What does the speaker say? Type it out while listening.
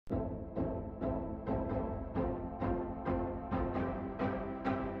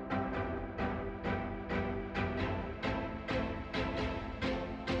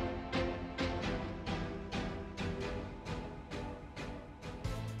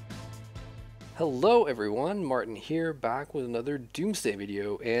Hello everyone, Martin here, back with another Doomsday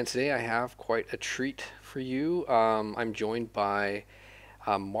video, and today I have quite a treat for you. I'm joined by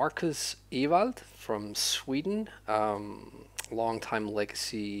Marcus Ewaldh from Sweden, longtime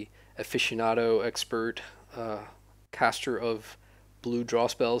legacy aficionado, expert, caster of blue draw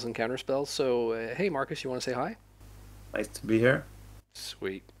spells and counter spells. So, hey Marcus, you want to say hi? Nice to be here.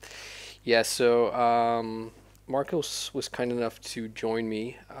 Sweet. Yeah, so Marcos was kind enough to join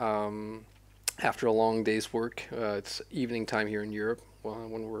me after a long day's work. It's evening time here in Europe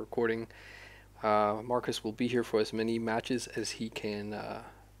when we're recording. Marcus will be here for as many matches as he can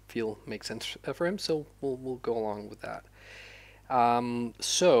feel make sense for him, so we'll go along with that.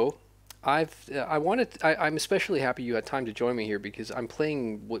 So I'm especially happy you had time to join me here because I'm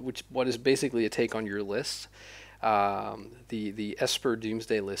playing what is basically a take on your list, the Esper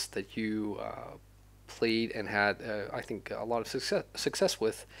Doomsday list that you played and had I think a lot of success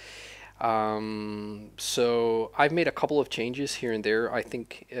with. So I've made a couple of changes here and there. I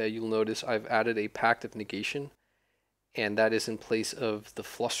think you'll notice I've added a Pact of Negation, and that is in place of the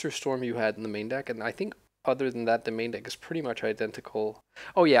Flusterstorm you had in the main deck. And I think other than that, the main deck is pretty much identical.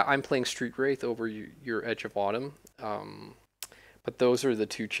 Oh yeah, I'm playing Street Wraith over your Edge of Autumn. But those are the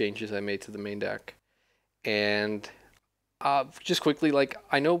two changes I made to the main deck. And just quickly, like,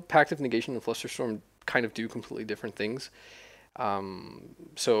 I know Pact of Negation and Flusterstorm kind of do completely different things.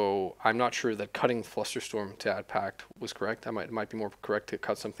 So I'm not sure that cutting Flusterstorm to add Pact was correct. It might be more correct to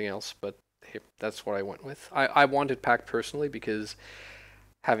cut something else, but hey, that's what I went with. I wanted Pact personally because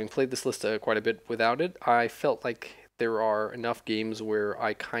having played this list quite a bit without it, I felt like there are enough games where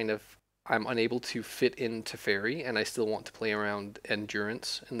I'm unable to fit in Teferi, and I still want to play around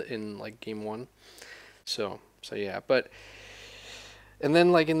Endurance in like game one. So yeah, but and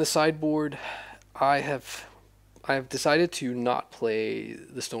then like in the sideboard, I have decided to not play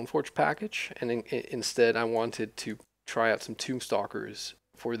the Stoneforge package, and instead I wanted to try out some Tombstalkers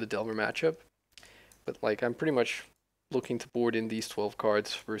for the Delver matchup. But like I'm pretty much looking to board in these 12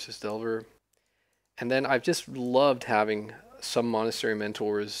 cards versus Delver. And then I've just loved having some Monastery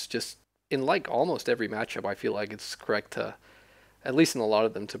Mentors just in like almost every matchup. I feel like it's correct to, at least in a lot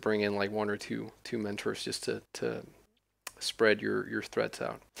of them, to bring in like one or two mentors just to spread your threats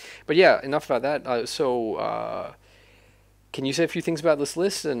out. But yeah, enough about that. Can you say a few things about this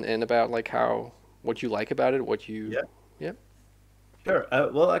list and about like what you like about it, what you, Yeah, yeah? sure.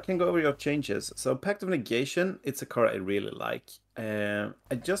 Well, I can go over your changes. So, Pact of Negation, it's a card I really like. I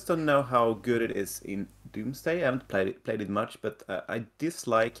just don't know how good it is in Doomsday. I haven't played it much, but I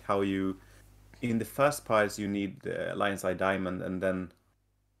dislike how in the fast piles, you need the Lion's Eye Diamond, and then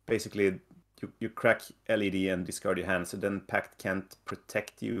basically you crack LED and discard your hand. So then Pact can't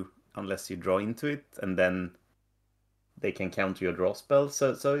protect you unless you draw into it, and then they can counter your draw spell.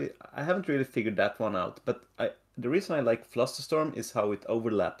 So I haven't really figured that one out. But the reason I like Flusterstorm is how it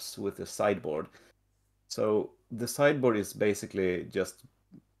overlaps with the sideboard. So the sideboard is basically just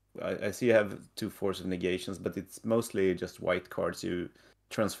I see you have two Force of Negations, but it's mostly just white cards you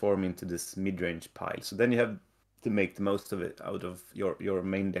transform into this mid-range pile. So then you have to make the most of it out of your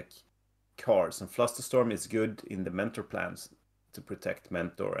main deck cards. And Flusterstorm is good in the Mentor plans to protect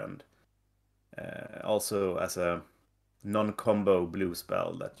Mentor, and also as a non-combo blue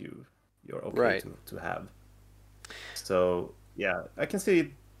spell that you're okay Right. to have. So yeah, I can see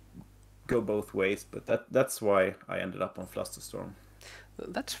it go both ways, but that's why I ended up on Flusterstorm.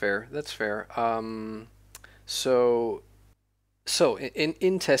 That's fair. That's fair. So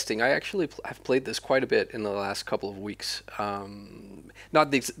in testing, I actually have played this quite a bit in the last couple of weeks.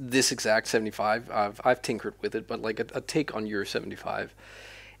 Not this exact 75. I've tinkered with it, but like a take on your 75.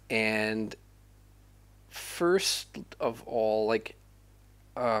 And first of all, like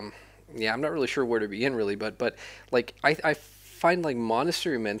yeah, I'm not really sure where to begin really, but like I find like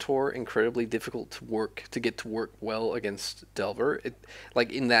Monastery Mentor incredibly difficult to get to work well against Delver.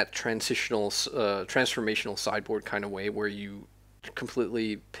 Like in that transformational sideboard kind of way where you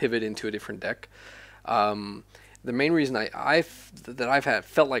completely pivot into a different deck. Um, the main reason I've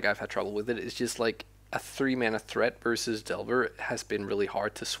felt like I've had trouble with it is just like a 3 mana threat versus Delver has been really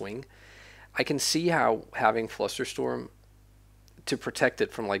hard to swing. I can see how having Flusterstorm to protect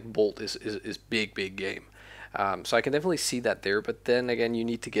it from like Bolt is big game. So I can definitely see that there, but then again, you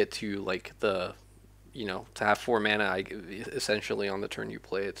need to get to like to have 4 mana essentially on the turn you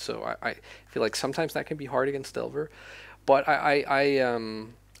play it. So I feel like sometimes that can be hard against Delver, but I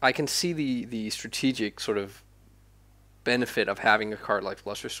can see the strategic sort of benefit of having a card like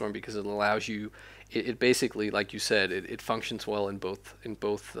Flusterstorm because it allows you. It basically, like you said, it functions well in both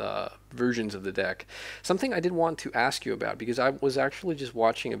versions of the deck. Something I did want to ask you about because I was actually just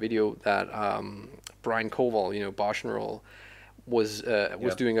watching a video that Brian Koval, Bosch and Roll, was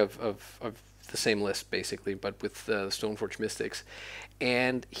doing of the same list basically, but with the Stoneforge Mystics,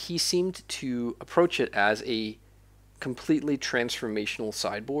 and he seemed to approach it as a completely transformational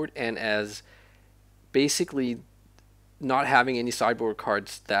sideboard and as basically not having any sideboard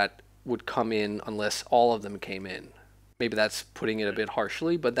cards that would come in unless all of them came in. Maybe that's putting it a bit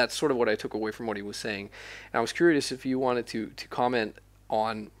harshly, but that's sort of what I took away from what he was saying. And I was curious if you wanted to comment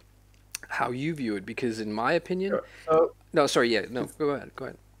on how you view it, because in my opinion, Sure. So no, sorry, yeah, no, go ahead, go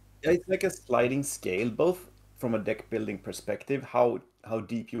ahead. yeah, it's like a sliding scale, both from a deck building perspective, how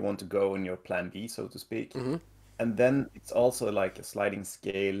deep you want to go in your plan B, so to speak. Mm-hmm. And then it's also like a sliding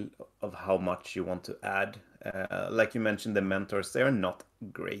scale of how much you want to add. Like you mentioned, the mentors, they are not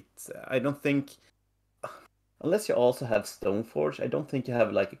great. I don't think, unless you also have Stoneforge, I don't think you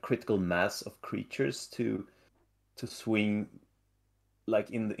have like a critical mass of creatures to swing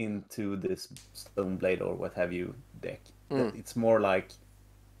like into this Stoneblade or what have you deck. Mm, It's more like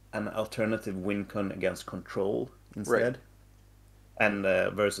an alternative win con against control right. instead, and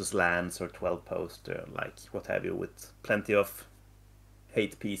versus lands or 12 post, like what have you, with plenty of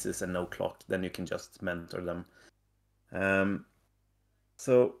hate pieces and no clock, then you can just mentor them. Um,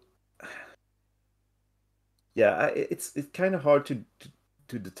 so yeah, it's kind of hard to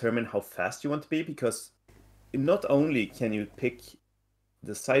determine how fast you want to be, because not only can you pick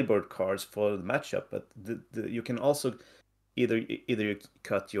the sideboard cards for the matchup, but you can also either you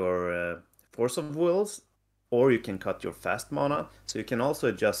cut your Force of Wills, or you can cut your fast mana. So you can also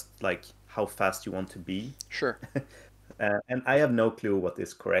adjust like how fast you want to be. Sure. And I have no clue what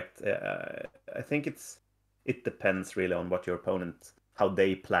is correct. I think it depends really on what your opponent, how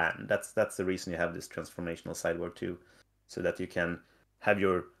they plan. That's the reason you have this transformational sideboard too, so that you can have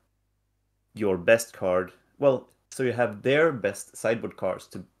your best card. Well, so you have their best sideboard cards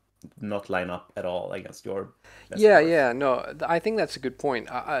to not line up at all against your best Yeah, cards. yeah, no, I think that's a good point.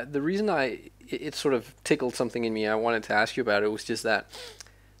 The reason it sort of tickled something in me, I wanted to ask you about it was just that.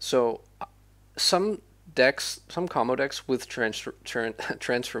 So some decks, some combo decks with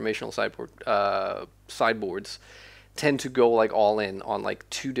transformational sideboards tend to go like all in on like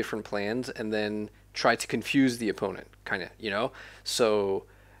two different plans and then try to confuse the opponent, kind of. So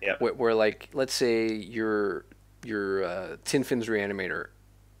Yeah. where like let's say you're Tin Fin's Reanimator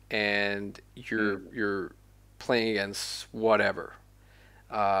and you're playing against whatever,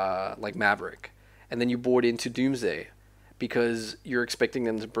 like Maverick, and then you board into Doomsday because you're expecting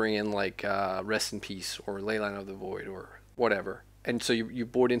them to bring in like Rest in Peace or Leyline of the Void or whatever, and so you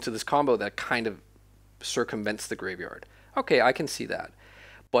board into this combo that kind of circumvents the graveyard. Okay, I can see that,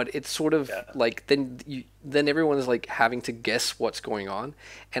 but it's sort of Yeah. like then everyone is like having to guess what's going on,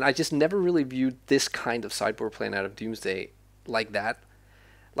 and I just never really viewed this kind of sideboard plan out of Doomsday like that.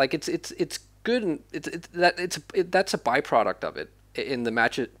 Like it's good, and that's a byproduct of it in the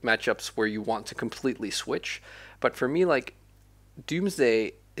matchups where you want to completely switch. But for me, like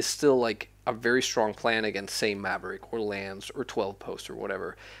Doomsday is still like a very strong plan against, say, Maverick or Lands or 12 post or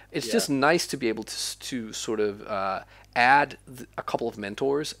whatever. It's Yeah. just nice to be able to sort of add a couple of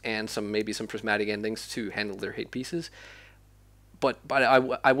mentors and maybe some prismatic endings to handle their hate pieces. But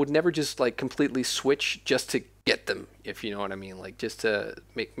I would never just like completely switch just to get them, if you know what I mean. Like just to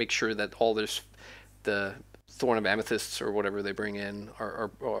make sure that all there's the Thorn of Amethysts or whatever they bring in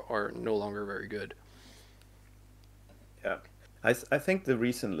are no longer very good. Yeah. I think the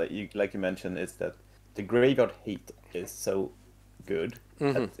reason, like you mentioned, is that the graveyard hate is so good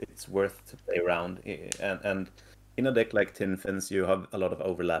Hmm. that it's worth to play around. And in a deck like Tin Fins, you have a lot of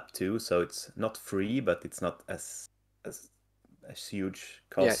overlap too, so it's not free, but it's not as huge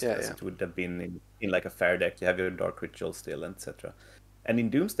Yeah, cost yeah, as yeah. it would have been in like a fair deck. You have your Dark Ritual still, etc. And in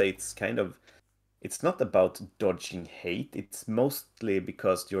Doomsday, it's not about dodging hate. It's mostly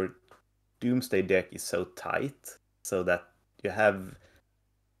because your Doomsday deck is so tight, so that you have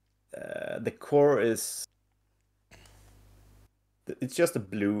the core is it's just a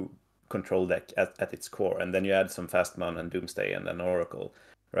blue control deck at its core, and then you add some fast mana and Doomsday and an Oracle,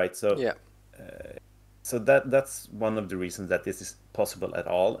 right? So Yeah. so that's one of the reasons that this is possible at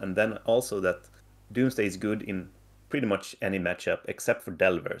all, and then also that Doomsday is good in pretty much any matchup except for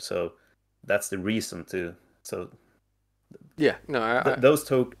Delver. So that's the reason to so Yeah, no, those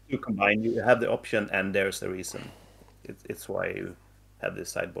two combined, you have the option, and there's a reason. It's why you have this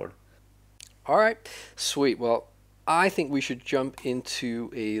sideboard. all right, sweet. Well, I think we should jump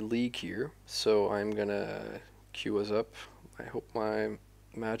into a league here. So I'm gonna queue us up. I hope my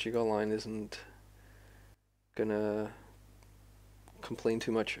Magic Online isn't gonna complain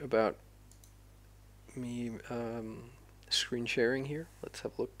too much about me screen sharing here. Let's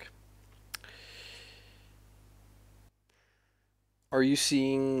have a look. Are you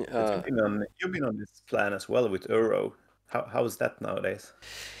seeing? But you've been on this plan as well with Euro. How is that nowadays?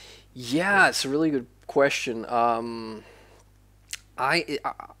 Yeah, it's a really good question. For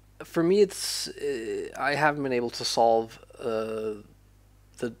me, it's I haven't been able to solve the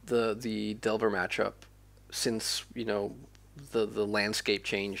Delver matchup since the landscape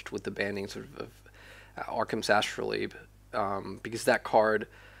changed with the banning of Arkham's Astrolabe, because that card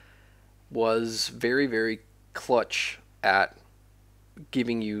was very, very clutch at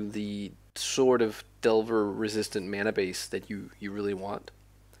giving you the sort of Delver resistant mana base that you really want.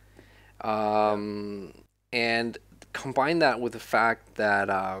 And combine that with the fact that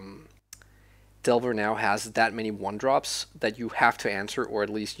Delver now has that many 1-drops that you have to answer, or at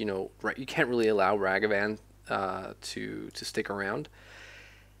least, you can't really allow Ragavan to stick around.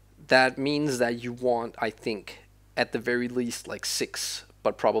 That means that you want, I think, at the very least, like 6,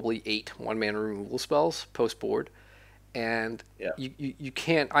 but probably 8 1-mana removal spells post-board. And you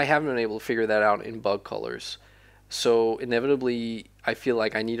can't, I haven't been able to figure that out in bug colors. So inevitably, I feel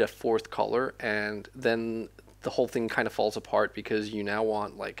like I need a 4th color, and then the whole thing kind of falls apart because you now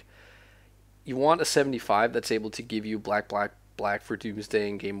want you want a 75 that's able to give you black, black, black for Doomsday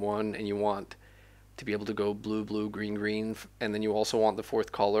in game 1, and you want to be able to go blue, blue, green, green, and then you also want the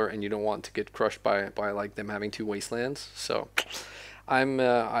 4th color, and you don't want to get crushed by like them having 2 wastelands. So I'm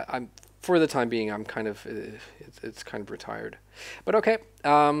for the time being, I'm kind of it's kind of retired. But okay,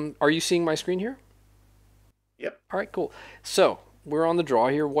 are you seeing my screen here? Yep. All right, cool. So we're on the draw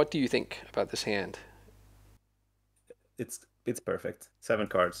here. What do you think about this hand? It's perfect. 7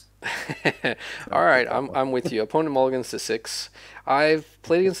 cards. All right, I'm with you. Opponent mulligans to 6. I've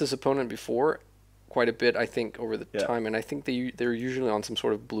played against this opponent before, quite a bit, I think, over the time, and I think they're usually on some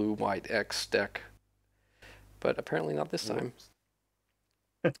sort of blue white X deck, but apparently not this time.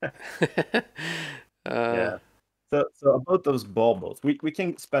 Yeah. So about those baubles, we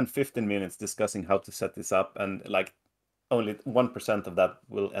can spend 15 minutes discussing how to set this up, and like only 1% of that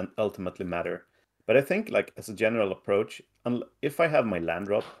will ultimately matter. But I think, like, as a general approach, if I have my land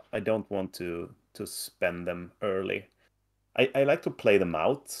drop, I don't want to spend them early. I like to play them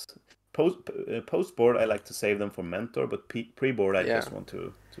out. Post board, I like to save them for Mentor, but pre board, I just want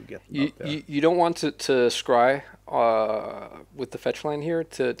to get them out there. You don't want to scry with the fetch line here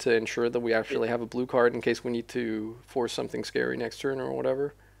to ensure that we actually have a blue card in case we need to force something scary next turn or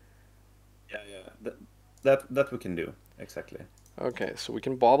whatever. Yeah. That we can do, exactly. Okay, so we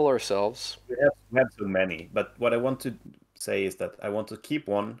can bauble ourselves. We have so many, but what I want to say is that I want to keep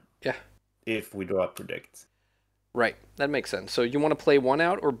one. Yeah. If we draw a predict. Right, that makes sense. So you want to play one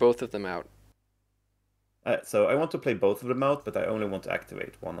out or both of them out? So I want to play both of them out, but I only want to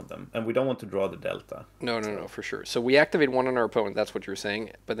activate one of them, and we don't want to draw the Delta. No, for sure. So we activate one on our opponent. That's what you're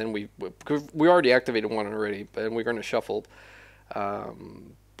saying. But then we already activated one already, and we're going to shuffle.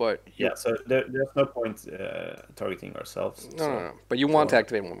 But yeah, so there's no point targeting ourselves. No. But you want to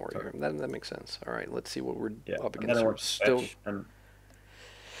activate one more here. That makes sense. All right, let's see what we're up against. We're still.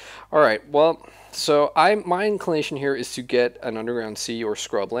 All right. Well, so my inclination here is to get an Underground Sea or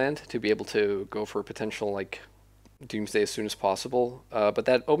Scrubland to be able to go for a potential like Doomsday as soon as possible. But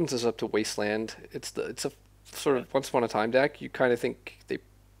that opens us up to Wasteland. It's a sort of Once Upon a Time deck. You kind of think they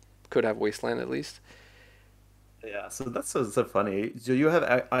could have Wasteland at least. Yeah. So that's so funny. So you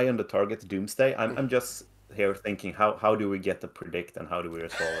have eye on the target Doomsday. I'm just here thinking how do we get the predict and how do we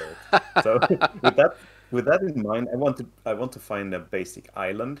resolve it? So with that in mind, I want to find a basic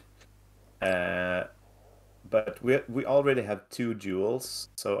island. But we already have 2 duels,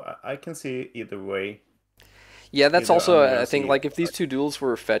 so I can see either way. Yeah, that's also I think like if these 2 duels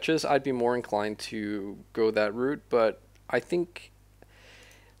were fetches, I'd be more inclined to go that route. But I think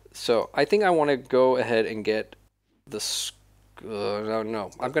I want to go ahead and get the no,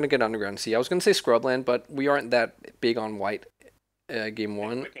 I'm gonna get Underground Sea. I was gonna say Scrubland, but we aren't that big on white game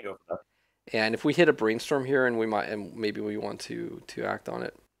 1. We can go for that. And if we hit a Brainstorm here, and maybe we want to act on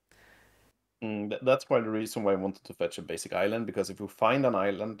it. That's part of the reason why I wanted to fetch a basic island, because if we find an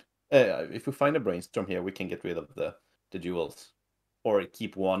island, if we find a Brainstorm here, we can get rid of the duels, or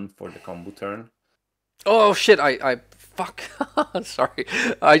keep one for the combo turn. Oh shit! I fuck. Sorry.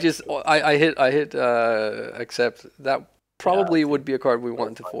 I hit accept. That probably would be a card we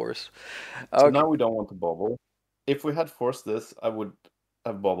want to force. So now we don't want to bauble. If we had forced this, I would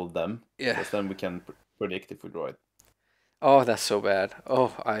have baubled them. Yeah. Because then we can predict if we draw it. Oh, that's so bad.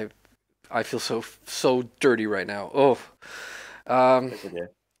 Oh, I feel so dirty right now. Oh. Um. It's okay.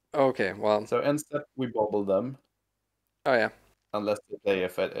 Okay. Well. So end step, we bobble them, Oh yeah. unless they play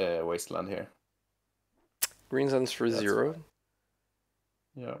a wasteland here. Green Suns for That's 0. fine.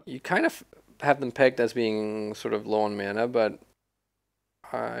 Yeah. You kind of have them pegged as being sort of low on mana, but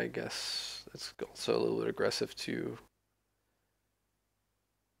I guess it's also a little bit aggressive too.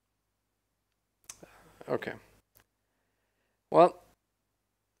 Okay. Well,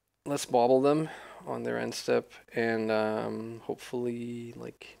 let's bauble them on their end step, and hopefully,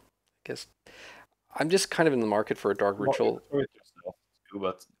 like, I guess I'm just kind of in the market for a dark ritual. Throw it yourself too,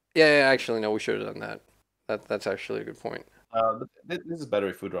 but Yeah, actually, no, we should have done that. That's actually a good point. but this is better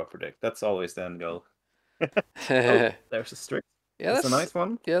if we draw predict. That's always the end goal. Oh, there's a Strix. Yeah, That's a nice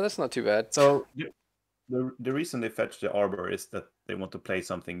one. that's not too bad. So the reason they fetch the Arbor is that they want to play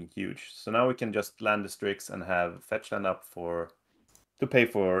something huge. So now we can just land the Strix and have fetch land up to pay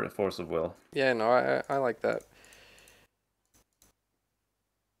for Force of Will. Yeah, no, I like that.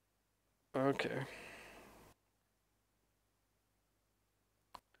 Okay.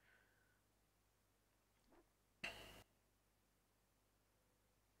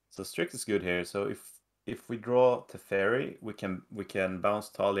 So Strix is good here. So if we draw Teferi, we can bounce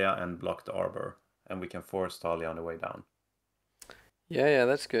Talia and block the Arbor, and we can force Talia on the way down. Yeah,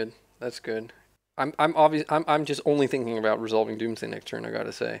 that's good. That's good. I'm just only thinking about resolving Doomsday next turn, I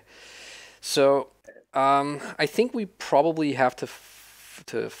gotta say. So, I think we probably have to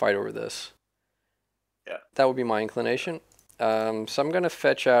fight over this. Yeah. That would be my inclination. So I'm gonna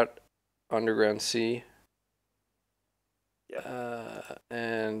fetch out Underground Sea. Yeah.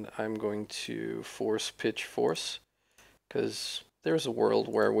 And I'm going to pitch force, because there's a world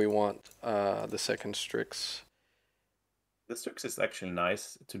where we want the second Strix. The Strix is actually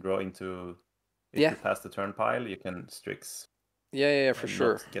nice to draw into. If Yeah. you pass the turn pile, you can Strix. Yeah, for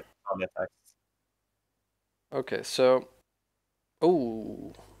sure. Not get Talia attacks. Okay, so,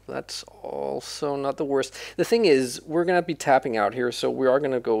 oh, that's also not the worst. The thing is, we're gonna be tapping out here, so we are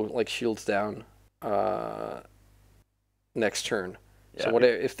gonna go like shields down next turn. Yeah, so what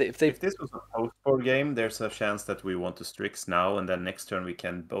if they if this was a post-board game, there's a chance that we want to Strix now, and then next turn we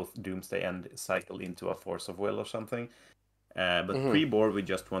can both Doomsday and cycle into a Force of Will or something. But pre-board we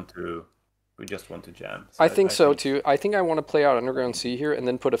just want to jam. So I think so too. I think I want to play out Underground Sea here and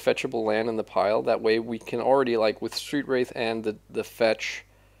then put a fetchable land in the pile. That way we can already, like with Street Wraith and the fetch,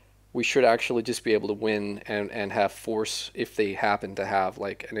 we should actually just be able to win and have force if they happen to have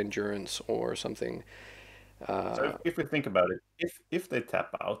like an endurance or something. So if we think about it, if they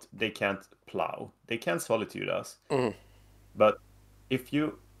tap out, they can't plow. They can solitude us. But if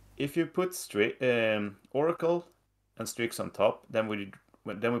you put Oracle and Strix on top, then we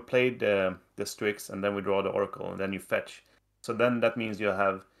play the Strix and then we draw the Oracle and then you fetch. So then that means you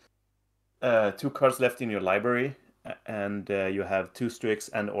have 2 cards left in your library and you have 2 Strix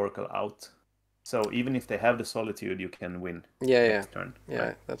and Oracle out. So even if they have the Solitude, you can win next turn. Yeah,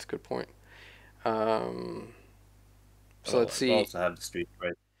 right? That's a good point. So let's see. We also have the Street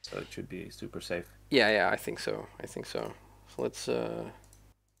Wraith, so it should be super safe. Yeah, I think so. So let's go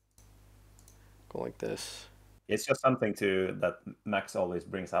like this. It's just something that Max always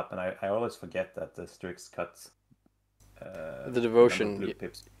brings up, and I always forget that the Strix cuts the devotion. Blue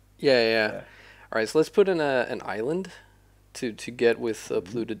pips. Yeah. All right, so let's put in an island to get with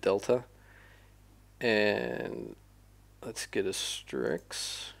Polluted Delta, and let's get a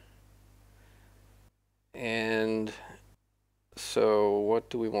Strix. And so what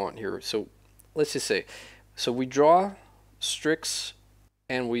do we want here? So let's just say, so we draw Strix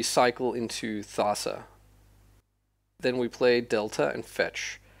and we cycle into Thassa. Then we play Delta and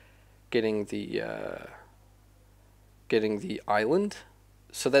fetch, getting the island.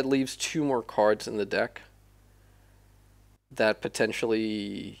 So that leaves 2 more cards in the deck that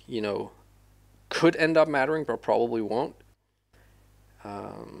potentially, could end up mattering, but probably won't.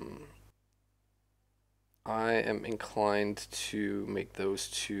 I am inclined to make those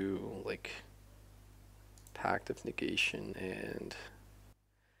 2 like Pact of Negation, and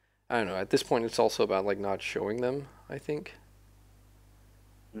I don't know, at this point it's also about like not showing them, I think.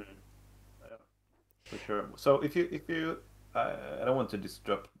 Yeah, for sure. So if you I don't want to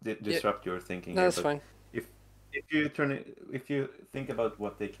disrupt your thinking no, here, that's fine. If you think about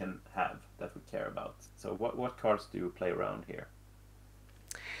what they can have that we care about, so what cards do you play around here?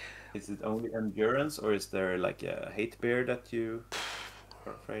 Is it only endurance, or is there like a hate bear that you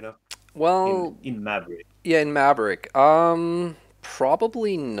are afraid of? Well, in Maverick. Yeah, in Maverick.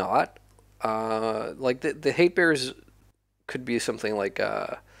 Probably not. Like the hate bears could be something like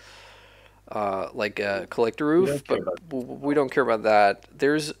like a Collector We Roof, don't care but about we don't care about that.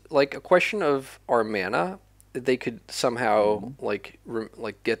 There's like a question of our mana. They could somehow Mhm.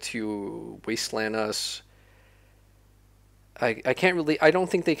 like get to Wasteland us. I can't really. I don't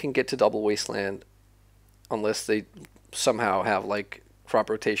think they can get to double Wasteland unless they somehow have like crop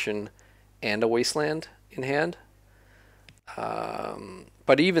rotation and a Wasteland in hand.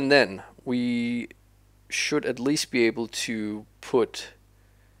 But even then, we should at least be able to put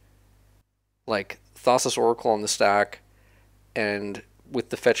like Thassa's Oracle on the stack, and with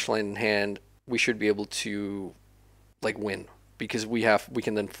the fetch land in hand, we should be able to like win because we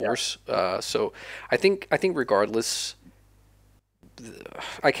can then Yeah. force. So I think regardless,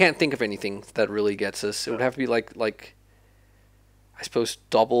 I can't think of anything that really gets us. It would So, have to be like I suppose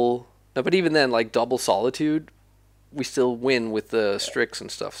double. No, but even then, like double Solitude, we still win with the yeah. Strix and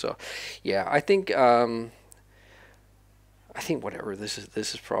stuff. So, yeah, I think whatever this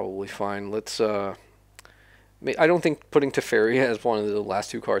is probably fine. Let's I don't think putting Teferi as one of the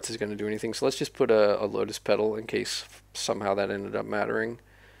last two cards is going to do anything. So let's just put a Lotus Petal in case somehow that ended up mattering.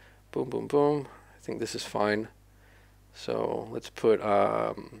 Boom, boom, boom. I think this is fine. So let's put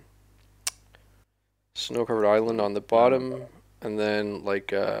Snow-Covered Island So on the land on bottom, top. and then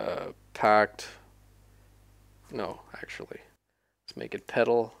like Pact. No, actually, let's make it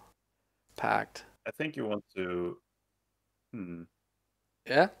Petal, Pact. I think you want to. Hmm.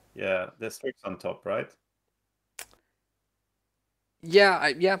 Yeah, Yeah, the Strix on top, right? yeah,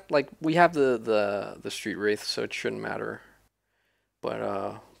 yeah. Like we have the Street Wraith, so it shouldn't matter.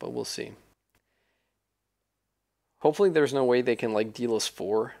 But we'll see. Hopefully, there's no way they can like deal us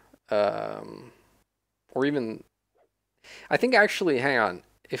 4, um, or even. I think actually, hang on.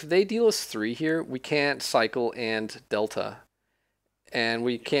 If they deal us 3 here, we can't cycle and Delta, and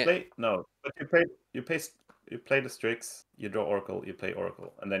we You can't. play no, but you play the Strix. You draw Oracle. You play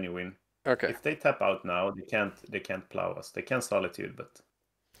Oracle, and then you win. Okay. If they tap out now, they can't plow us. They can Solitude, but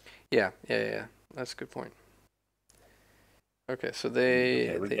Yeah, yeah, yeah, yeah. That's a good point. Okay, so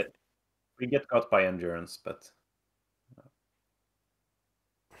okay, they we they get we get caught by Endurance, but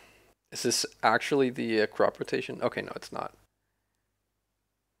is this actually the crop rotation? Okay, no, it's not.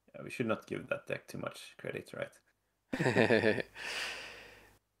 yeah, we should not give that deck too much credit, right?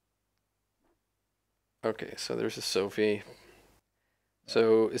 Okay, so there's a Sophie.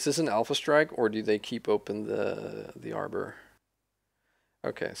 So is this an Alpha Strike or do they keep open the Arbor?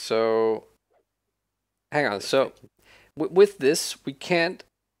 Okay, so hang on. Yes, they So keep. with this, we can't.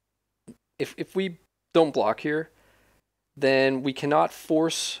 If we don't block here, then we cannot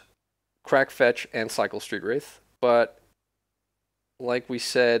force Crack Fetch and cycle Street Wraith. But like we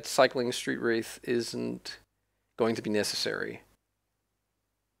said, cycling Street Wraith isn't going to be necessary,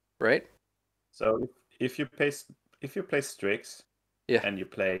 right? So if you play Strix Yeah. and you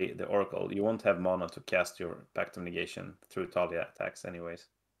play the Oracle, you won't have mana to cast your Pact of Negation through Talia attacks, anyways.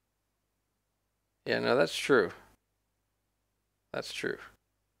 Yeah, no, that's true. That's true.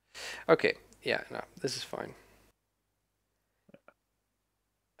 Okay. Yeah, no, this is fine.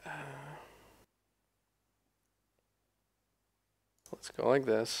 Uh, let's go like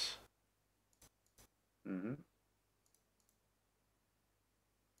this. Mm-hmm.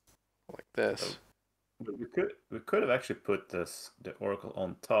 Like this. So, but we could have actually put the Oracle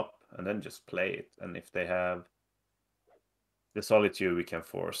on top and then just play it. And if they have the Solitude, we can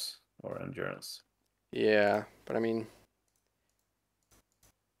force or Endurance. Yeah, but I mean,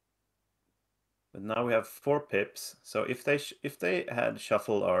 But now we have 4 pips. So if they had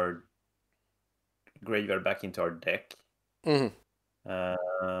shuffled our graveyard back into our deck, mhm.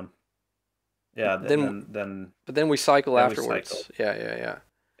 um, yeah, Then then but then we cycle then we cycle. afterwards. Yeah, yeah, yeah.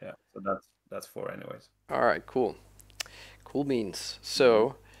 Yeah, so that's 4 anyways. All right, cool. Cool beans. Mhm.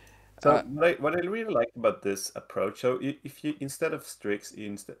 So, So uh, what I really like about this approach, so if you instead of Strix,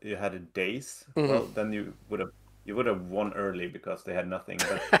 you had a Daze, mhm. well, then you would have won early because they had nothing.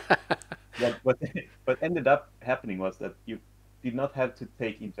 But what what ended up happening was that you did not have to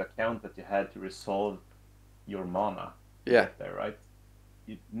take into account that you had to resolve your mana to Yeah. get there, right?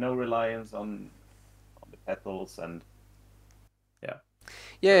 No reliance on the petals, and yeah.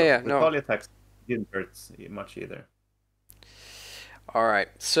 Yeah, yeah, So yeah. the No. Talia attacks didn't hurt much either. All right.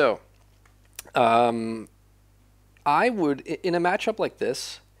 So, um, I would in a matchup like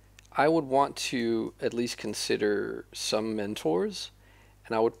this, I would want to at least consider some mentors,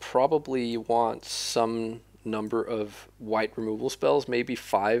 and I would probably want some number of white removal spells. Maybe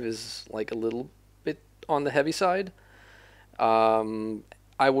 5 is like a little bit on the heavy side. Um,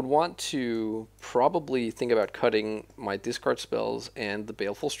 I would want to probably think about cutting my discard spells and the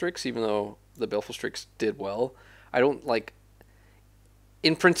Baleful Strix, even though the Baleful Strix did well. I don't like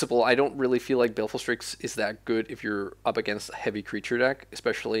in principle, I don't really feel like Baleful Strix is that good if you're up against a heavy creature deck,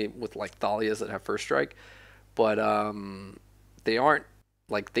 especially with like Thalias that have first strike. But they aren't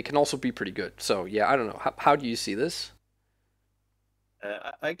like they can also be pretty good. So yeah, I don't know. How do you see this?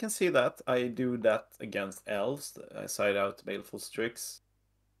 I can see that. I do that against elves. I side out Baleful Strix.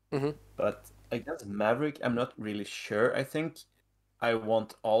 Hmm. But against Maverick, I'm not really sure. I think I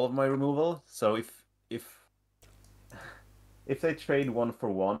want all of my removal. So if they trade 1 for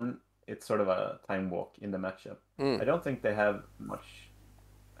 1, it's sort of a time walk in the matchup. Mm. I don't think they have much.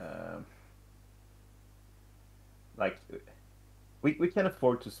 Uh, like we can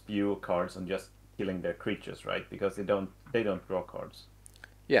afford to spew cards on just killing their creatures, right? Because they don't draw cards.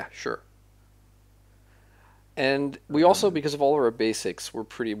 Yeah, sure. And we also, Um, because of all of our basics, we're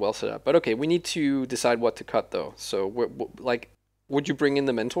pretty well set up. But okay, we need to decide what to cut though. So, like, would you bring in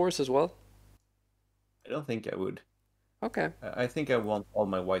the mentors as well? I don't think I would. Okay. I think I want all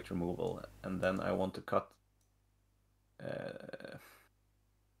my white removal, and then I want to cut. Uh,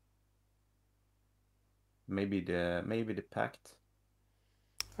 maybe the pact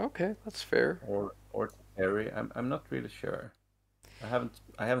Okay, that's fair. or Teferi. I'm not really sure. I haven't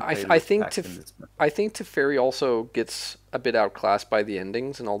I, played I with think pact in this match. I think Teferi also gets a bit outclassed by the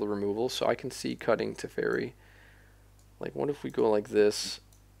endings and all the removals, so I can see cutting Teferi. Like, what if we go like this,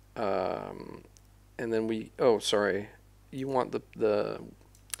 um, and then we? Oh, sorry, you want the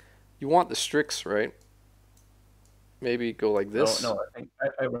Strix, right? Maybe go like No, this. no, I think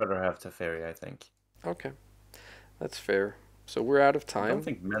I'd rather have Teferi, I think. Okay, that's fair. So we're out of I don't time.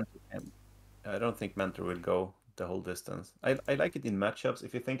 think Mentor can. I don't think Mentor will go the whole distance. I like it in matchups.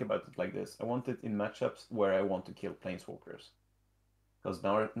 If you think about it like this, I want it in matchups where I want to kill planeswalkers. Because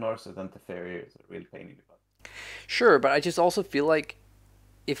Narset and Teferi is a real pain in the butt. Sure, but I just also feel like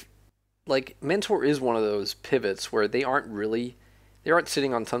if like Mentor is one of those pivots where they aren't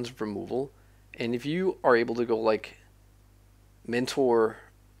sitting on tons of removal, and if you are able to go like Mentor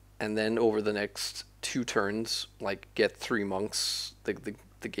and then over the next 2 turns like get 3 monks,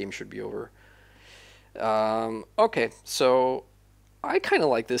 the game should be over. Okay, so I kind of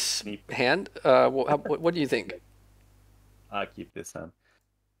like this Keep hand. What do you think? I keep this hand.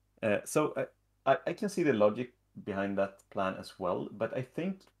 So I can see the logic behind that plan as well, but I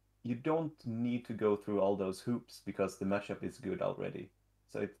think you don't need to go through all those hoops because the matchup is good already.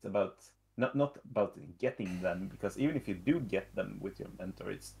 So it's about not about getting them, because even if you do get them with your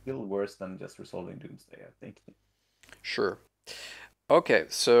mentor, it's still worse than just resolving Doomsday, I think. Sure. Okay,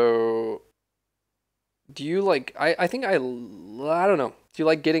 so do you like? I don't know. Do you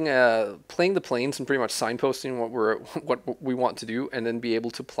like getting playing the planes and pretty much signposting what we want to do, and then be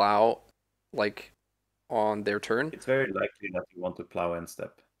able to plow like on their turn? It's very likely that you want to plow end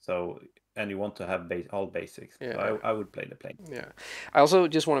step. And you want to have all basics. So Yeah, I would play the plane. yeah. I also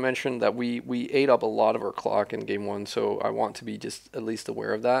just want to mention that we ate up a lot of our clock in game 1, so I want to be just at least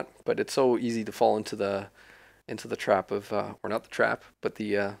aware of that. But it's so easy to fall into the trap of or not the trap, but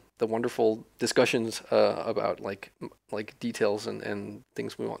the wonderful discussions about like details and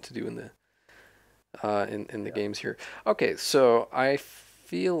things we want to do in the in the Yeah. games here. Okay, so I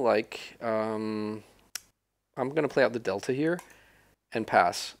feel like I'm gonna play out the Delta here and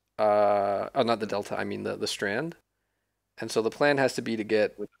pass. Oh, not the Delta. I mean the Strand. And so the plan has to be to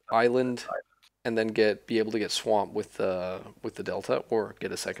get With Island and then be able to get Swamp with the Delta or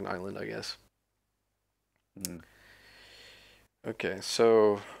get a second island, I guess. Mm. Okay,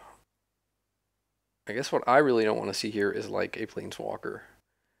 so I guess what I really don't want to see here is like a Planeswalker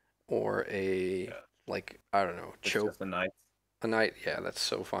or a Yeah. like I don't know It's choke just a night. a knight. Yeah, that's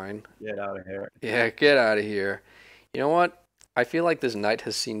so fine. Get out of here. Yeah, get out of here. You know what? I feel like this knight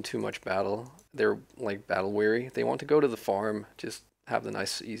has seen too much battle. They're like battle weary. They want to go to the farm, just have the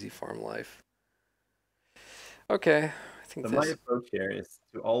nice easy farm life. Okay, I think So my this. approach here is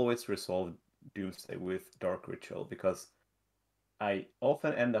to always resolve Doomsday with Dark Ritual, because I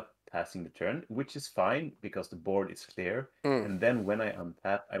often end up passing the turn, which is fine because the board is clear. Mm, And then when I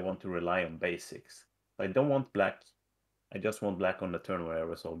untap, I want to rely on basics. I don't want black. I just want black on the turn where I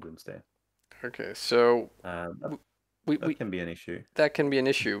resolve Doomsday. okay, so That, that we can be an issue. that can be an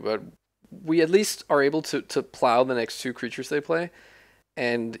issue, but we at least are able to plow the next 2 creatures they play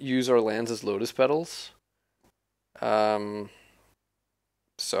and use our lands as Lotus Petals. Um,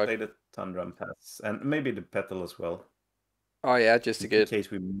 so Play the Tundra and pass, and maybe the Petal as well, oh yeah, just to in get case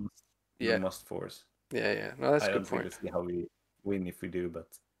we yeah, must force. yeah. No, that's I a good don't really point. see how we win if we do, but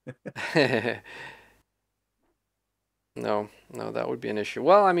No, no, that would be an issue.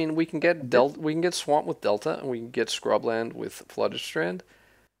 Well, I mean, we can get Swamp with Delta, and we can get Scrubland with Flooded Strand.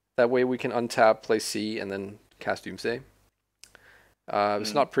 That way, we can untap, play C, and then cast Doomsday.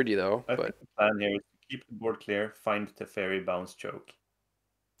 It's not pretty though, I think but the plan here is to keep the board clear, find Teferi, bounce, choke.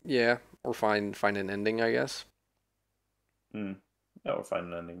 yeah, or find an ending, I guess. Yeah, or find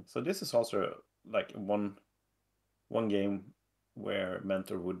an ending. So this is also like one game where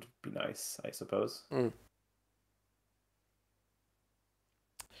Mentor would be nice, I suppose. Mm.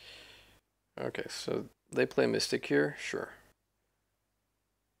 Okay, so they play Mystic here, sure.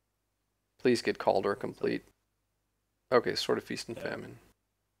 Please get Calder complete. Okay, sort of Feast and Famine.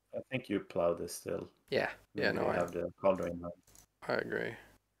 I think you plow this still. Yeah, Maybe no, they have the Calder in mind. I agree.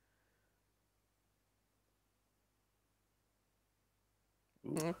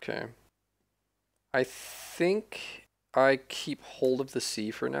 Ooh. Okay. I think I keep hold of the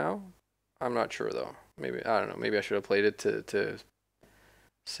C for now. I'm not sure though. Maybe, I don't know, maybe I should have played it to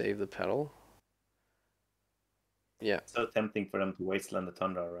save the petal. Yeah. So tempting for them to wasteland the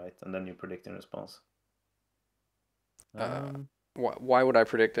Tundra, right? And then you predict in response. Why would I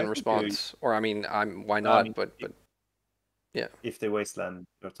predict in I think response? Or I mean, why I not? mean, But yeah. if they wasteland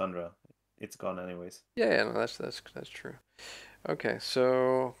your Tundra, it's gone anyways. Yeah, no, that's true. Okay,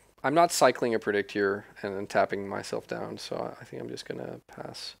 so I'm not cycling a predict here and then tapping myself down, so I think I'm just gonna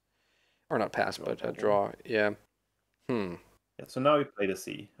pass, or not pass, but draw. Yeah. Yeah. So now we play the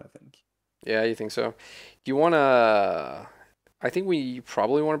C, I think. Yeah, you think so? Do you wanna? I think we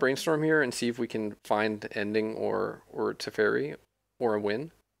probably want to brainstorm here and see if we can find ending or Teferi or a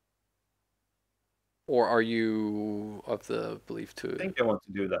win. Or are you of the belief I think I want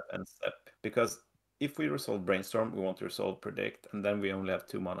to do that end step because if we resolve Brainstorm, we want to resolve Predict, and then we only have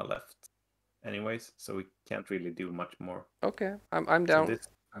 2 mana left, anyways. So we can't really do much more. Okay, I'm down. So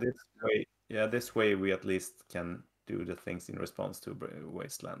this way, yeah, this way we at least can do the things in response to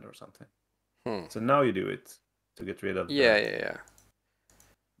Wasteland or something. So now you do it to get rid of the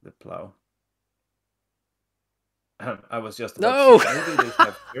plow. I was just no. To say, maybe they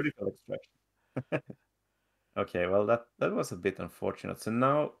have vertical extraction. Okay, well that was a bit unfortunate. So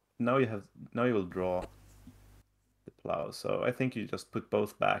now you will draw the plow. So I think you just put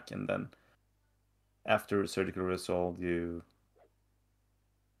both back, and then after surgical resolve you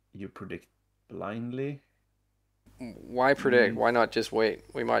predict blindly. Why predict? Why not just wait?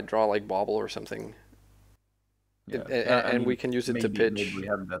 We might draw like Bauble or something. Yeah, and I mean, we can use it to pitch. Maybe we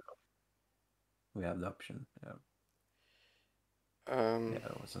have that. We have the option. Yeah. Yeah,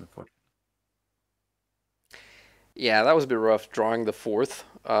 that was unfortunate. Yeah, that was a bit rough drawing the fourth.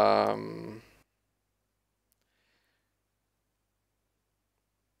 That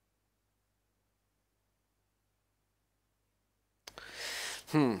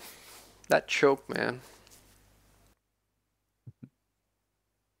choke, man.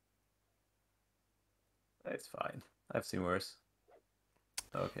 It's fine. I've seen worse.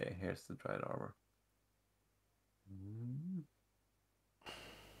 Okay, here's the dried armor.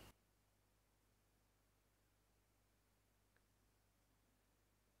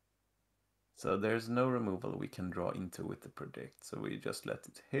 So there's no removal we can draw into with the predict, so we just let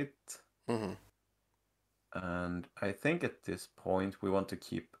it hit. And I think at this point we want to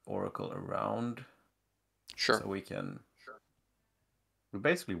keep Oracle around. Sure. So we can... We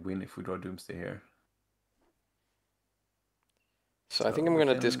basically win if we draw Doomsday here. So I think I'm going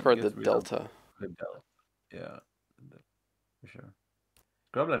to discard the Delta. The Delta, yeah, for sure.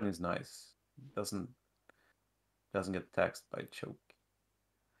 Scrubland is nice. Doesn't get taxed by choke.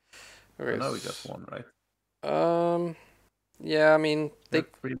 Okay, so now we just won, right? Yeah, I mean they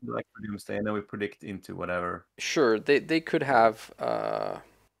free black for Doomsday, and then we predict into whatever. Sure, they could have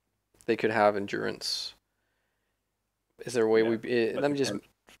endurance. Is there a way let me just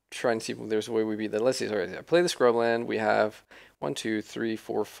try and see if there's a way we beat that. Let's see. Sorry, I play the Scrubland. We have 1, 2, 3,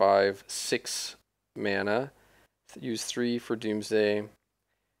 4, 5, 6 mana. Use 3 for Doomsday.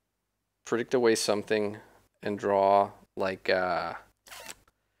 Predict away something and draw like a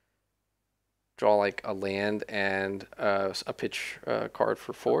land and a pitch card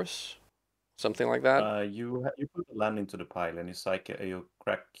for force, something like that. You put the land into the pile and you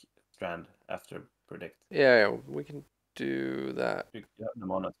crack Strand after predict. Yeah, we can do that. You have the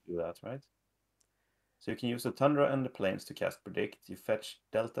mana to do that, right? So you can use the Tundra and the Plains to cast Predict. You fetch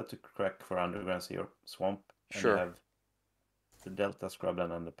Delta to crack for Underground Sea or Swamp. And you have the Delta,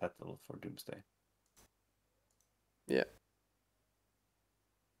 Scrubland, and the Petal for Doomsday. Yeah.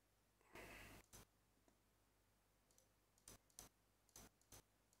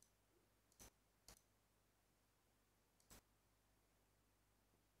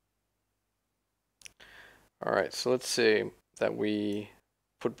 All right, so let's say that we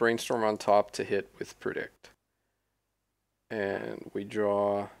put Brainstorm on top to hit with Predict. And we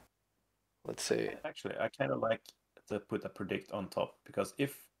draw, let's say... Actually, I kind of like put a predict on top, because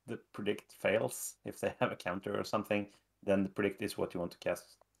if the predict fails, if they have a counter or something, then the predict is what you want to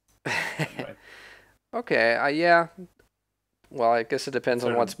cast, right? Okay, yeah. Well, I guess it depends on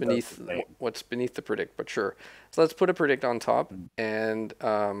Sort of what's does beneath the same. what's beneath the predict, but sure. So let's put a predict on top, Mm. and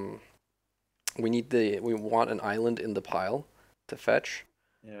we want an island in the pile to fetch,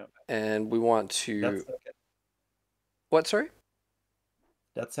 Yeah, and we want to that's what? Sorry.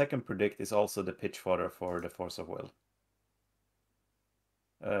 that second predict is also the pitch fodder for the Force of Will.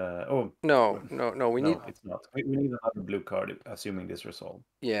 Oh, No, no, no. We need. no, it's not. We need another blue card, assuming this resolve.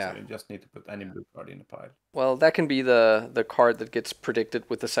 Yeah. So you just need to put any blue card in the pile. Well, that can be the card that gets predicted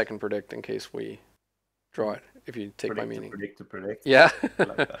with the second predict in case we draw it. If you take my meaning. Predict to predict. Yeah. I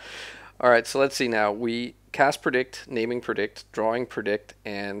like that. All right. So let's see now. We cast predict, naming predict, drawing predict,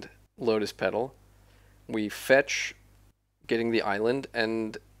 and Lotus Petal. We fetch, getting the island,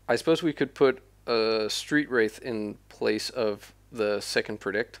 and I suppose we could put a Street Wraith in place of the second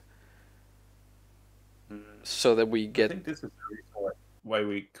predict, so that we I get. think this is the reason why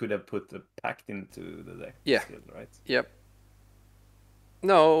we could have put the Pact into the deck. Yeah. Still, right? Yep.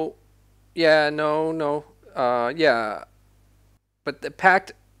 No. Yeah. No. No. Yeah. But the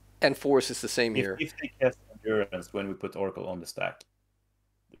Pact and Force is the same here. If they cast Endurance when we put Oracle on the stack.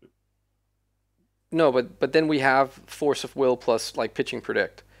 No, but then we have Force of Will plus like pitching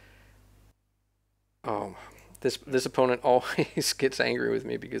predict. Oh, this opponent always gets angry with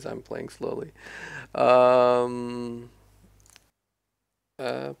me because I'm playing slowly.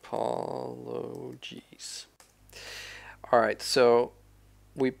 Apologies. All right, so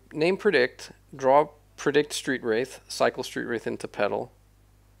we name predict, draw predict Street Wraith, cycle Street Wraith into Petal,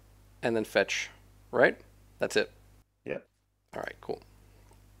 and then fetch. Right? That's it. Yeah. All right, cool.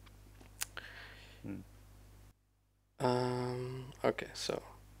 Okay, so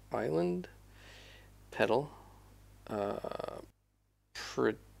island, Petal,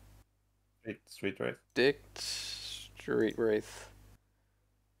 Street Wraith. predict, Street Wraith,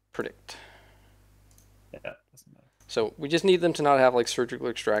 predict. Yeah, doesn't matter. So we just need them to not have like surgical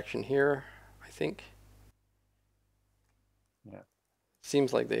extraction here, I think. Yeah.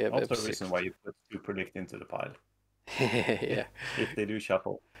 Seems like they have Also F6. the reason why you put 2 predict into the pile. Yeah, If they do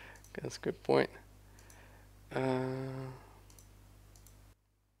shuffle. that's a good point.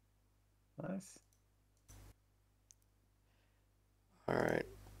 Nice. All right.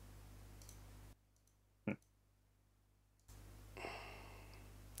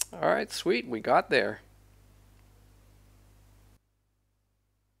 All right, sweet. We got there.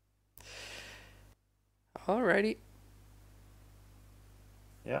 Alrighty.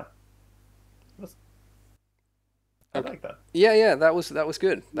 Yeah. I like that. Yeah, that was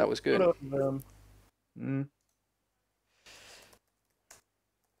good. That was good.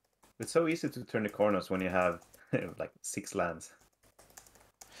 It's so easy to turn the corners when you have like 6 lands.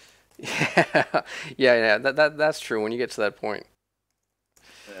 Yeah. That's true when you get to that point.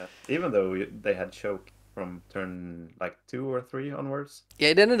 Yeah. Even though they had choke from turn like 2 or 3 onwards. Yeah,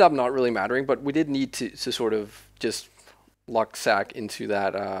 it ended up not really mattering, but we did need to sort of just lock sack into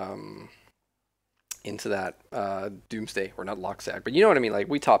that Doomsday, or not lock sack, but you know what I mean. Like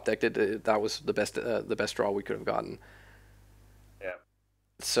we top decked it. That was the best draw we could have gotten. Yeah.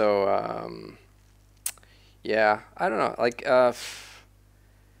 So yeah, I don't know. Like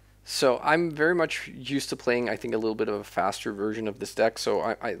so I'm very much used to playing, I think, a little bit of a faster version of this deck. So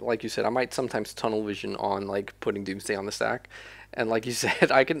I like you said, I might sometimes tunnel vision on like putting Doomsday on the stack, and like you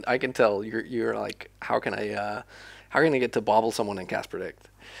said, I can tell you're like, how can I get to bobble someone and cast predict?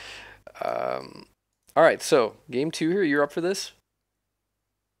 All right, so game 2 here. You're up for this?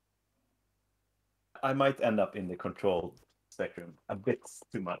 I might end up in the control spectrum a bit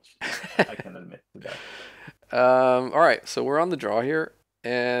too much. I can admit to that. All right, so we're on the draw here,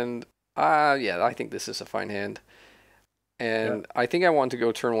 and yeah, I think this is a fine hand, and I think I want to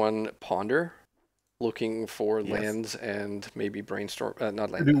go turn 1 Ponder, looking for lands and maybe Brainstorm.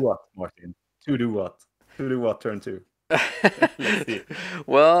 Not land. To do what, Martin? To do what? To do what? Turn 2. Let's see.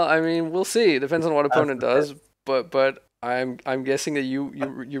 Well, I mean, we'll see. It depends on what opponent does, but I'm guessing that you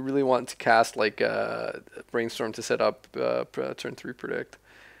really want to cast like Brainstorm to set up turn 3 predict.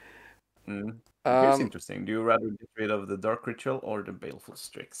 It's interesting. Do you rather get rid of the Dark Ritual or the Baleful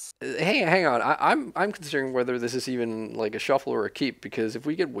Strix? Hey, hang on. I'm considering whether this is even like a shuffle or a keep, because if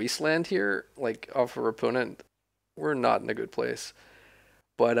we get Wasteland here, like off our opponent, we're not in a good place.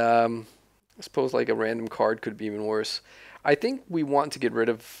 But I suppose like a random card could be even worse. I think we want to get rid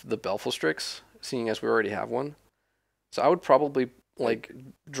of the Baleful Strix, seeing as we already have one. So I would probably like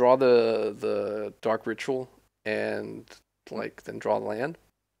draw the Dark Ritual and like then draw the land,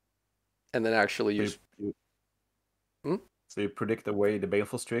 and then actually use. Hmm? So you predict away the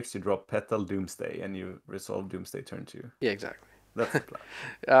Baleful Strix, you drop Petal Doomsday, and you resolve Doomsday turn 2. Yeah, exactly. That's the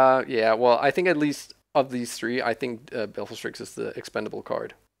plan. Yeah, well, I think at least of these three, I think Baleful Strix is the expendable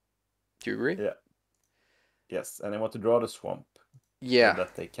card. Do you agree? Yeah. Yes, and I want to draw the swamp so Yeah.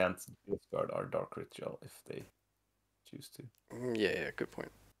 that they can't discard our Dark Ritual if they choose to. Yeah, good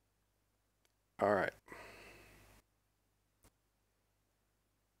point. All right.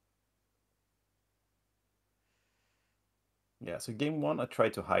 Yeah, so game 1, I try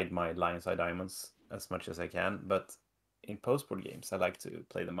to hide my Lionside Diamonds as much as I can, but in post-board games, I like to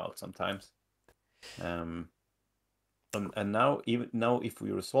play them out sometimes. And now, if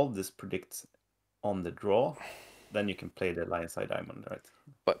we resolve this predict on the draw, then you can play the Lionside Diamond, right?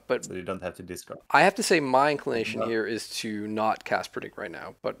 But So you don't have to discard. I have to say my inclination No. here is to not cast Predict right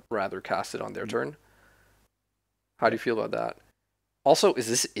now, but rather cast it on their turn. How do you feel about that? Also, is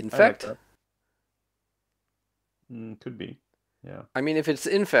this Infect? I like that. Could be. Yeah. I mean, if it's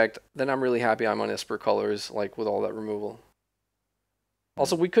Infect, then I'm really happy I'm on Esper colors, like with all that removal.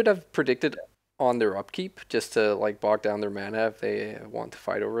 Also, we could have predicted on their upkeep just to like bog down their mana if they want to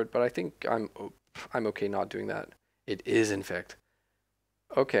fight over it, but I think I'm okay not doing that. It is Infect.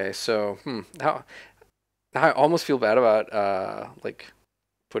 Okay, so how I almost feel bad about like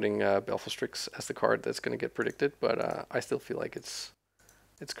putting Baleful Strix as the card that's going to get predicted, but I still feel like it's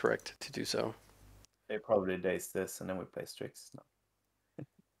correct to do so. They probably daze this, and then we play Strix.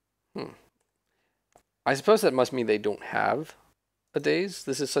 No. I suppose that must mean they don't have a daze.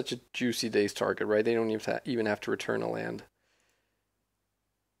 This is such a juicy daze target, right? They don't even have to return a land.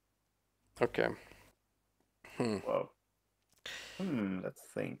 Okay. Whoa. Let's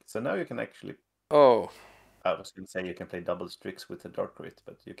think. So now you can actually. Oh. I was going to say you can play double Strix with the Dark Wraith,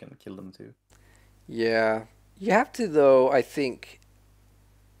 but you can kill them too. Yeah. You have to, though, I think.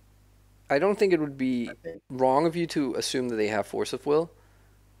 I don't think it would be wrong of you to assume that they have Force of Will.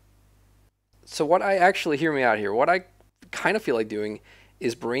 So what I actually, hear me out here, what I kind of feel like doing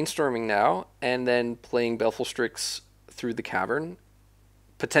is brainstorming now and then playing Baleful Strix through the Cavern,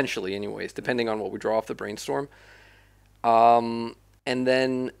 potentially anyways, depending on what we draw off the Brainstorm. And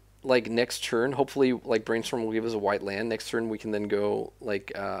then like next turn, hopefully like Brainstorm will give us a white land. Next turn we can then go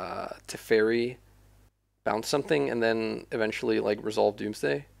like Teferi, bounce something, and then eventually like resolve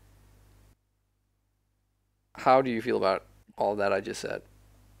Doomsday. How do you feel about all that I just said?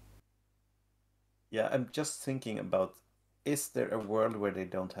 Yeah, I'm just thinking about, is there a world where they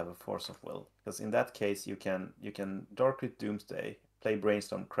don't have a Force of Will? Because in that case, you can Dark Wraith Doomsday, play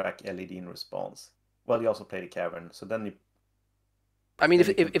Brainstorm, crack LED in response. Well, you also play the Cavern, so then you. I mean, Then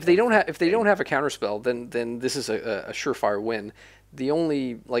you if can they don't have play. a counterspell, then this is a surefire win. The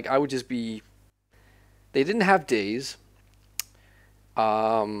only like I would just be, they didn't have days.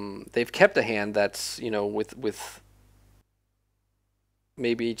 They've kept a hand that's with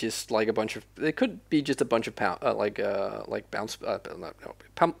maybe just like a bunch of, it could be just a bunch of like bounce no,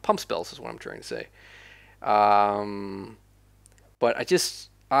 pump spells is what I'm trying to say. Um, but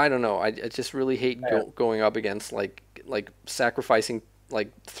I don't know. I just really hate going up against like sacrificing,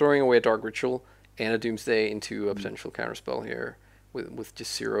 like throwing away a Dark Ritual and a Doomsday into a potential counterspell here with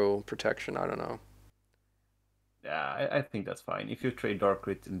just 0 protection. I don't know. Yeah, I think that's fine. If you trade Dark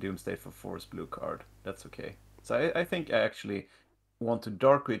Wraith and Doomsday for Force Blue card, that's okay. So I think I actually want to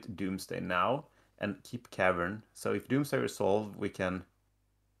Dark Wraith Doomsday now and keep Cavern. So if Doomsday resolve, we can.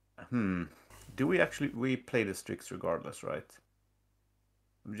 Do we play the Strix regardless, right?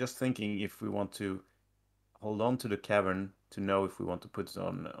 I'm just thinking if we want to hold on to the Cavern to know if we want to put it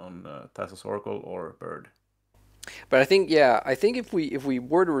on Thassa's Oracle or Bird. But I think if we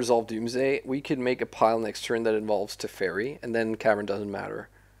were to resolve Doomsday, we could make a pile next turn that involves Teferi, and then Cavern doesn't matter.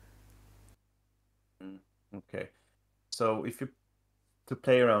 Okay, so if you to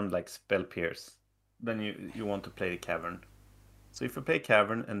play around like Spell Pierce, then you want to play the Cavern. So if you play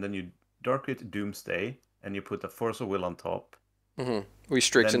Cavern and then you Dark Wraith Doomsday and you put a Force of Will on top, We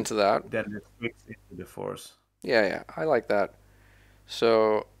Strix into that. then it Strix into the Force. Yeah, I like that.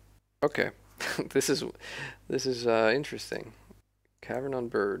 So, okay, this is interesting. Cavern on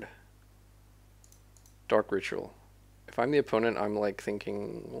Bird. Dark Ritual. If I'm the opponent, I'm like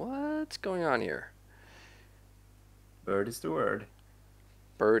thinking, what's going on here? Bird is the word.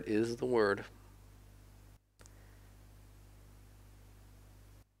 Bird is the word.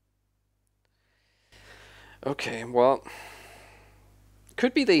 Okay, well,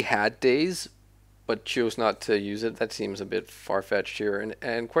 could be they had days, but chose not to use it. That seems a bit far-fetched here.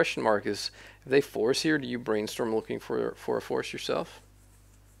 And question mark is, if they force here, do you brainstorm looking for a force yourself?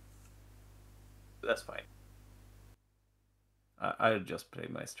 That's fine. I'll just play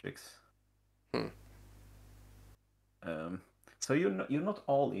my Strix. So you're not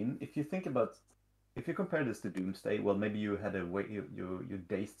all in. If you think about, if you compare this to Doomsday, well, maybe you had a way you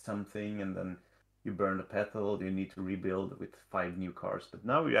dazed something and then you burned a petal. You need to rebuild with 5 new cards, but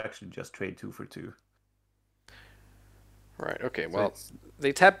now you actually just trade 2 for 2. Right. Okay. So Well, it's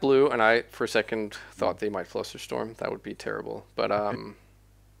they tapped blue, and I for a second thought they might Flusterstorm. That would be terrible. But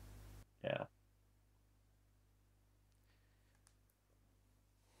yeah.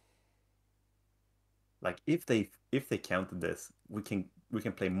 Like if they counted this, we can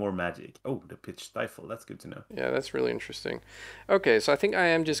play more Magic. Oh, the pitch stifle. That's good to know. yeah, that's really interesting. Okay, so I think I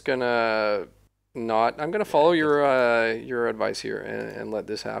am just gonna not. I'm gonna Yeah, follow just your advice here and let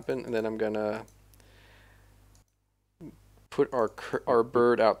this happen, and then I'm gonna put our we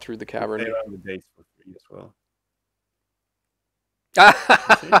bird out through the play cavern. around the base for 3 as well. We'll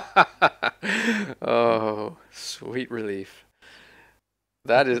see. Oh, sweet relief.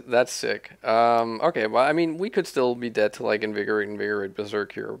 That's sick. Okay, well, I mean, we could still be dead to like invigorate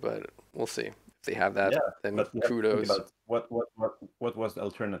berserk here, but we'll see. If they have that, Yeah, then but you have to think kudos. about what was the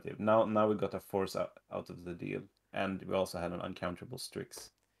alternative. Now we got a force out of the deal, and we also had an uncounterable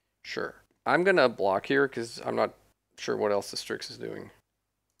Strix. Sure. I'm gonna block here because I'm not sure what else the Strix is doing.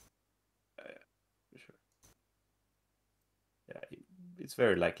 For sure. Yeah, it's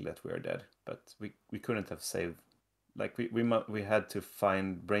very likely that we are dead, but we couldn't have saved. Like we had to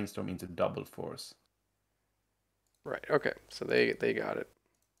find Brainstorm into double force. Right. Okay. So they got it.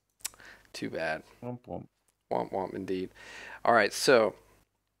 Too bad. Womp womp. Womp womp indeed. All right. So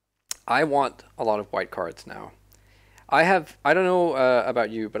I want a lot of white cards now. I don't know about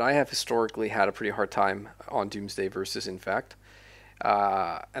you, but I have historically had a pretty hard time on Doomsday versus Infect.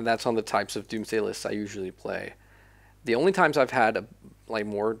 And that's on the types of Doomsday lists I usually play. The only times I've had like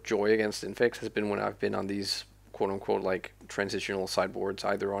more joy against Infect has been when I've been on these quote unquote like transitional sideboards,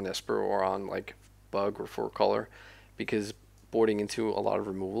 either on Esper or on like Bug or Four Color, because boarding into a lot of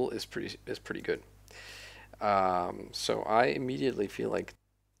removal is pretty good. So I immediately feel like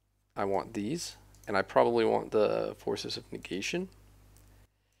I want these, and I probably want the Forces of Negation.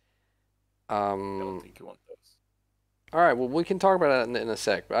 I don't Um, think you want those. all right, well we can talk about that in a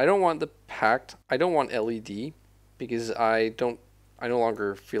sec, but I don't want the Pact. I don't want LED because I no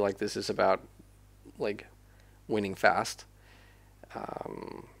longer feel like this is about like winning fast.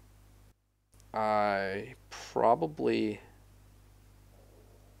 Um, I probably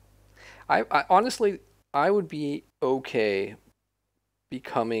I honestly I would be okay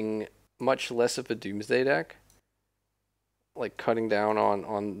becoming much less of a Doomsday deck, like cutting down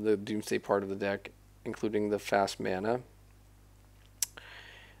on the Doomsday part of the deck, including the fast mana.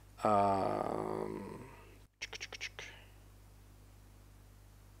 Um,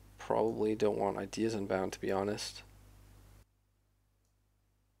 Probably don't want Ideas Unbound, to be honest.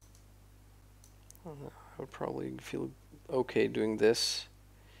 I would probably feel okay doing this.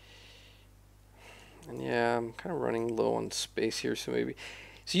 And yeah, I'm kind of running low on space here, so maybe.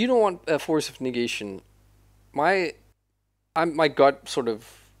 So you don't want a Force of Negation. My my gut sort of,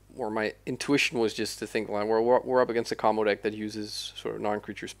 or my intuition was just to think, like, we're up against a combo deck that uses sort of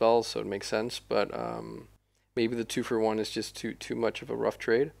non-creature spells, so it makes sense. But maybe the 2-for-1 is just too much of a rough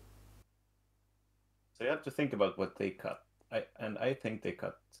trade. So you have to think about what they cut. I think they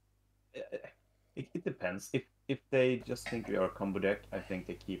cut. It depends. If they just think we are a combo deck, I think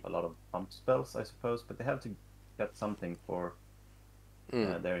they keep a lot of pump spells, I suppose. But they have to cut something for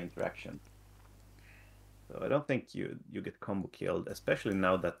Mm. their interaction. So I don't think you get combo killed, especially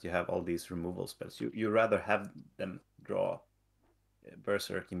now that you have all these removal spells. You rather have them draw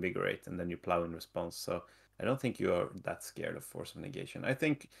Berserk, Invigorate, and then you plow in response. So I don't think you are that scared of Force of Negation. I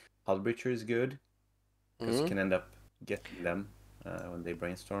think Hullbreacher is good because you Hmm. can end up getting them when they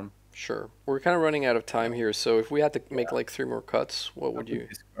brainstorm. Sure. We're kind of running out of time So, here, so if we had to make yeah, like 3 more cuts, what I would would you?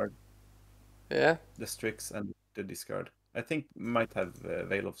 discard Yeah. the Strix and the discard. I think might have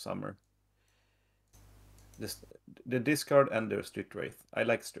Veil of Summer. This, the discard and the Street Wraith. I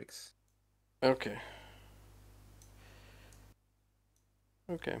like Strix. Okay.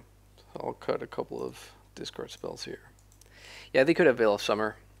 Okay. I'll cut a couple of discard spells here. Yeah, they could have Veil of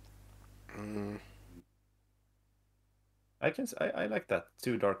Summer. Mm. I like that.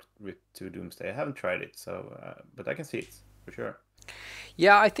 Too Dark with Two Doomsday. I haven't tried it, so but I can see it for sure.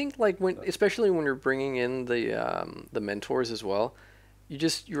 Yeah, I think like when, So, especially when you're bringing in the mentors as well,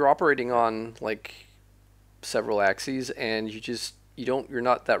 you're operating yeah. on like several axes, and you're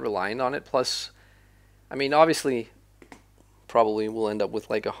not that reliant on it. Plus, I mean, obviously, probably we'll end up with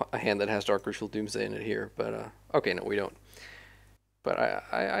like a hand that has Dark Ritual Doomsday in it here, but okay, no, we don't. But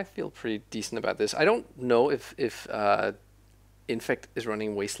I feel pretty decent about this. I don't know if Infect is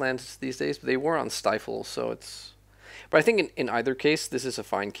running Wastelands these days, but they were on Stifle, so it's But I think in either case, this is a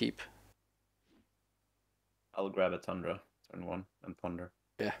fine keep. I'll grab a Tundra, turn 1, and ponder.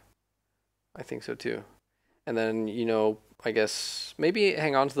 Yeah, I think so too. And then, I guess maybe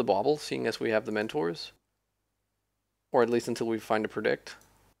hang on to the Bauble, seeing as we have the Mentors. Or at least until we find a predict.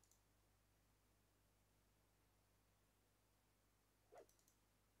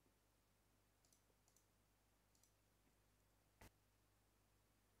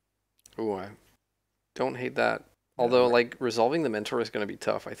 Ooh, I don't hate that. Although, like, resolving the Mentor is going to be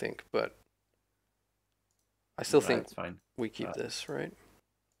tough, I think. But I still think it's fine. We keep this, right?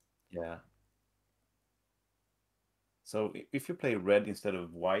 Yeah. So if you play red instead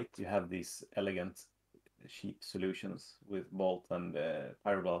of white, you have these elegant cheap solutions with Bolt and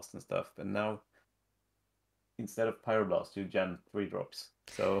Pyroblast and stuff. And now, instead of Pyroblast, you jam 3-drops.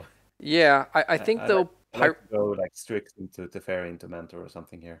 So yeah, I think though I like to go like Strix into Teferi into Mentor or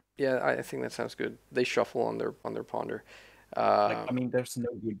something here. Yeah, I think that sounds good. They shuffle on their ponder. I mean,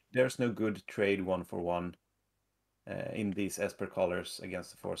 there's no good trade 1-for-1 in these Esper colors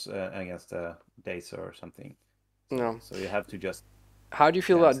against the Force against the Days or something. No. So you have to just. How do you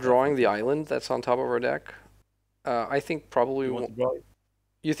feel about drawing the island that's on top of our deck? I think probably. You want to draw it?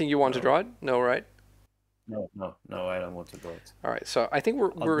 You think you want to draw it? No, right? No, I don't want to draw it. All right, so I think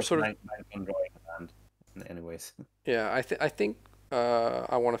we're sort of. I'm drawing land, anyways. Yeah, I think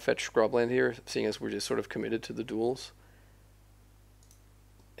I want to fetch Scrubland here, seeing as we're just sort of committed to the duels.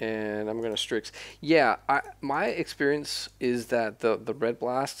 And I'm gonna Strix. Yeah, my experience is that the red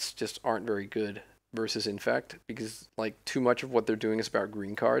blasts just aren't very good versus Infect, because like too much of what they're doing is about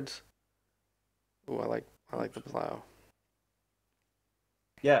green cards. Oh, I like the plow.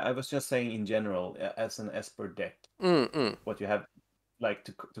 Yeah, I was just saying in general, as an Esper deck, what you have, like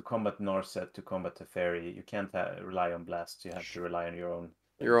to combat Narset, to combat Teferi, you can't rely on blasts. You have to rely on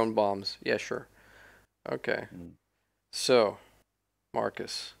your own bombs. Yeah, sure. Okay. So,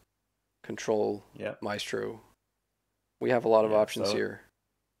 Marcus, control, Maestro. We have a lot of options here.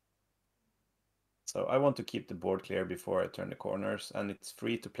 So I want to keep the board clear before I turn the corners, and it's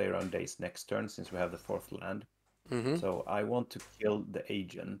free to play around Days next turn since we have the 4th land. So I want to kill the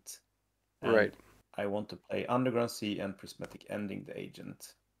agent. Right. I want to play Underground Sea and Prismatic Ending the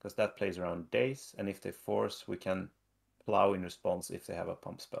agent, because that plays around Days, and if they force, we can plow in response if they have a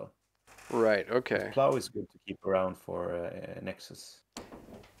pump spell. Right, okay. Plow is good to keep around for Nexus.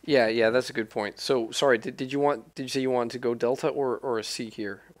 Yeah, that's a good point. So, sorry, did you say you wanted to go Delta or a C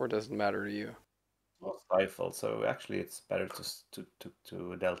here, or does it matter to you? Well, Stifle, so actually it's better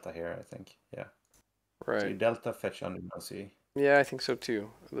to Delta here, I think. Yeah. Right. So you Delta, fetch Underground Sea. Yeah, I think so too.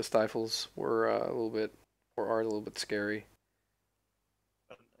 The Stifles were are a little bit scary.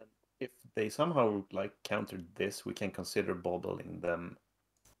 And if they somehow like countered this, we can consider bobbling them.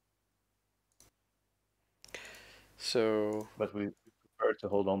 So, but we prefer to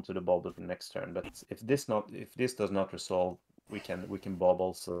hold on to the bobble for next turn. But if this does not resolve, we can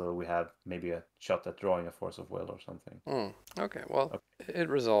bobble, so we have maybe a shot at drawing a Force of Will or something. Okay, well, it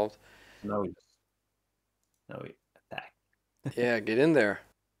resolved. Now we attack. Yeah, get in there.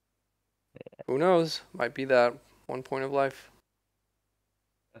 Yeah. Who knows? Might be that 1 point of life.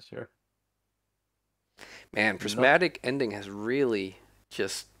 Yeah, sure. Man, Prismatic Ending has really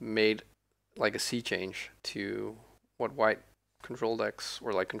just made like a sea change to what white control decks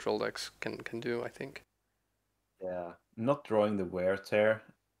or like control decks can do, I think. Yeah, not drawing the wear tear.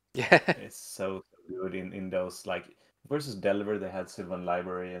 Yeah, it's so good in those like versus Delver. They had Sylvan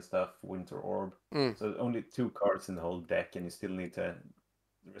Library and stuff, Winter Orb. So only 2 cards in the whole deck, and you still need to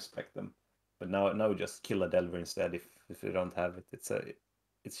respect them. But now just kill a Delver instead if you don't have it.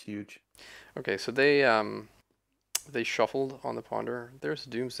 It's huge. Okay, so they shuffled on the ponder. There's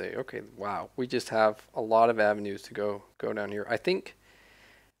Doomsday. Okay, wow. We just have a lot of avenues to go down here. I think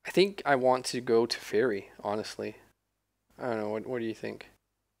I want to go to Teferi, honestly. I don't know. What do you think?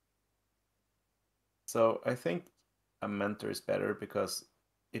 So I think a Mentor is better because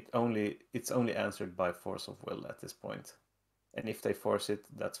it's only answered by Force of Will at this point. And if they force it,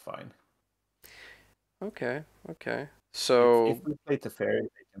 that's fine. Okay. So if we play Teferi,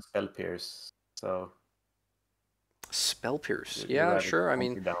 they can Spell Pierce. So Spell Pierce. Yeah, sure. I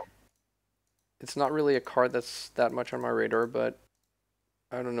mean, it's not really a card that's that much on my radar, but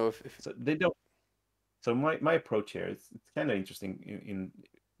I don't know if so they don't. So my approach here it's kind of interesting in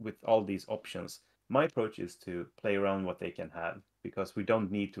with all these options. My approach is to play around what they can have because we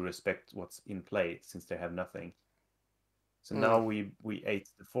don't need to respect what's in play since they have nothing. So now we ate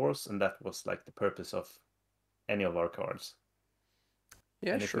the Force, and that was like the purpose of any of our cards.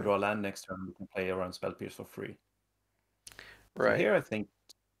 Yeah, and if we draw land next turn, we can play around Spell Pierce for free. Right. So here I think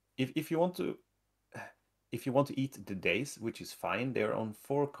if you want to if you want to eat the days, which is fine, they're on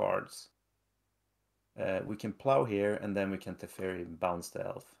 4 cards. We can plow here, and then we can Teferi bounce the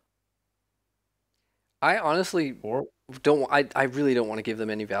elf. I honestly Or don't. I really don't want to give them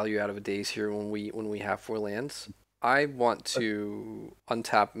any value out of a daze here when we have 4 lands. I want to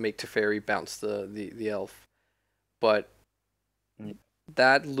untap, make Teferi, bounce the elf, but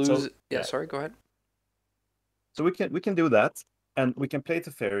that loses. Yeah, sorry. Go ahead. So we can do that, and we can play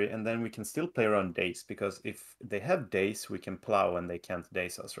Teferi, and then we can still play around days, because if they have days, we can plow and they can't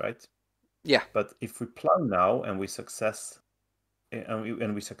daze us, right? Yeah. But if we plow now and we succeed,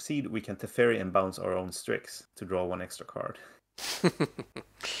 we can Teferi and bounce our own Strix to draw 1 extra card.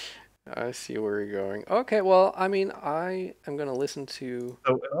 I see where you're going. Okay, well, I mean, I am gonna listen to.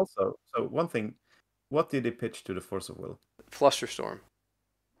 So one thing, what did they pitch to the Force of Will? Flusterstorm.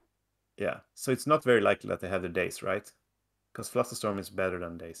 Yeah, so it's not very likely that they have the days, right? Because Flusterstorm is better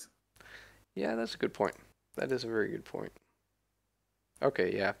than days. Yeah, that's a good point. That is a very good point.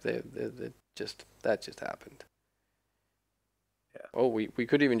 Okay, yeah, that just happened. Yeah. Oh, we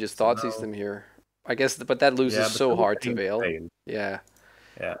could even just Thoughtseize them here. I guess, but that loses so hard to Veil. Yeah.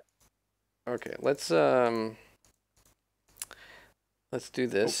 Yeah. Okay, let's do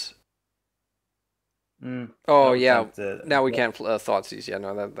this. Oh yeah, now we can't Thoughtseize. Yeah,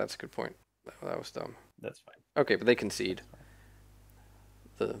 no, that's a good point. That was dumb. That's fine. Okay, but they concede.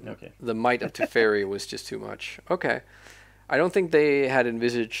 The might of Teferi was just too much. Okay. I don't think they had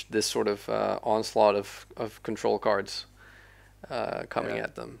envisaged this sort of onslaught of control cards coming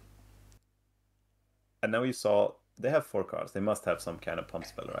at them. And now you saw they have 4 cards. They must have some kind of pump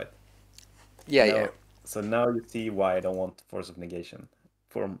spell, right? Yeah. So now you see why I don't want Force of Negation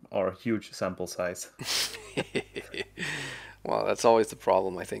from our huge sample size. Well, that's always the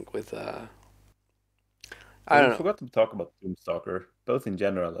problem, I think, with... I don't know. Forgot to talk about Tombstalker, both in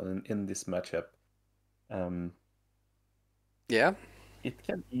general and in this matchup. Yeah. It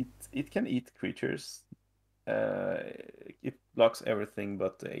can eat creatures. It blocks everything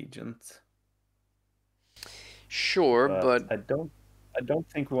but the agent. Sure, but I don't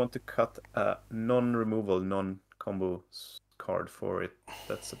think we want to cut a non-removal, non-combo card for it.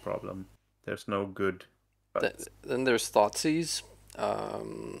 That's the problem. There's no good. Then there's Thoughtseize.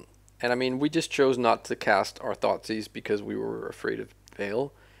 And I mean, we just chose not to cast our Thoughtseize because we were afraid of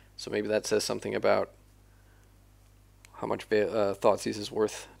Veil. So maybe that says something about how much Thoughtseize is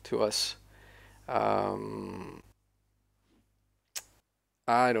worth to us. I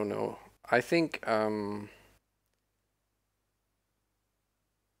don't know. I think, yeah,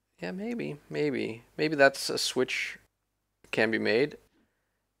 maybe that's a switch can be made.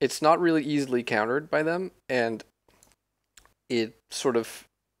 It's not really easily countered by them, and it sort of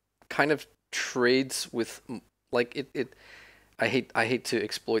kind of trades with like it. I hate to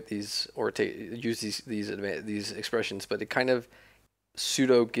exploit these or use these expressions, but it kind of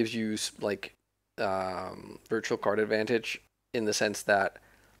pseudo gives you like virtual card advantage in the sense that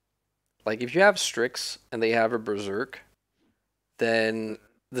like if you have Strix and they have a Berserk, then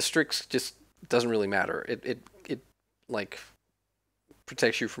the Strix just doesn't really matter. It like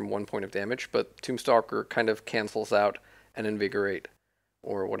protects you from 1 point of damage, but Tombstalker kind of cancels out an Invigorate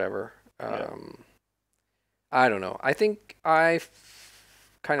or whatever. I don't know. I think I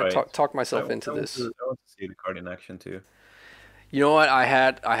kind of talked myself into this. I want to see the card in action too. You know what? I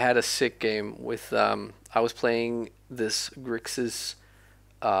had a sick game with I was playing this Grixis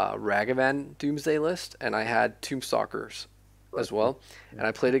Ragavan Doomsday list, and I had Tombstalkers as well, and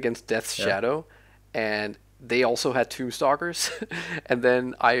I played against Death's Shadow, and they also had Tombstalkers, and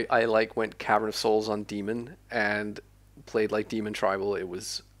then I like went Cavern of Souls on Demon and played like Demon Tribal. It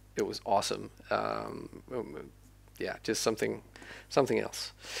was awesome. Yeah, just something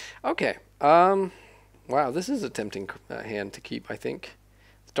else. Okay. Wow, this is a tempting hand to keep, I think.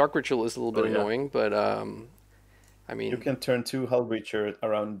 Dark Ritual is a little bit annoying, but I mean, you can turn 2 Hullbreacher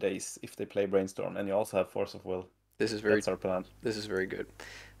around days if they play Brainstorm, and you also have Force of Will. That's our plan. This is very good,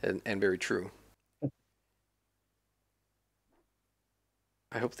 and very true.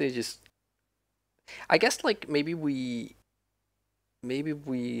 I hope they just. I guess like maybe we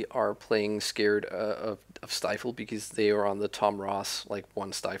are playing scared of Stifle because they are on the Tom Ross like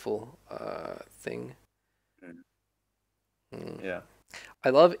 1 Stifle thing. Yeah. I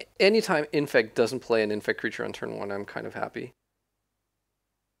love anytime Infect doesn't play an Infect creature on turn 1. I'm kind of happy.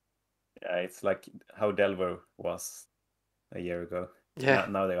 Yeah, it's like how Delver was a year ago. Yeah.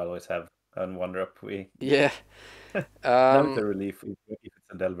 Now they always have a Wonder-Up. Yeah. Now it's a relief if it's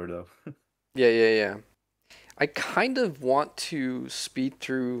a Delver though. Yeah. I kind of want to speed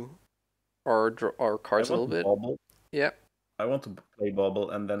through our cards a little bit. Bauble. Yeah. I want to play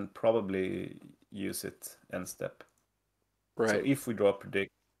Bauble and then probably use it end step. So Right. if we draw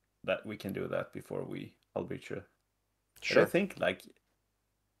predict, that we can do that before we Hullbreacher. But I Sure. think like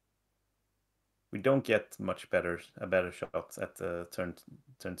we don't get much a better shot at the turn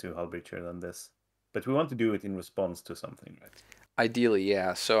 2 Hullbreacher than this. But we want to do it in response to something, right? Ideally,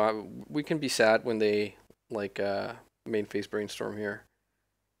 yeah. So we can be sad when they like main phase Brainstorm here.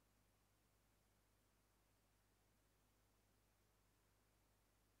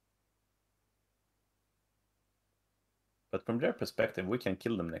 But from their perspective, we can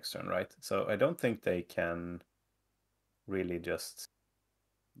kill them next turn, right? So I don't think they can really just.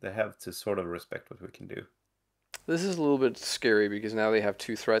 They have to sort of respect what we can do. This is a little bit scary because now they have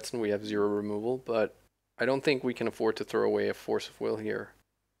 2 threats and we have 0 removal, but I don't think we can afford to throw away a Force of Will here.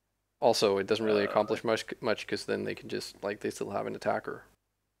 Also, it doesn't really accomplish much because then they can just, like, they still have an attacker.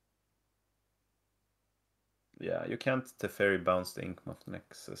 Yeah, you can't Teferi bounce the Inkmoth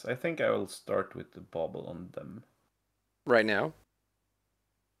Nexus. I think I will start with the Bauble on them. Right now?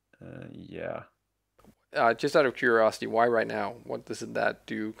 Yeah. Just out of curiosity, why right now? What does that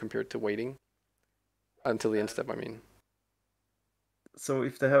do compared to waiting? Until the end step, I mean. So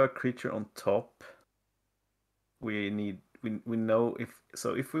if they have a creature on top, we know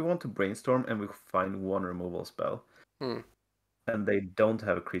if we want to Brainstorm and we find one removal spell, and they don't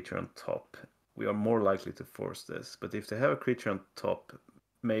have a creature on top, we are more likely to force this. But if they have a creature on top,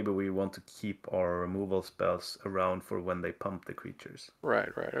 maybe we want to keep our removal spells around for when they pump the creatures. Right,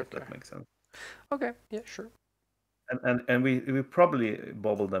 okay. If that makes sense. Okay, yeah, sure. And we probably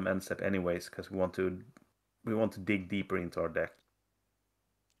bobble them end step anyways because we want to dig deeper into our deck.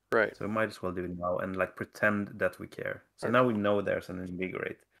 Right. So we might as well do it now and like pretend that we care. So now we know there's an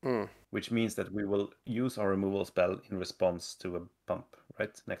invigorate, which means that we will use our removal spell in response to a pump,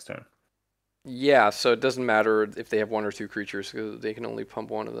 right? Next turn. Yeah, so it doesn't matter if they have 1 or 2 creatures because they can only pump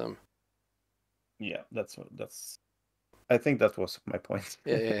one of them. Yeah, that's. I think that was my point.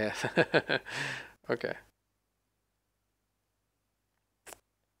 Yeah. Okay.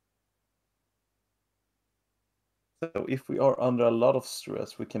 So if we are under a lot of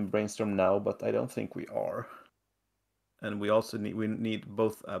stress, we can Brainstorm now, but I don't think we are. And we also need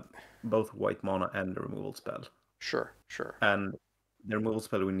both white mana and the removal spell. Sure. And the removal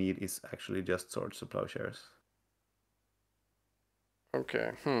spell we need is actually just Swords of Plowshares.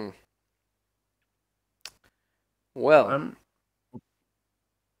 Okay. Well,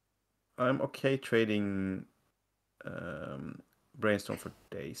 I'm okay trading Brainstorm for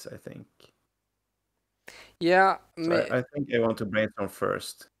days, I think. yeah, So I think I want to Brainstorm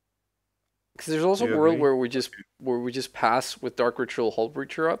first. because there's also a world where we just pass with Dark Ritual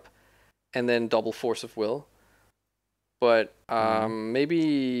Hullbreacher up, and then double Force of Will. But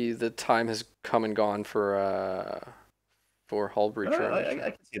maybe the time has come and gone for Hullbreacher.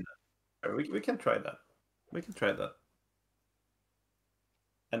 I can see that. We can try that. We can try that.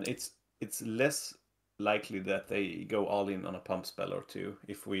 And it's less likely that they go all in on a pump spell or two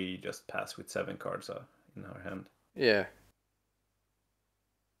if we just pass with 7 cards in our hand. Yeah.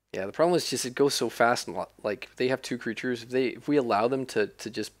 Yeah, the problem is just it goes so fast and like they have 2 creatures. If we allow them to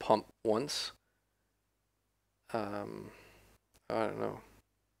just pump once, I don't know.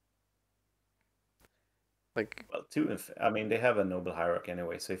 Like, well, 2 I mean they have a noble hierarchy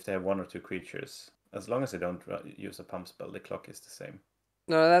anyway, so if they have 1 or 2 creatures, as long as they don't use a pump spell, the clock is the same.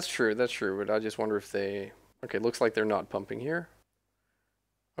 No, that's true. But I just wonder if they. Okay, looks like they're not pumping here.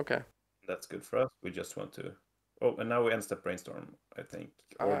 Okay. That's good for us. We just want to. Oh, and now we end step Brainstorm, I think.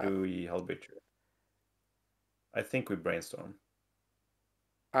 Or do we Hullbreacher? I think we Brainstorm.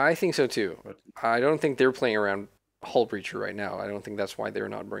 I think so too. I don't think they're playing around Hullbreacher right now. I don't think that's why they're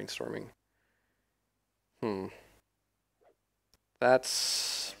not brainstorming.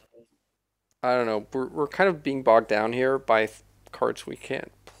 That's. I don't know. We're kind of being bogged down here by cards we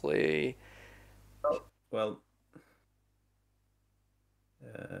can't play. Oh, well,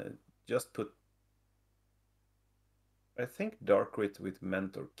 just put. I think Dark Wraith with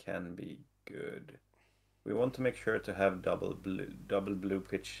Mentor can be good. We want to make sure to have double blue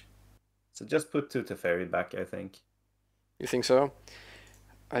pitch. So just put 2 Teferi back, I think. You think so?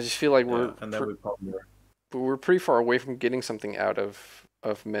 I just feel like and then we're pretty far away from getting something out of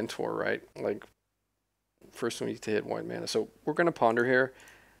Mentor, right? Like, first we need to hit white mana. So we're gonna ponder here,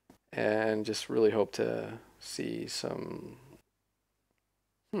 and just really hope to see some.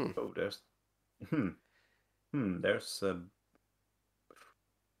 Oh, there's. There's. So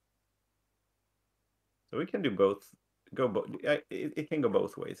we can do both. It can go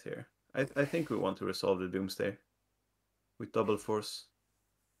both ways here. I think we want to resolve the Doomsday with double force.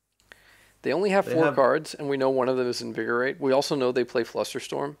 They only have 4 cards, and we know one of them is Invigorate. We also know they play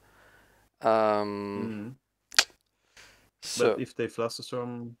Flusterstorm. Um, But so if they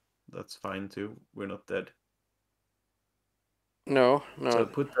Flusterstorm, that's fine too. We're not dead. no, So no.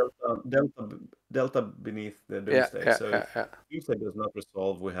 put Delta beneath the Yeah, Doomsday. yeah, So yeah, if yeah. Doomsday does not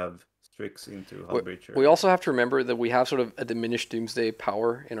resolve, we have Strix into We, Hullbreacher. we also have to remember that we have sort of a diminished Doomsday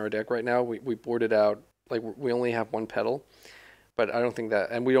power in our deck right now. We boarded out, like, we only have one petal, but I don't think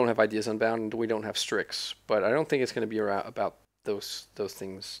that, and we don't have Ideas Unbound, and we don't have Strix, but I don't think it's going to be around about those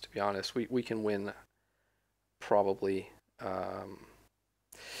things, to be honest. We can win, probably.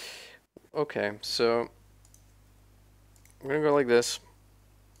 Okay, so I'm going to go like this,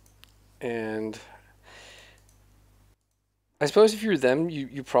 and I suppose if you're them,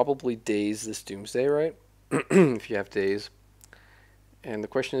 you probably daze this Doomsday, right? If you have daze. And the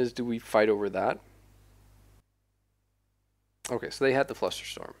question is, do we fight over that? Okay, so they had the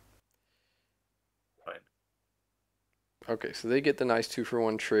Flusterstorm. Fine. Okay, so they get the nice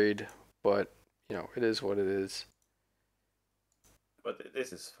 2-for-1 trade, but, you know, it is what it is. But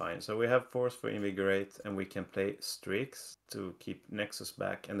this is fine. So we have Force for Invigorate, and we can play Strix to keep Nexus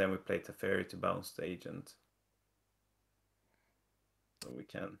back, and then we play Teferi to bounce the agent. So we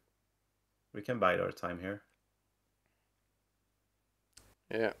can bide our time here.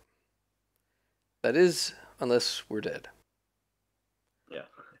 Yeah. That is, unless we're dead. Yeah.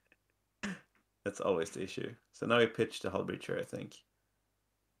 That's always the issue. So now we pitch the Hullbreacher, I think.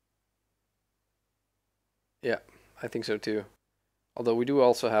 Yeah, I think so too. Although we do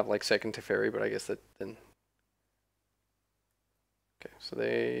also have like second Teferi, but I guess that then. Okay, so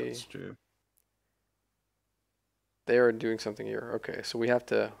That's true. they are doing something here. Okay, so we have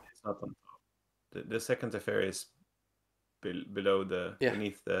to. It's not on top. The second Teferi is below the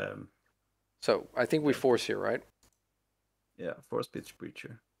beneath the. So I think we force here, right? Yeah, Force Pitch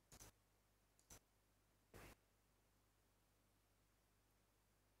Breacher.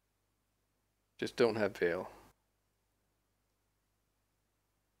 Just don't have Veil.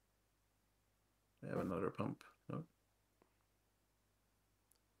 They have another pump. No.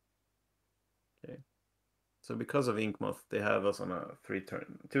 Okay. So because of Inkmoth, they have us on a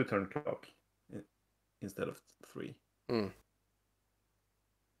 2-turn clock instead of 3.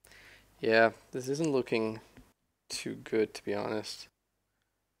 Yeah, this isn't looking too good, to be honest.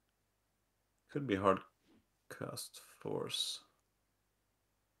 Could be hard cast Force.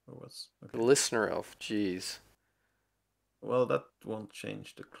 Or what's okay. The Listener Elf, jeez. Well, that won't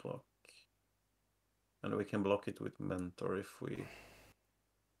change the clock. And we can block it with Mentor if we...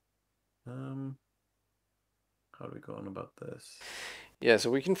 How do we go on about this? Yeah,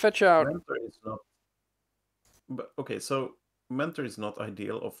 so we can fetch out... Mentor is not... But, okay, so Mentor is not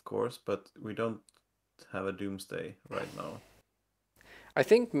ideal, of course, but we don't have a Doomsday right now. I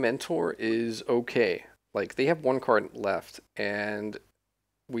think Mentor is okay. Like, they have one card left, and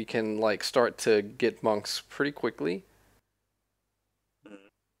we can, like, start to get monks pretty quickly.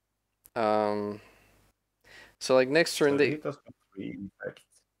 So, like, next turn, so they hit us for 3, in fact.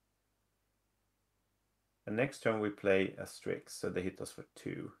 And next turn we play a Strix, so they hit us for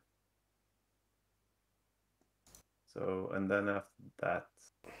 2. So, and then after that,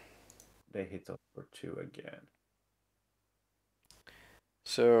 they hit us for 2 again.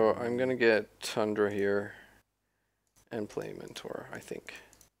 So I'm gonna get Tundra here and play Mentor, I think.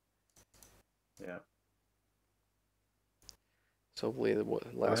 Yeah. So hopefully the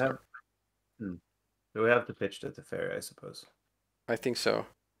last card. So we have to pitch the Teferi, I suppose. I think so.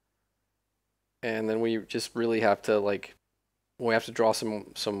 And then we just really have to, like, we have to draw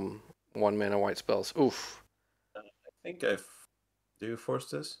some 1-mana white spells. Oof. I think do you force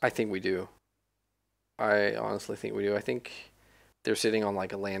this? I think we do. I honestly think we do. I think they're sitting on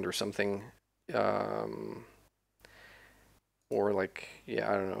like a land or something. Or like, yeah,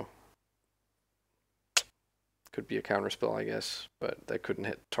 I don't know. Could be a counter spell, I guess, but that couldn't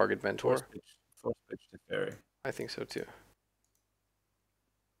hit target Mentor. Force pitch Teferi. I think so too.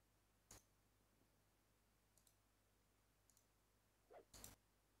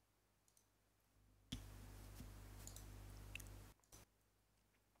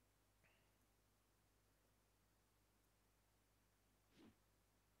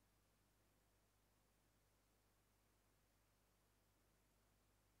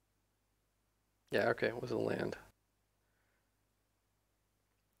 Yeah, okay, it was a land.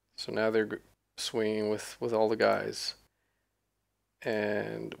 So now they're swinging with all the guys.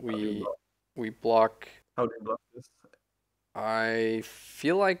 And we block. How do you block this? I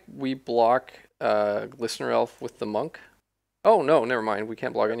feel like we block Listener Elf with the Monk. Oh, no, never mind. We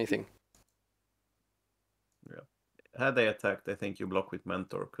can't block anything. Yeah. Had they attacked, I think you block with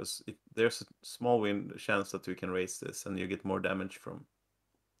Mentor, because there's a small chance that we can raise this, and you get more damage from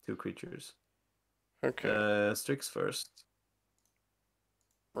 2 creatures. Okay. Strix first.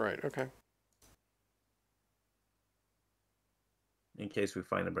 Right. Okay. In case we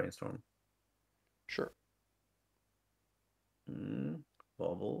find a Brainstorm. Sure.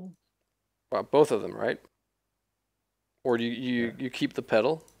 Bauble. Well, both of them, right? Or do you keep the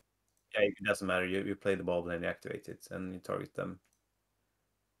petal? Yeah, it doesn't matter. You play the Bauble and you activate it, and you target them.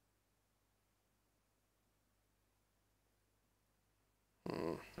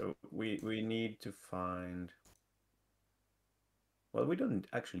 So we need to find. Well, we don't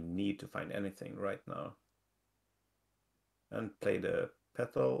actually need to find anything right now. And play the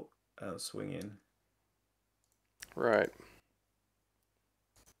petal and swing in. Right.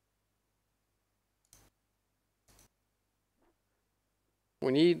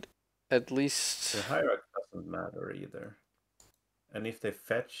 We need at least... The hierarchy doesn't matter either. And if they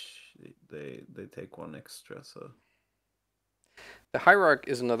fetch, they take 1 extra, so... The Hierarch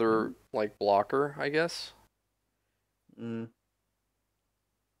is another, like, blocker, I guess.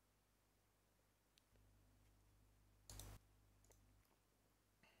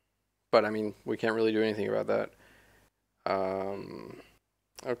 But, I mean, we can't really do anything about that.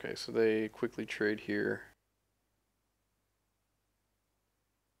 Okay, so they quickly trade here.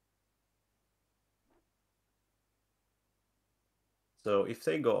 So if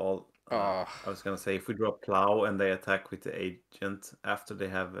they go all... I was going to say, if we draw Plow and they attack with the Agent after they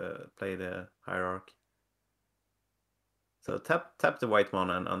have played a Hierarch. So tap the white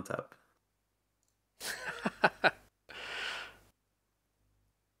mana and untap.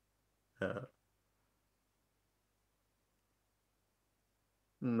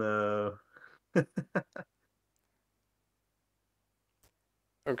 No.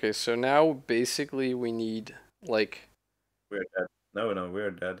 Okay, so now basically we need, like... We're dead. No,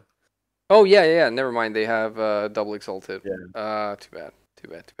 we're dead. Oh, yeah, never mind. They have double exalted. Yeah. Too bad. Too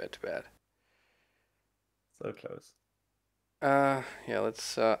bad. So close. Yeah,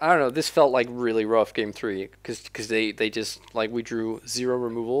 let's... I don't know, this felt like really rough game 3, because they just, like, we drew 0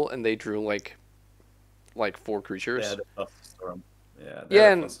 removal, and they drew, like 4 creatures. Yeah, the Fluster Storm. Yeah,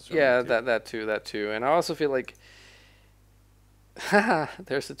 that too. And I also feel like...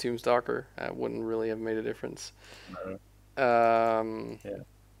 there's the Tombstalker. That wouldn't really have made a difference. No. Yeah.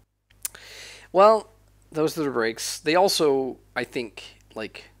 Well, those are the breaks. They also, I think,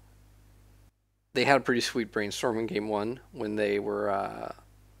 like... They had a pretty sweet Brainstorm in game 1 when they were...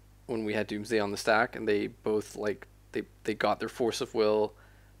 when we had Doomsday on the stack, and they both, like... They got their Force of Will,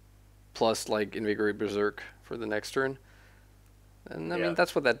 plus, like, Invigorate Berserk for the next turn. And, I mean,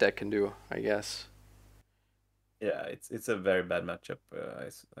 that's what that deck can do, I guess. Yeah, it's a very bad matchup,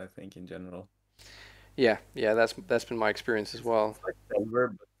 I think, in general. Yeah, that's been my experience as well. It's like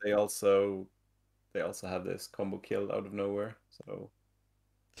Denver, but they also have this combo kill out of nowhere.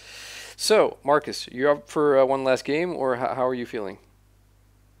 So, Marcus, you up for one last game, or how are you feeling?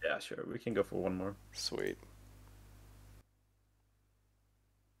 Yeah, sure. We can go for one more. Sweet.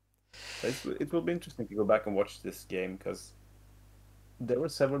 It will be interesting to go back and watch this game, because there were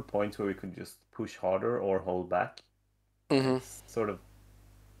several points where we could just push harder or hold back. It's sort of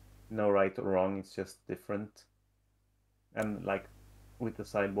no right or wrong, it's just different. And like with the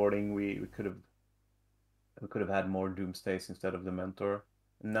sideboarding, we could have had more Doomsdays instead of the Mentor.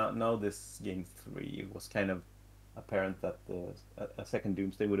 Now this game 3, it was kind of apparent that a second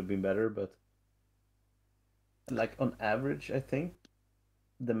Doomsday would have been better, but like on average, I think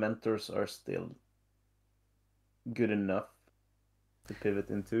the Mentors are still good enough to pivot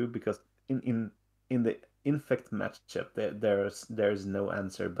into, because in the Infect matchup, there's no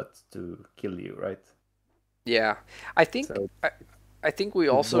answer but to kill you, right? Yeah, I think So I think we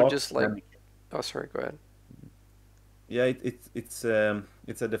also just like... and Oh, sorry, go ahead. yeah, it's a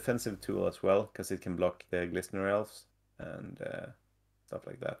defensive tool as well, because it can block the Glistener Elves and stuff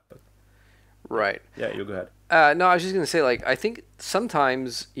like that. But Right. yeah, you go ahead. No, I was just gonna say, like, I think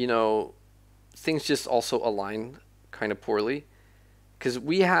sometimes, things just also align kind of poorly, because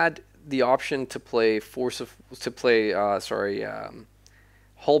we had the option to play Hullbreacher,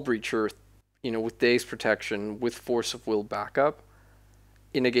 with Daze Protection with Force of Will backup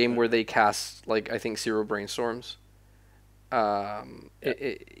in a game where they cast, like, I think 0 Brainstorms. In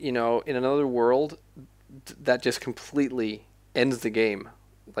another world, that just completely ends the game,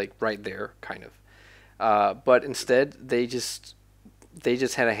 like right there, kind of. But instead, they just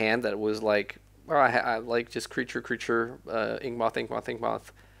had a hand that was like, well, I like just creature,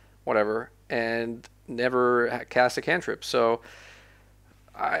 Inkmoth, whatever, and never cast a cantrip. So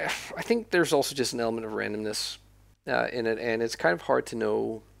I think there's also just an element of randomness in it, and it's kind of hard to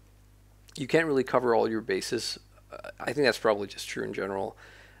know. You can't really cover all your bases. I think that's probably just true in general.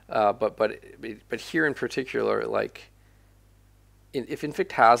 But here in particular, like if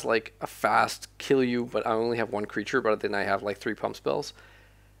Inflict has like a fast kill you, but I only have one creature, but then I have like 3 pump spells,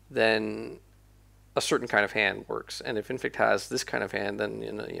 then a certain kind of hand works. And if Inflict has this kind of hand, then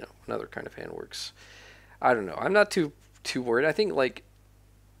another kind of hand works. I don't know. I'm not too worried. I think like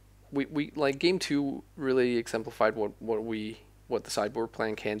we like game two really exemplified what the sideboard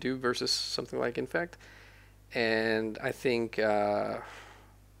plan can do versus something like Infect, and I think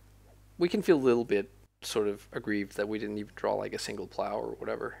we can feel a little bit sort of aggrieved that we didn't even draw like a single plow or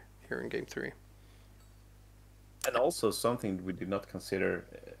whatever here in game three. And also something we did not consider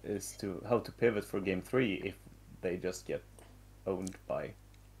is how to pivot for game three if they just get owned by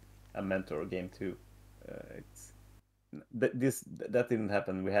a mentor game two. It's that didn't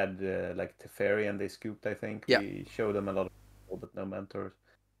happen. We had like Teferi and they scooped. I think we showed them a lot of people, but no mentors.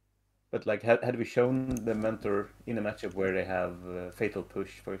 But like, had we shown the mentor in a matchup where they have fatal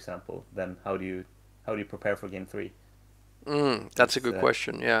push, for example, then how do you prepare for game three? That's a good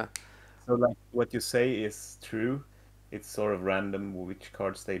question. Yeah. So like what you say is true. It's sort of random which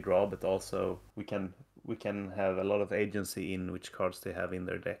cards they draw, but also we can have a lot of agency in which cards they have in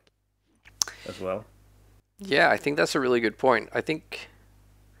their deck as well. Yeah, I think that's a really good point. I think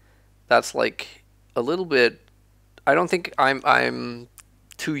that's like a little bit. I don't think I'm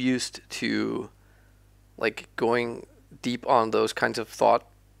too used to like going deep on those kinds of thought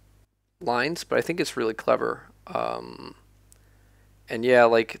lines, but I think it's really clever. And yeah,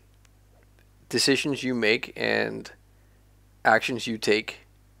 like decisions you make and actions you take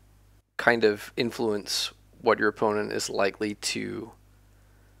kind of influence what your opponent is likely to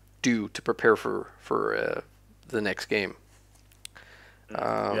do to prepare for the next game.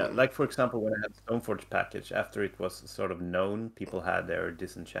 Yeah, like for example, when I had Stoneforge package, after it was sort of known, people had their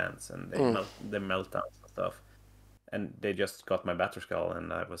disenchants and their meltdowns and stuff, and they just got my Batterskull,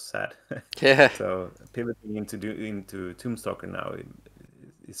 and I was sad. Yeah. So pivoting into Tombstalker now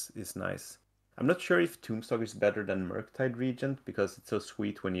is nice. I'm not sure if Tombstalker is better than Murktide Regent because it's so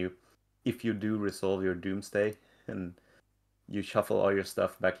sweet when if you do resolve your Doomsday and you shuffle all your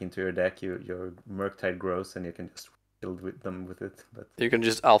stuff back into your deck, your Murktide grows and you can just build with it. But you can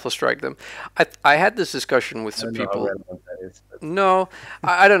just alpha strike them. I had this discussion with some people. No,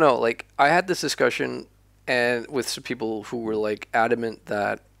 I don't know. Like I had this discussion and with some people who were like adamant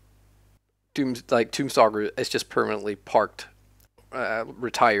that Tombstalker is just permanently parked,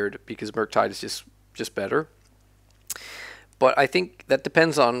 retired because Murktide is just better. But I think that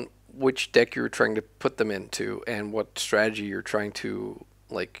depends on which deck you're trying to put them into and what strategy you're trying to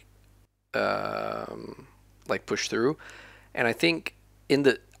like push through. And I think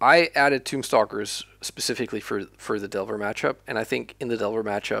I added Tombstalkers specifically for the Delver matchup, and I think in the Delver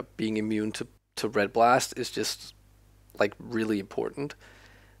matchup being immune to Red Blast is just like really important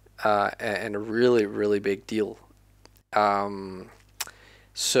and a really really big deal.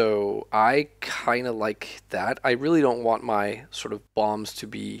 So I kind of like that. I really don't want my sort of bombs to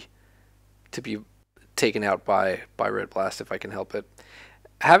be taken out by Red Blast if I can help it.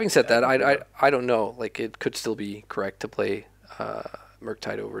 Having said that, I don't know. Like it could still be correct to play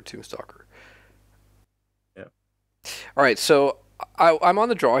Murktide over Tombstalker. Yeah. All right, so I'm on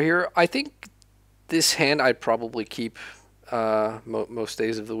the draw here. I think this hand I'd probably keep most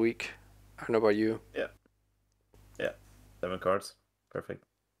days of the week. I don't know about you. Yeah. 7 cards. Perfect.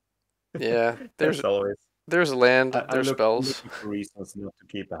 Yeah, there's always a land, there's spells. I'm looking for reasons not to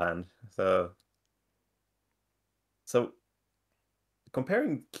keep a hand. So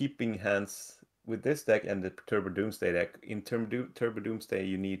comparing keeping hands with this deck and the Turbo Doomsday deck, in Turbo Doomsday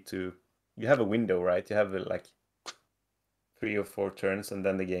you have a window, right? You have like 3 or 4 turns and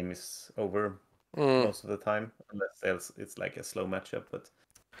then the game is over most of the time, unless it's like a slow matchup. But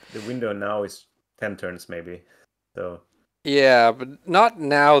the window now is 10 turns maybe. So yeah, but not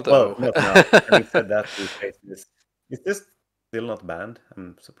now though. Well, not now. Having said that, is this still not banned?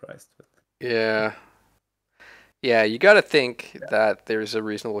 I'm surprised. But... Yeah. Yeah, you got to think that there's a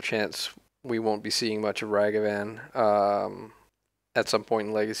reasonable chance we won't be seeing much of Ragavan at some point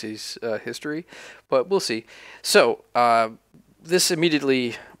in Legacy's history, but we'll see. So this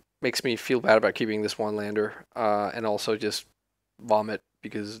immediately makes me feel bad about keeping this one lander, and also just vomit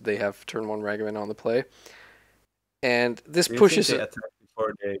because they have turn 1 Ragavan on the play. And this pushes it. Attack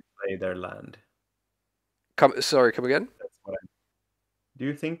before they play their land. Come again? Do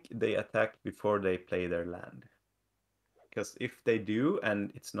you think they attack before they play their land? Because if they do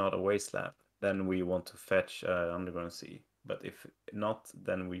and it's not a wasteland, then we want to fetch Underground Sea. But if not,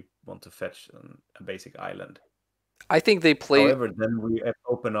 then we want to fetch a basic island. I think they play. However, then we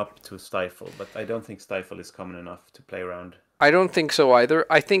open up to Stifle, but I don't think Stifle is common enough to play around. I don't think so either.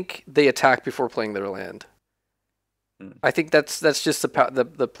 I think they attack before playing their land. I think that's just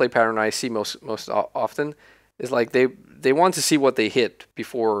the play pattern I see most often is like they want to see what they hit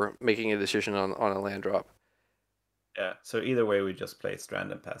before making a decision on a land drop. Yeah. So either way, we just play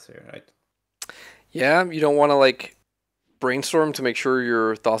Strand and pass here, right? Yeah, you don't want to like brainstorm to make sure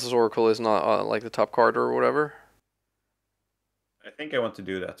your Thassa's Oracle is not like the top card or whatever. I think I want to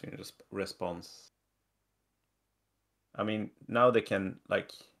do that in response. I mean, now they can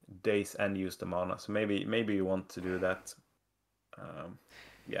like daze and use the mana, so maybe you want to do that.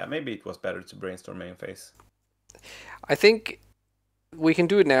 Yeah, maybe it was better to brainstorm main phase. I think we can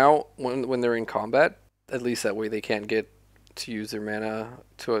do it now when they're in combat. At least that way they can't get to use their mana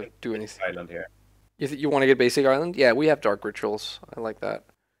to do anything. Island here. You want to get basic island? Yeah, we have dark rituals. I like that.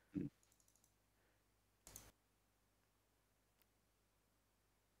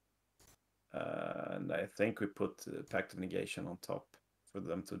 And I think we put Pact of Negation on top for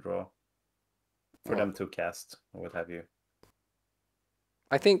them to draw, for them to cast or what have you.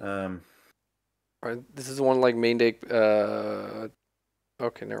 I think this is the one like main deck.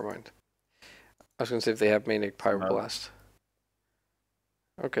 Okay, never mind. I was gonna say if they have main deck Pyroblast.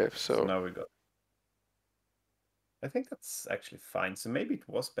 Okay, so now we got. I think that's actually fine. So maybe it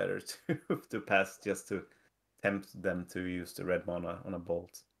was better to pass just to tempt them to use the red mana on a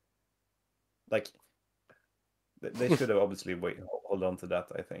bolt. Like they should have obviously hold on to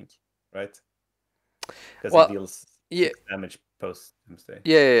that. I think, right? Because it deals damage post Doomsday.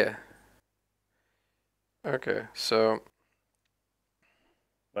 Yeah. Okay, so.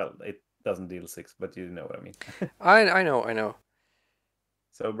 Well, it doesn't deal 6, but you know what I mean. I know.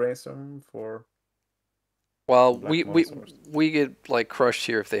 So brainstorm for. Well, we get like crushed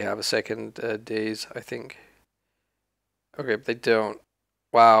here if they have a second daze, I think. Okay, but they don't.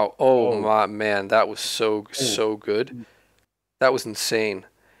 Wow. Oh my man, that was so good. That was insane.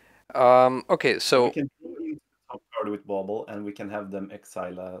 Okay, so we can go into the top card with Bauble, and we can have them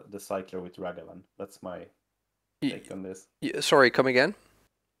exile the Cycler with Ragavan. That's my take on this. Sorry, come again.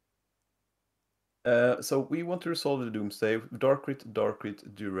 So we want to resolve the Doomsday. Darkrit,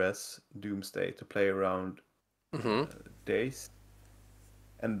 Duress, Doomsday to play around days.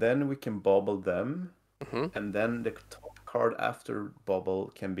 And then we can Bauble them. And then the top card after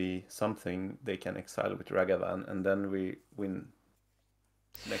Bauble can be something they can exile with Ragavan. And then we win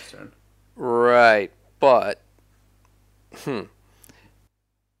next turn. Right, but...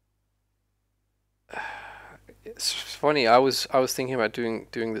 It's funny, I was thinking about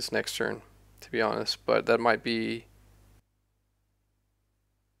doing this next turn, to be honest, but that might be...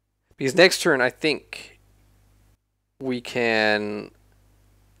 Because next turn, I think we can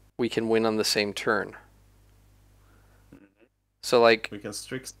win on the same turn. So like we can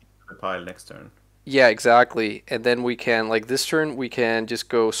Strix the pile next turn. Yeah, exactly. And then we can like this turn we can just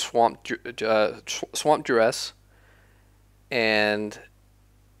go swamp Duress, and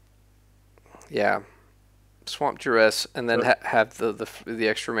yeah, swamp Duress, and then have the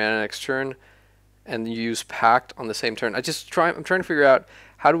extra mana next turn, and use Pact on the same turn. I'm trying to figure out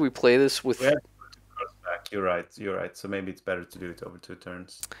how do we play this with. You're right. So maybe it's better to do it over 2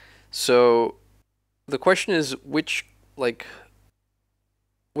 turns. So the question is which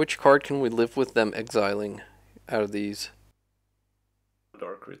card can we live with them exiling out of these?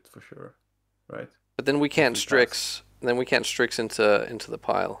 Darkrit for sure, right? But then we can't Strix. Then we can't Strix into the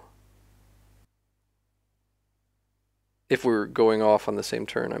pile. If we're going off on the same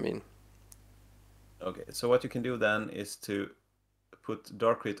turn, I mean. Okay, so what you can do then is to put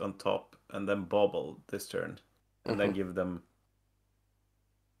Darkrit on top and then Bauble this turn, and then give them.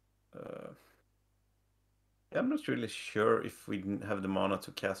 I'm not really sure if we have the mana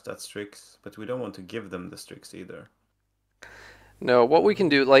to cast that Strix, but we don't want to give them the Strix either. No, what we can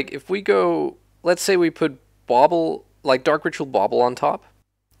do, like, if we go... Let's say we put Bauble, like Dark Ritual Bauble on top.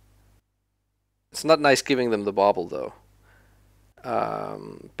 It's not nice giving them the Bauble, though.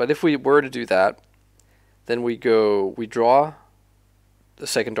 But if we were to do that, then we draw the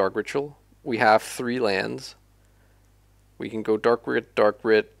second Dark Ritual. We have 3 lands. We can go Dark Rit,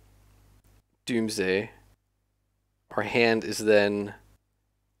 Doomsday. Our hand is then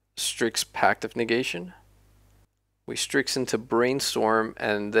Strix Pact of Negation. We Strix into Brainstorm,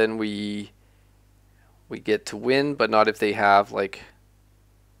 and then we get to win, but not if they have like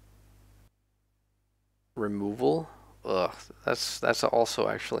removal. Ugh, that's also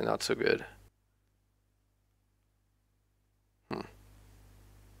actually not so good.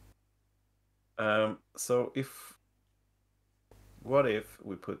 So what if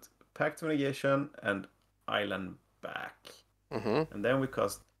we put Pact of Negation and Island back, and then we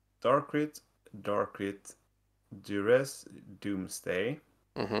cast Darkrit, Duress, Doomsday.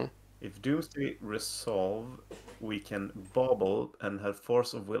 Mm-hmm. If Doomsday resolve, we can Bauble and have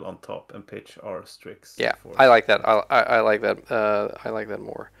Force of Will on top and pitch our Strix Yeah, I Force. like that. I like that. I like that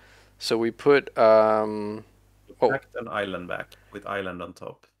more. So we put oh, Pact an island back with island on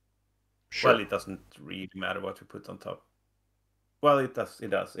top. Well, sure. it doesn't really matter what we put on top. Well, it does. It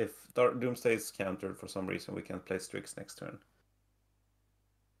does. If Doomsday is countered for some reason, we can play Strix next turn.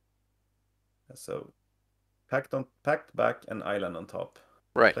 So pact back and island on top.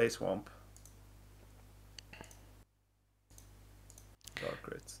 Right. Play swamp. Dark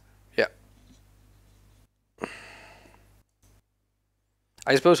Crits. Yeah.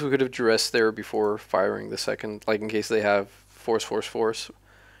 I suppose we could have Duress there before firing the second, like in case they have force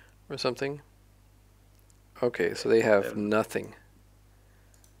or something. Okay, so they have nothing.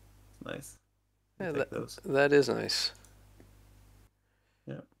 Nice. Yeah, Take those. that is nice.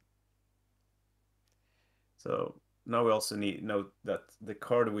 Yeah. So now we also note that the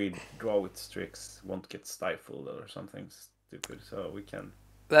card we draw with Strix won't get stifled or something stupid, so we can.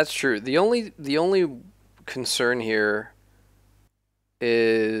 That's true. The only concern here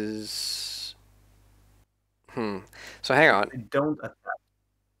is So hang on. They don't attack.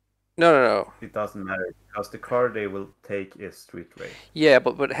 No. It doesn't matter because the card they will take is Street Wraith. Yeah,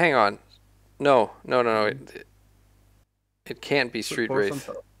 but hang on. No. It can't be Street Wraith.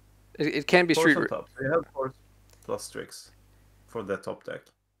 It can't be Street Wraith. So you have Force plus Strix for the top deck.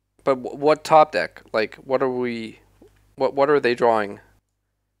 But what top deck? Like, what are we? What are they drawing?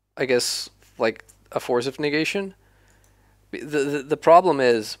 I guess like a Force of Negation. The problem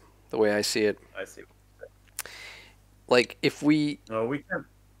is the way I see it. I see. Like if we. No, we can.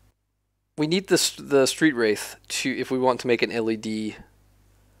 We need the Street Wraith to if we want to make an LED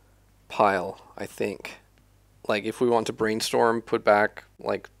pile. I think. Like if we want to brainstorm, put back,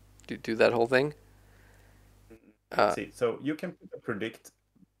 like do that whole thing. See, so you can predict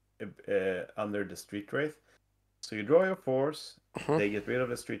under the Street Wraith. So you draw your force, they get rid of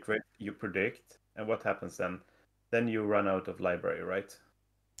the Street Wraith, you predict, and what happens then? Then you run out of library, right?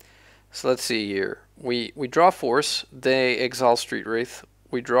 So let's see here. We draw force, they exile Street Wraith.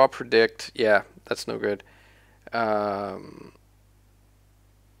 We draw predict. Yeah, that's no good.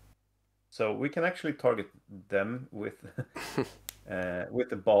 So we can actually target them with with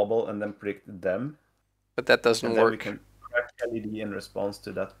the Bauble and then predict them. But that doesn't work. We can crack LED in response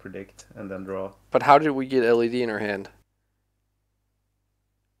to that predict and then draw. But how did we get LED in our hand?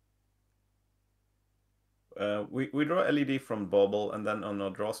 We draw LED from Bauble and then on our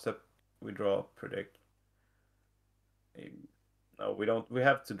draw step we draw predict. No, we don't. We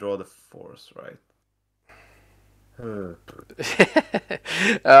have to draw the force, right?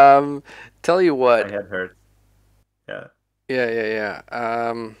 Tell you what. My head hurts. Yeah.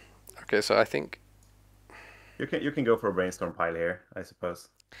 Yeah. Okay, so I think you can go for a brainstorm pile here, I suppose,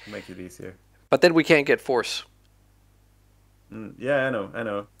 to make it easier. But then we can't get force. Yeah, I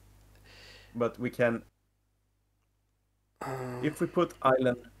know. But we can. If we put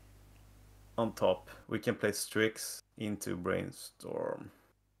island on top, we can play Strix into brainstorm.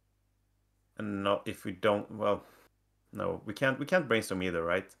 And not if we don't. Well, no, we can't. We can't brainstorm either,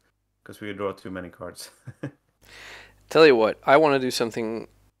 right? Because we draw too many cards. Tell you what, I want to do something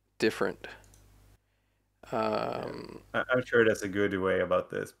different. I'm sure there's a good way about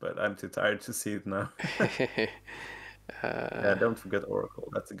this, but I'm too tired to see it now. Yeah, don't forget Oracle.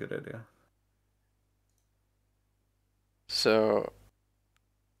 That's a good idea. So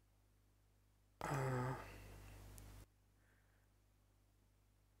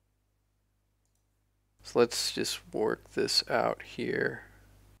let's just work this out here.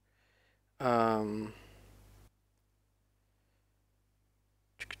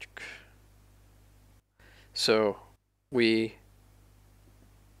 So we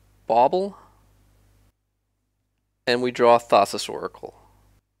Bauble and we draw Thassa Oracle.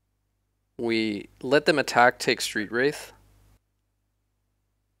 We let them attack, take Street Wraith.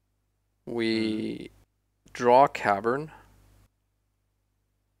 We draw Cavern.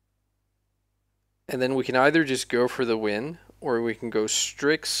 And then we can either just go for the win, or we can go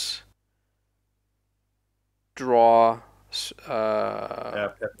Strix, draw.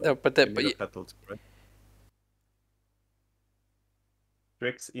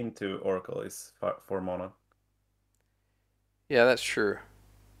 Strix into Oracle is 4 mana. Yeah, that's true.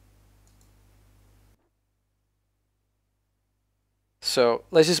 So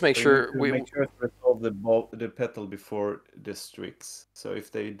let's just make sure we make sure to resolve the petal before the Strix. So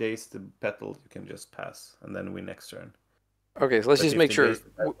if they daze the petal, you can just pass and then win next turn. Okay, so let's just make sure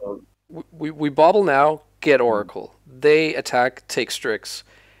we Bauble now, get Oracle. They attack, take Strix.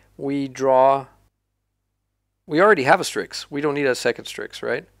 We draw We already have a Strix. We don't need a second Strix,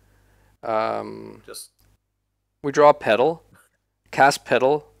 right? Just We draw a Petal, cast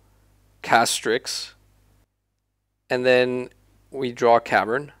Strix, and then we draw a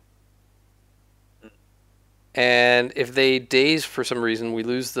Cavern. And if they daze for some reason, we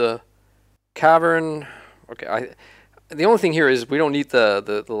lose the Cavern. Okay, the only thing here is we don't need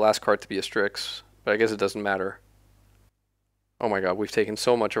the last card to be a Strix, but I guess it doesn't matter. Oh my god, we've taken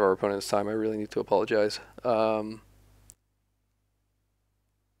so much of our opponent's time. I really need to apologize.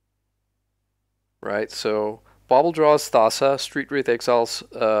 Right, so Bauble draws Thassa, Street Wraith exiles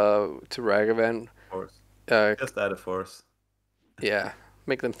to Ragavan. force. Uh, Just add a force. yeah,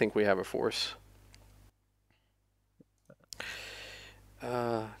 make them think we have a force.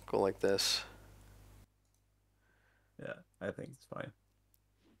 Go like this. Yeah, I think it's fine.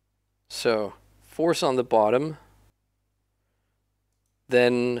 So, force on the bottom.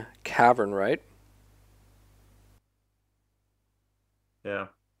 Then Cavern, right? Yeah.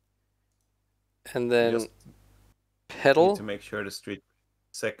 And You then just Petal. need to make sure the street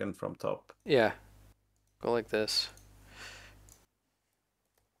second from top. Yeah, go like this.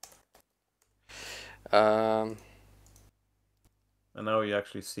 And now you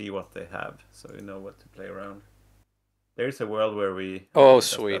actually see what they have, so you know what to play around. There's a world where we... Oh,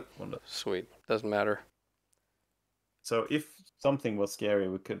 sweet. Sweet. Doesn't matter. So if something was scary,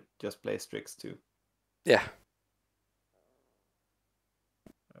 we could just play Strix too. Yeah.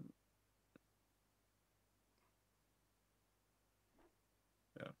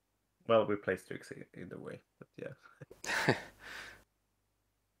 Yeah. Well, we play Strix either way, but yeah.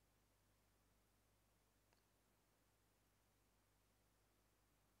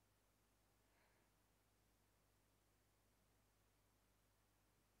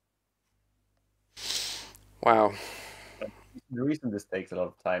 Wow. The reason this takes a lot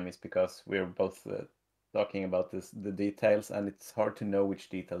of time is because we're both talking about the details, and it's hard to know which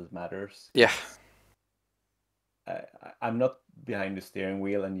details matters. Yeah. I'm not behind the steering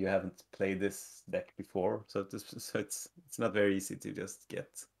wheel, and you haven't played this deck before, so it's not very easy to just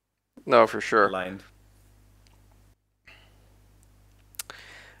get No, for sure. aligned.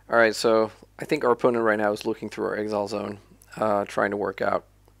 All right, so I think our opponent right now is looking through our exile zone, trying to work out.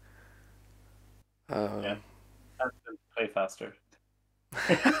 Yeah. Play faster.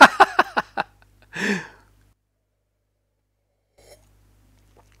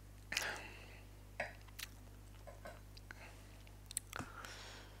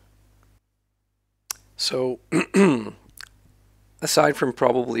 So, aside from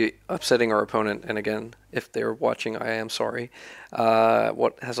probably upsetting our opponent, and again, if they're watching, I am sorry,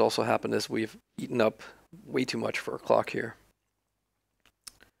 what has also happened is we've eaten up way too much for our clock here.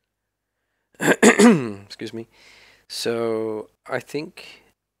 Excuse me. So, I think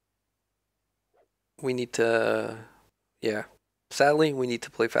we need to, yeah, sadly, we need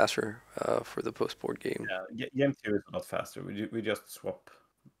to play faster for the post-board game. Yeah, game 2 is not faster. We just swap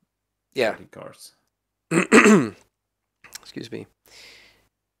Yeah. cards. Excuse me.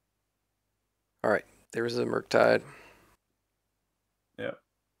 All right, there's the Murktide. Yeah.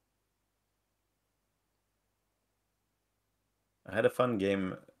 I had a fun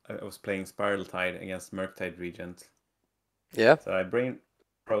game. I was playing Spiral Tide against Murktide Regent. Yeah. So I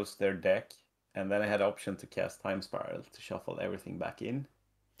froze their deck, and then I had option to cast Time Spiral to shuffle everything back in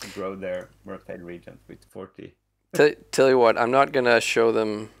to grow their Murktide Regent with 40. Tell you what, I'm not gonna show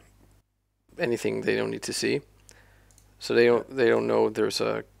them anything they don't need to see. So they don't know there's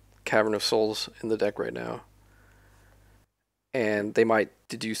a Cavern of Souls in the deck right now. And they might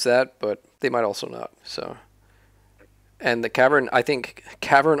deduce that, but they might also not. So, and the Cavern, I think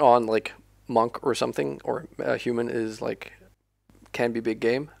Cavern on like Monk or something, or a human is like, can be big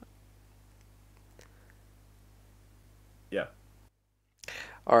game. Yeah.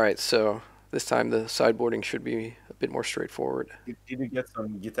 Alright, so this time the sideboarding should be a bit more straightforward. Did you get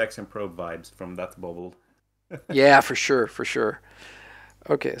some Gitax and Probe vibes from that bubble? Yeah, for sure, for sure.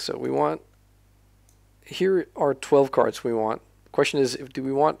 Okay, so we want, here are 12 cards we want. Question is, do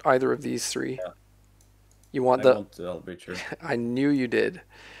we want either of these three? Yeah. You want I want the Hullbreacher. I knew you did.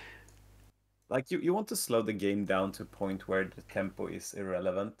 Like you want to slow the game down to a point where the tempo is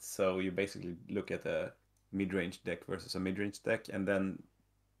irrelevant. So you basically look at a mid-range deck versus a mid-range deck, and then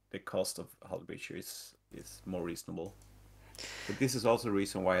the cost of Hullbreacher is more reasonable. But this is also a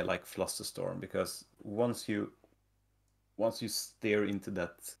reason why I like Flusterstorm, because once you steer into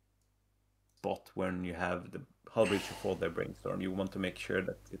that spot when you have the Hullbreacher for their Brainstorm, you want to make sure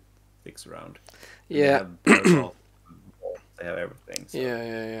that it sticks around. Yeah. They have everything. So.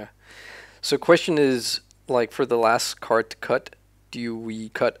 Yeah. So question is, like, for the last card to cut, do we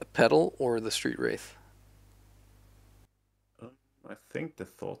cut a Petal or the Street Wraith? I think the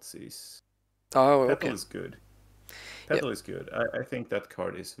Thoughtseize. Oh, Petal okay. is good. Yeah, Petal is good. I think that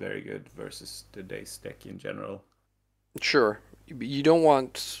card is very good versus today's deck in general. sure. You don't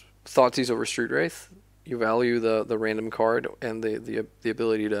want Thoughtseize over Street Wraith. You value the random card and the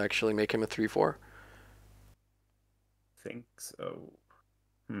ability to actually make him a 3/4. Think so.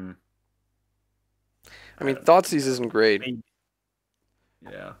 Hmm. I I mean, don't Thoughtseize isn't know. great. Maybe.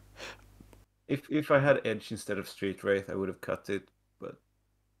 Yeah. If I had Edge instead of Street Wraith, I would have cut it. But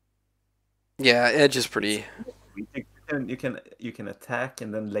Yeah, Edge is it's pretty. you can attack,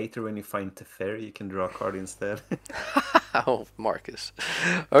 and then later when you find Teferi, you can draw a card instead. Oh, Marcus.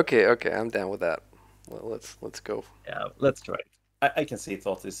 Okay, okay, I'm down with that. Well, let's go. Yeah, let's try it. I can see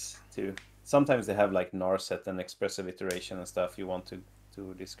Thoughteize too. Sometimes they have like Narset and Expressive Iteration and stuff you want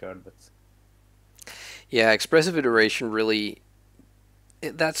to discard, but Yeah, expressive iteration really.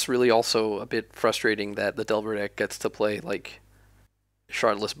 That's really also a bit frustrating that the Delver deck gets to play like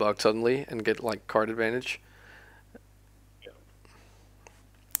Shardless Bug suddenly and get like card advantage.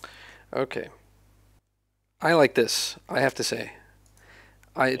 Okay, I like this. I have to say,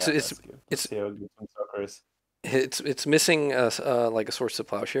 it's yeah, it's that's good. Let's it's see how good Tombstalker is. it's missing like a source of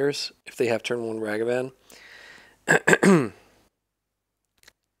Plowshares if they have turn one Ragavan.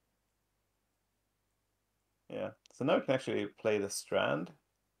 Yeah. So now you can actually play the Strand,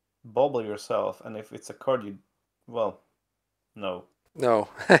 Bauble yourself, and if it's a card you, well, no, No.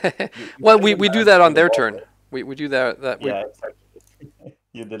 you Well, play them we do and that play on the their turn. Bauble. We do that we Yeah, exactly.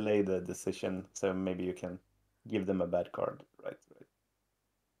 You delay the decision, so maybe you can give them a bad card, right? Right.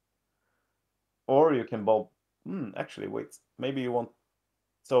 Or you can Bauble. Actually, wait. Maybe you want.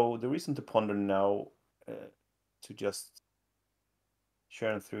 So the reason to ponder now, to just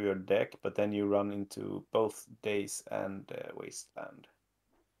churn through your deck, but then you run into both Days and Wasteland.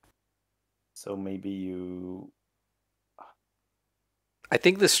 So maybe you. I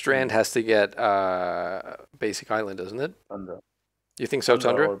think the Strand has to get Basic Island, doesn't it? Tundra. You think so,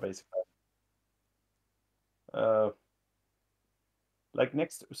 Tundra Tundra? or basically. Like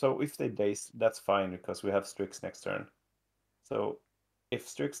next, so if they Daze, that's fine because we have Strix next turn. So if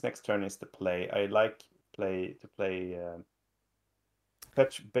Strix next turn is the play, I like to play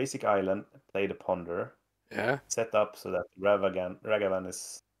fetch Basic Island, play the Ponder, Yeah. set up so that Ragavan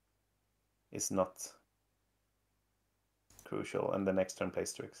is not crucial, and the next turn play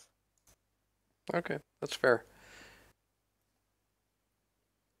Strix. Okay, that's fair.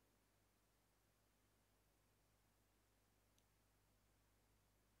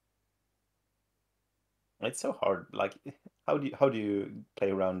 It's so hard. Like, how do you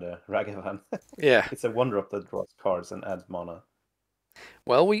play around a Ragavan? Yeah. It's a one drop that draws cards and adds mana.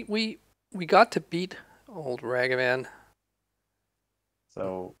 Well, we got to beat old Ragavan.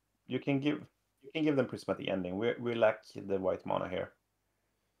 So you can give them Prismatic Ending. We lack the white mana here,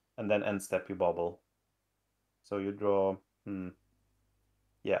 and then end step you Bauble. So you draw.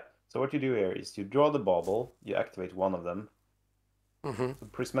 Yeah. So what you do here is you draw the Bauble, you activate one of them. Mm-hmm. So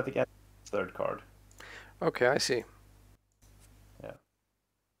Prismatic Ending, third card. Okay, I see. Yeah.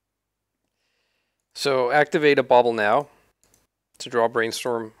 So activate a Bauble now to draw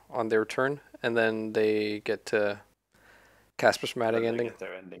Brainstorm on their turn, and then they get to cast Prismatic Then they Ending. get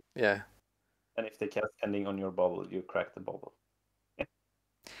their ending. Yeah. And if they cast ending on your Bauble, you crack the Bauble.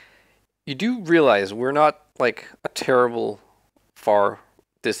 You do realize we're not like a terrible far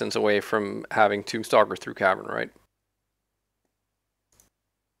distance away from having Tombstalker through Cavern, right?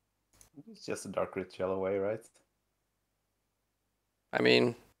 It's just a dark ritual away, right? I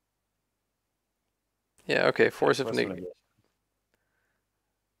mean, yeah, okay, Force of Negation. Negation.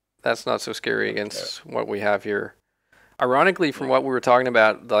 That's not so scary Don't care. against what we have here. Ironically, from Yeah. what we were talking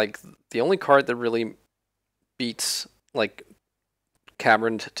about, like the only card that really beats like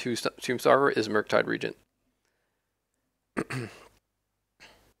Cavern to Tombstalker is Murktide Regent.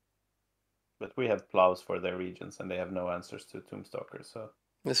 But we have plows for their regions, and they have no answers to Tombstalker, so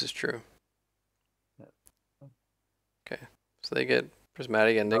This is true. yeah. Okay, so they get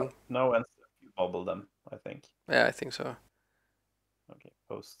Prismatic Ending. No answer. You Bauble them, I think. Yeah, I think so. Okay,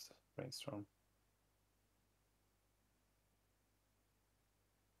 post Brainstorm.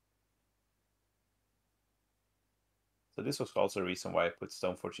 So this was also a reason why I put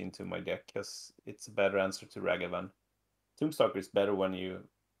Stoneforge into my deck, because it's a better answer to Ragavan. Tombstalker is better when you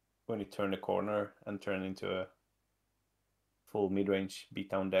turn the corner and turn into a full mid-range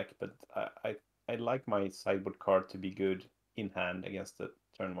beatdown deck, but I like my sideboard card to be good in hand against the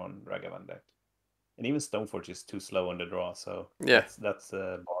turn one Ragavan deck. And even Stoneforge is too slow on the draw, so Yeah. that's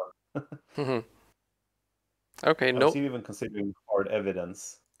a bar. Okay, I no. was even considering Hard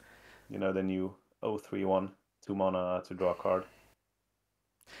Evidence. The new 0/3/1 2 mana to draw a card.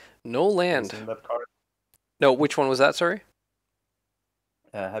 No Have you land. seen that card? No, which one was that? Sorry.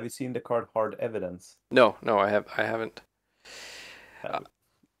 Have you seen the card Hard Evidence? No, I haven't. Have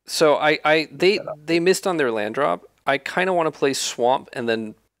So look that up. they missed on their land drop. I kind of want to play Swamp and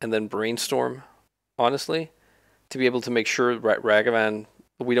then Brainstorm, honestly, to be able to make sure Ragavan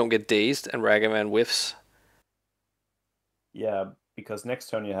we don't get dazed and Ragavan whiffs. Yeah, because next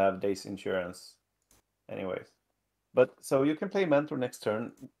turn you have Days Insurance, anyways. But so you can play Mentor next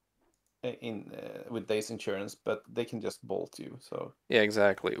turn in with Days Insurance, but they can just bolt you. So Yeah,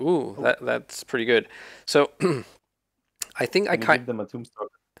 exactly. Ooh, that's pretty good. So I think can you give them a Tombstalker?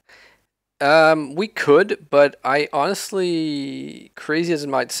 we could, but I honestly, crazy as it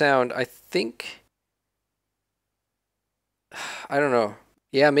might sound, I think I don't know.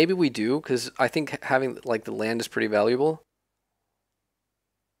 Yeah, maybe we do because I think having like the land is pretty valuable.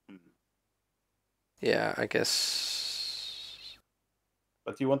 Yeah, I guess.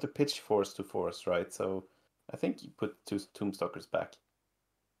 But you want to pitch Force to Force, right? So I think you put 2 Tombstalkers back.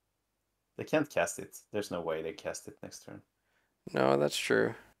 They can't cast it. There's no way they cast it next turn. No, that's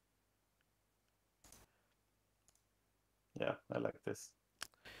true. Yeah, I like this.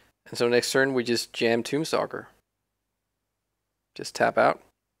 And so next turn we just jam Tombstalker. Just tap out.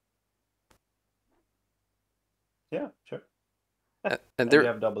 Yeah, sure. And we there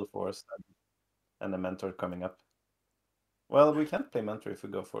have double Force and the Mentor coming up. Well, we can't play Mentor if we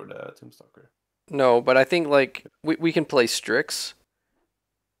go for the Tombstalker. no, but I think like we can play Strix,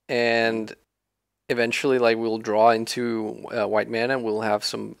 and eventually like we'll draw into white mana and we'll have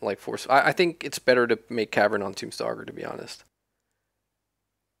some like force. I think it's better to make Cavern on Tombstalker, to be honest.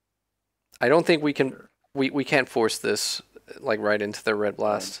 I don't think we can Sure. we can't force this like right into the red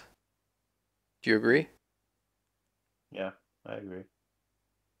blast. Do you agree? Yeah, I agree.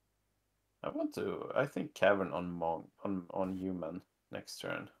 I think Cavern on human next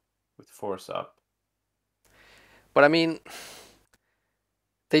turn with Force up. But I mean,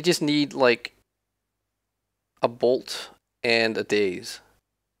 they just need like a bolt and a daze,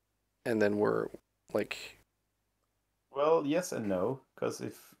 and then we're like. Well, yes and no, because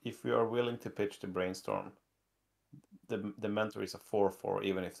if we are willing to pitch the Brainstorm, the Mentor is a 4/4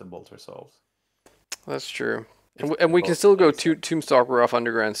 even if the Bolt resolves. That's true. And we can still go Tombstalker off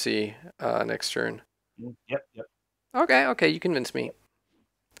Underground Sea next turn. Yep. Okay, you convinced me.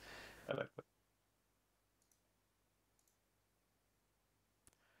 I like that.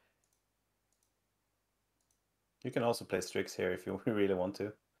 You can also play Strix here if you really want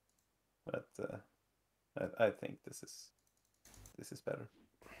to, but I think this is better.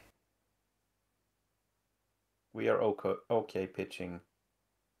 We are okay pitching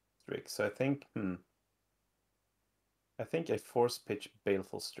Strix, so I think I force pitch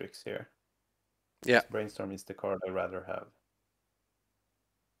Baleful Strix here. Yeah. Brainstorm is the card I'd rather have.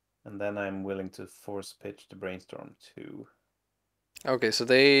 And then I'm willing to force pitch the Brainstorm too. Okay, so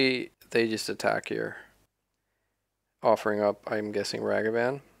they just attack here. Offering up, I'm guessing,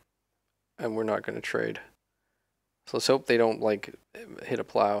 Ragavan. And we're not going to trade. So let's hope they don't, like, hit a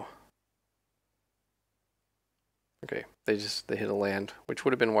plow. Okay, they hit a land, which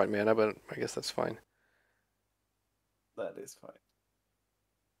would have been white mana, but I guess that's fine. That is fine.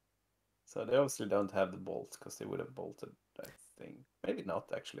 So they obviously don't have the bolt, because they would have bolted that thing. Maybe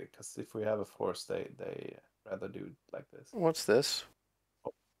not, actually, because if we have a force, they rather do it like this. What's this?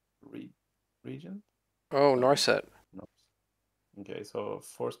 Oh, region? Oh, Narset. No. Okay, so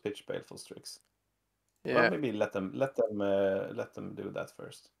force pitch Baleful Strix. Yeah. Well, maybe let them do that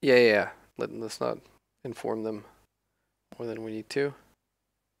first. Yeah. Let's not inform them more than we need to.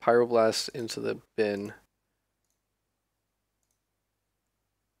 Pyroblast into the bin.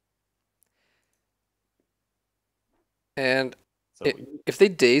 And so if they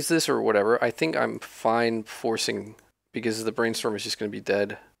daze this or whatever, I think I'm fine forcing, because the Brainstorm is just going to be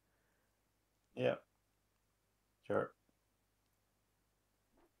dead. Yeah. Sure.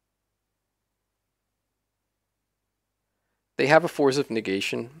 They have a Force of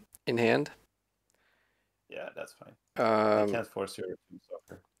Negation in hand. Yeah, that's fine. I can't force your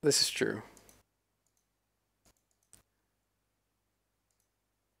Tombstalker. This is true.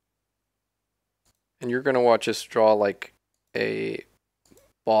 And you're going to watch us draw like a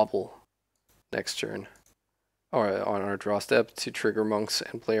Bauble next turn. Or on our draw step to trigger monks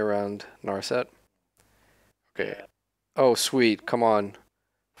and play around Narset. Okay. Yeah. Oh, sweet. Come on.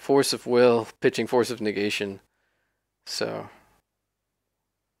 Force of Will, pitching Force of Negation. So.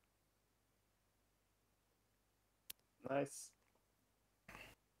 Nice.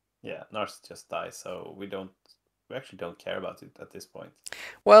 Yeah, Narset just dies, so we actually don't care about it at this point.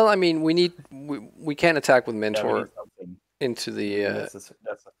 Well, I mean, we can't attack with Mentor into the. That's a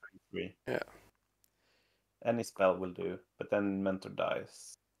 3/3. Any spell will do, but then Mentor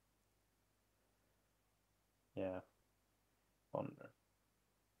dies. Yeah. Wonder.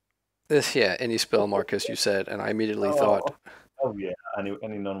 This, yeah, any spell, Marcus, you said, and I immediately thought, Oh yeah,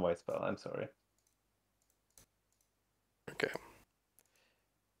 any non-white spell. I'm sorry. okay.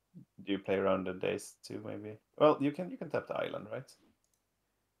 Do you play around the days too? Maybe. Well, you can tap the island, right?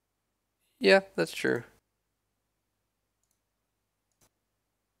 Yeah, that's true.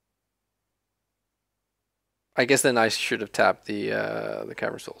 I guess then I should have tapped the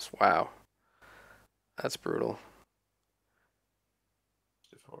Cavern of Souls. Wow, that's brutal.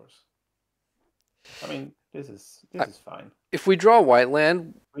 The force. I mean, this is fine. If we draw white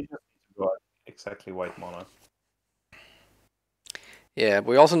land, We just need to draw exactly white mana. yeah,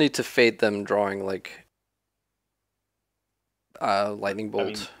 we also need to fade them drawing like lightning bolt. I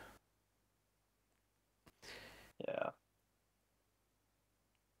mean, yeah.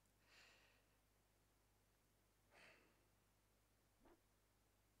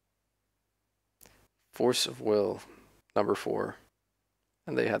 Force of Will, number 4,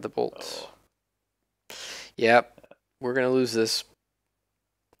 and they had the bolts. Oh. Yep, we're gonna lose this.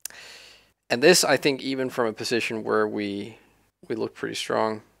 And this, I think, even from a position where we look pretty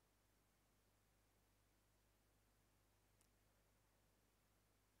strong.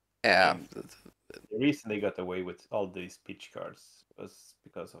 Yeah. The reason they got away with all these pitch cards was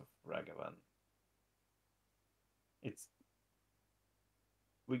because of Ragavan.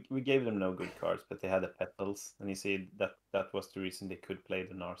 We gave them no good cards, but they had the petals, and you see that was the reason they could play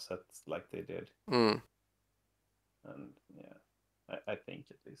the Narsets like they did. Mm. And yeah, I think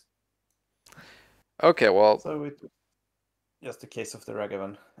at least. Okay, well. So it was just a case of the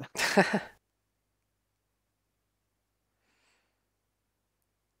Ragavan.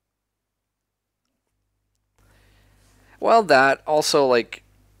 Well, that also, like,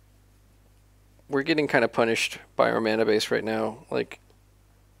 we're getting kind of punished by our mana base right now. Like,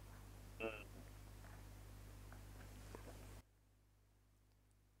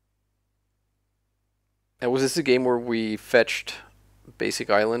 and was this a game where we fetched Basic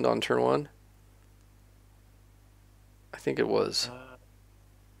Island on turn 1? I think it was.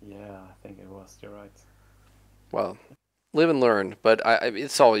 Yeah, I think it was. You're right. Well, live and learn, but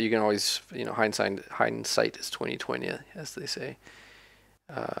it's all, you can always, you know, hindsight is 2020, as they say.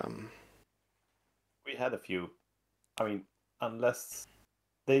 We had a few. I mean, unless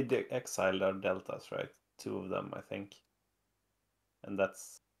they exiled our deltas, right? 2 of them, I think. And that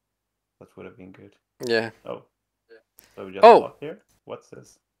would have been good. Yeah. Oh. So we just block here? What's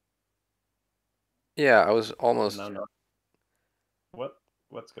this? Yeah, I was almost. No.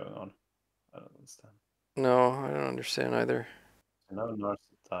 What's going on? I don't understand. No, I don't understand either. No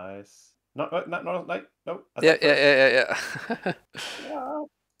Narcitize. No. Yeah. Yeah.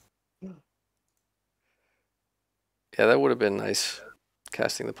 Yeah, that would have been nice.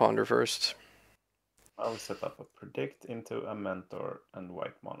 Casting the Ponder first. I'll set up a predict into a mentor and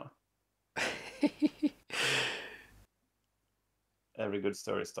white mana. Every good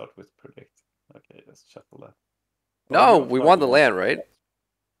story starts with predict. Okay, let's shuffle that. No, we won the land, right?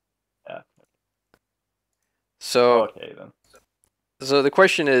 Yeah. So. Okay then. So the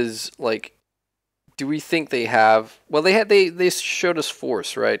question is, like, do we think they have? Well, they showed us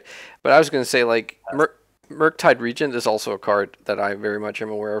Force, right? But I was going to say, like, Murktide Regent is also a card that I very much am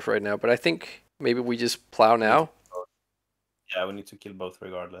aware of right now. But I think maybe we just plow now. Yeah, we need to kill both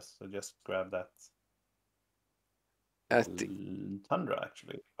regardless. So just grab that. Tundra,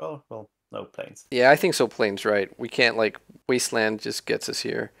 actually. Oh, well, no plains. Yeah, I think so. Plains, right? We can't, like, Wasteland just gets us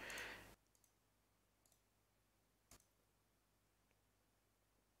here.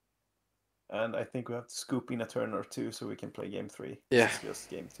 And I think we have to scoop in a turn or 2 so we can play game 3. Yeah. This is just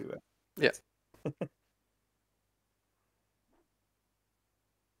game 2. Yeah.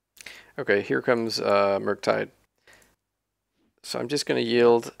 Okay, here comes Murktide. So I'm just going to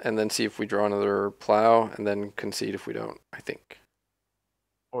yield and then see if we draw another plow and then concede if we don't, I think.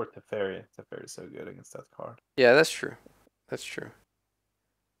 Or Teferi. Teferi is so good against that card. Yeah, that's true. That's true.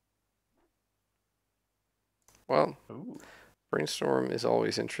 Well, Ooh. Brainstorm is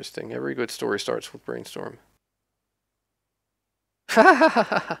always interesting. Every good story starts with Brainstorm. So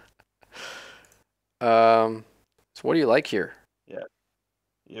what do you like here? Yeah.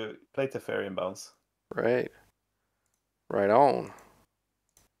 You play Teferi and bounce. Right. Right on.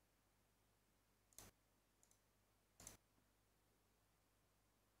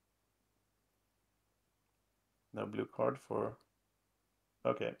 No blue card for...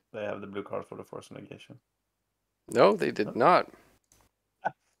 Okay, they have the blue card for the Force of Negation. No, they did not.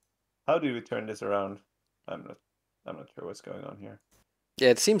 How do we turn this around? I'm not sure what's going on here.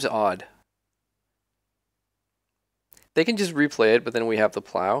 Yeah, it seems odd. They can just replay it, but then we have the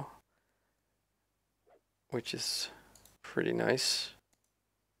plow, which is pretty nice.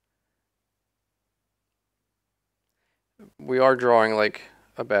 We are drawing like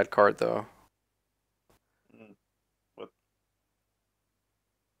a bad card though.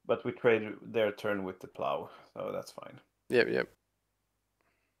 But we trade their turn with the plow, so that's fine. Yep, yep.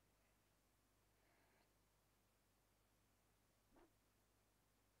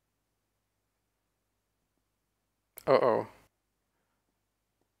 Uh-oh.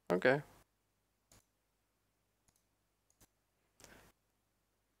 Okay.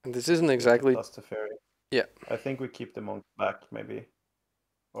 And this isn't exactly... Plus Teferi. Yeah. I think we keep the monk back, maybe.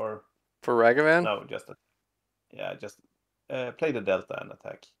 Or... For Ragavan? No, just... just play the Delta and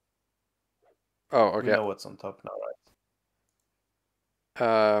attack. Oh, okay. We know what's on top now,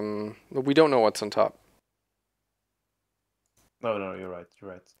 right? We don't know what's on top. No, you're right,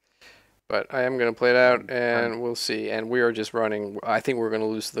 you're right. But I am going to play it out, and we'll see. And we are just running. I think we're going to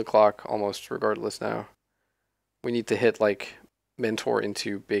lose the clock almost regardless now. We need to hit, like, Mentor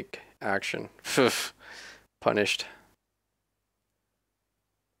into big action. Punished.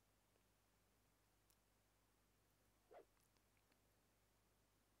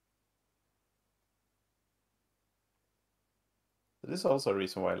 This is also a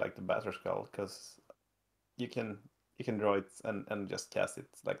reason why I like the Batter Skull, because you can draw it and just cast it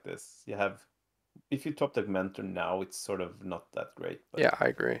like this. You have, if you top the Mentor now, it's sort of not that great. But Yeah, I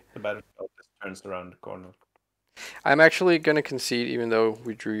agree. the Batter Skull just turns around the corner. I'm actually going to concede, even though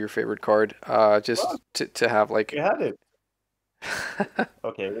we drew your favorite card, just to have, like... You had it!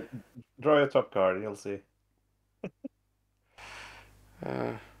 Okay, draw your top card, you'll see.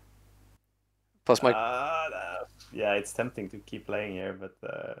 Plus my... yeah, it's tempting to keep playing here, but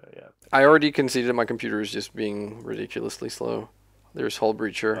yeah. I already conceded my computer is just being ridiculously slow. There's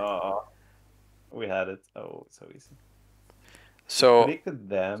Hullbreacher. Oh, we had it. Oh, so easy. So... I predicted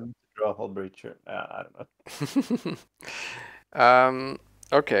them to draw Hullbreacher. I don't know.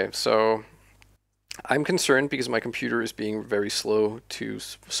 Okay, so... I'm concerned because my computer is being very slow to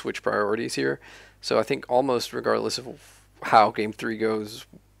switch priorities here. So I think almost regardless of how Game 3 goes,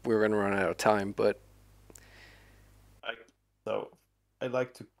 we're going to run out of time, but... So, I'd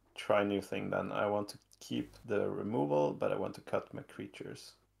like to try a new thing then. I want to keep the removal, but I want to cut my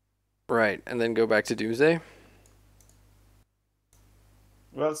creatures. Right, and then go back to Doomsday?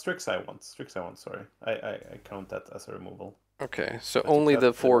 Well, Strix I want, sorry. I count that as a removal. Okay, so only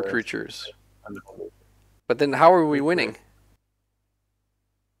the 4 creatures. And the but then how are we winning?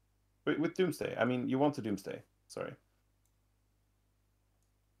 With Doomsday. I mean, you want to Doomsday. Sorry.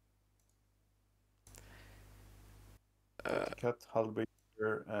 Cut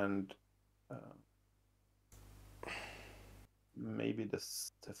Hullbreacher and maybe the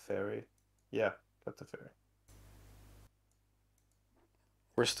Teferi. Yeah, cut Teferi.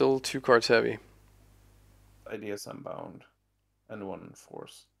 We're still 2 cards heavy. Ideas Unbound and 1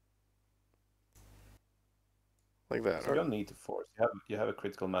 Force. Like that. So you don't need to force. You have a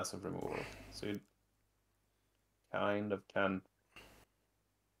critical mass of removal, so you kind of can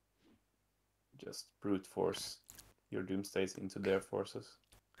just brute force your Doomsdays into their forces.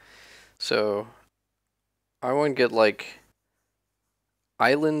 So I want to get like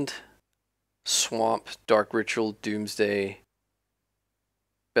Island, Swamp, Dark Ritual, Doomsday,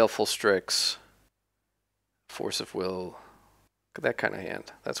 Baleful Strix, Force of Will, that kind of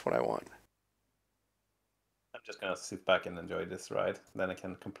hand. That's what I want. I'm just gonna sit back and enjoy this ride. Then I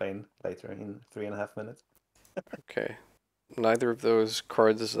can complain later in 3.5 minutes. Okay. Neither of those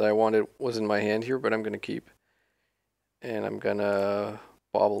cards that I wanted was in my hand here, but I'm gonna keep. And I'm gonna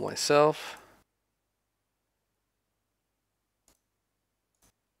Bauble myself.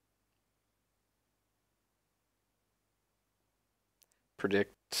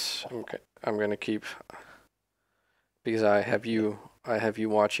 Predict. Okay, I'm gonna keep because I have you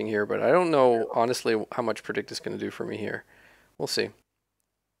watching here, but I don't know honestly how much Predict is gonna do for me here. We'll see.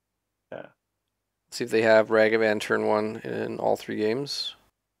 Yeah. See if they have Ragavan turn 1 in all 3 games.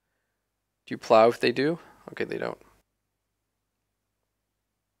 Do you plow if they do? Okay, they don't.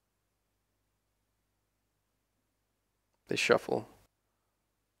 They shuffle.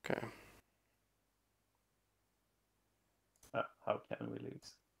 Okay. How can we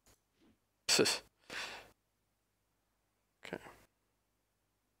lose? Okay.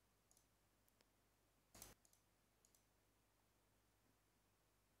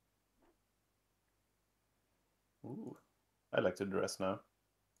 Ooh, I like to Duress now.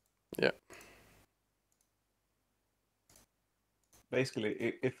 Yeah.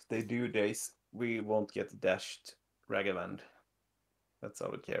 Basically, if they do this, we won't get dashed Ragavan. That's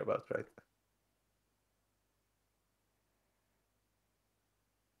all we care about, right?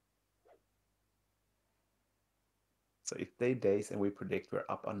 So if they daze and we predict, we're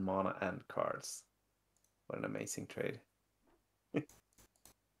up on mana and cards. What an amazing trade.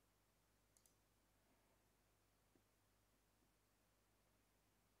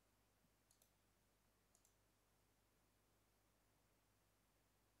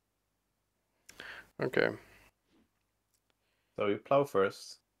 Okay. So we plow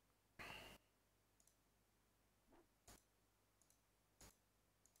first.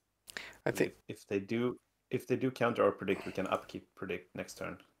 I think if they do counter or predict, we can upkeep predict next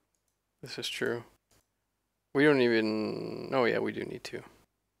turn. this is true. We don't even... Oh yeah, we do need to.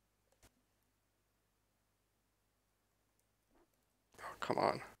 Oh, come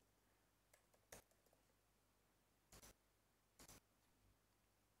on.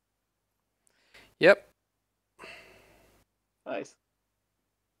 Yep. Nice.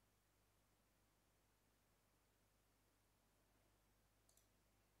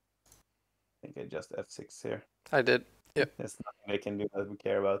 I think I just F6 here. I did. Yep. There's nothing they can do that we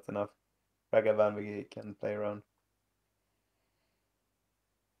care about enough. Ragavan we can play around.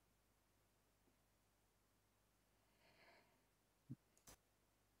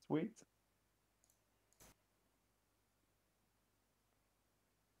 Sweet.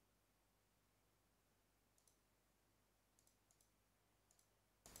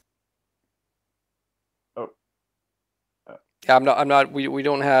 Oh. Yeah, I'm not. We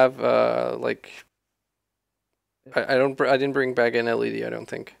don't have like. I didn't bring back an LED. I don't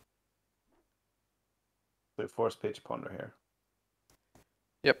think. So force pitch ponder here.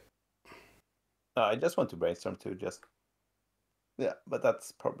 Yep. I just want to brainstorm too. Just. Yeah, but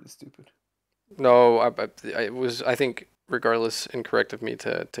that's probably stupid. No, it was. I think regardless, incorrect of me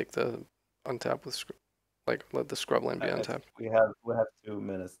to take the untap with like let the Scrubland be untapped. We have 2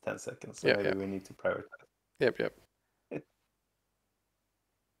 minutes 10 seconds. So maybe we need to prioritize. Yep.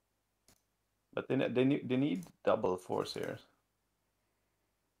 But they need double force here.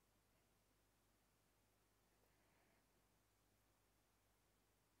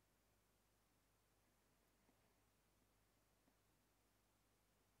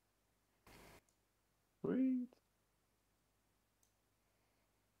 Sweet.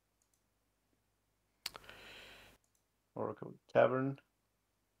 Oracle Cavern.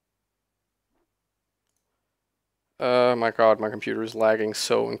 My God, my computer is lagging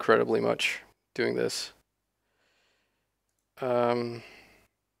so incredibly much doing this. We're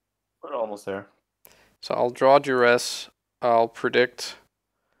almost there. So I'll draw Duress. I'll predict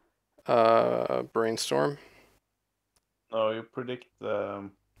Brainstorm. No, you predict.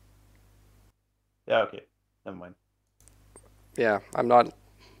 Yeah, okay. Never mind. Yeah, I'm not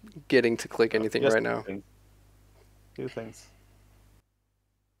getting to click anything right now. 2 things.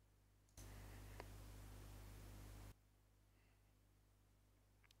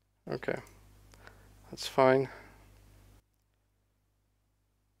 Okay, that's fine.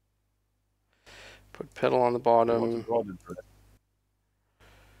 Put Petal on the bottom.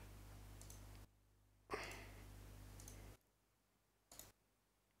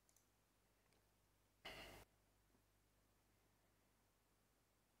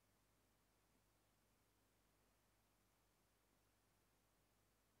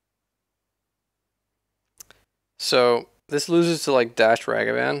 So this loses to like Dash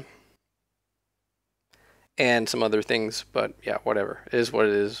Ragavan and some other things, but yeah, whatever. It is what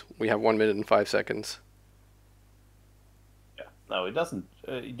it is. We have 1 minute and 5 seconds. Yeah, no, it doesn't.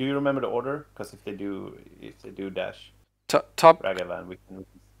 Do you remember the order? Because if they do dash Top Ragavan, we can.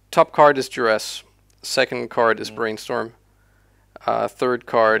 Top card is Duress. Second card is Brainstorm. Third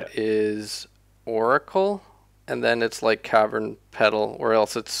card is Oracle, and then it's like Cavern Petal, or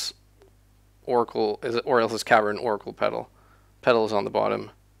else it's Oracle. Or else it's Cavern Oracle Petal. Petal is on the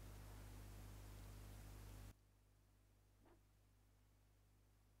bottom.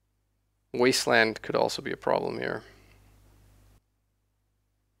 Wasteland could also be a problem here.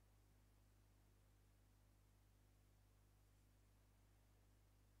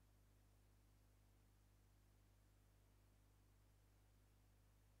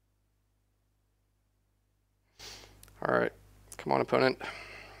 All right, come on, opponent.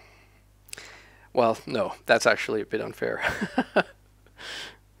 Well, no, that's actually a bit unfair.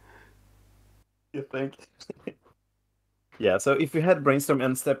 You think? Yeah, so if we had Brainstorm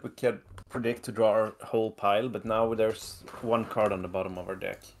end step, we could predict to draw our whole pile, but now there's 1 card on the bottom of our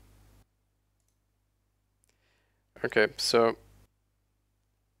deck. Okay, so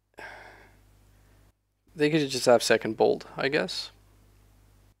they could just have second bold, I guess.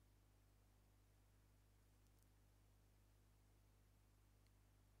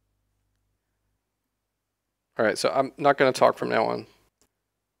 All right, so I'm not going to talk from now on.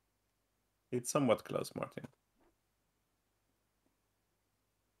 It's somewhat close, Martin.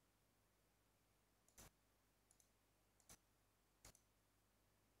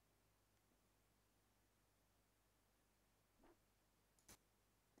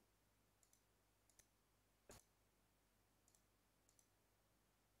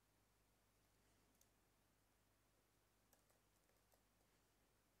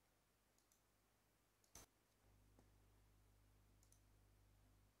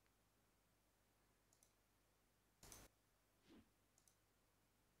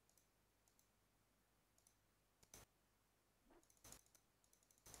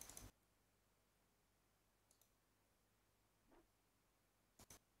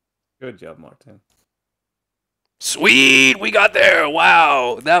 Good job, Martin. Sweet, we got there.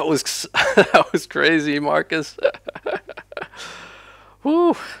 Wow, that was that was crazy, Marcus.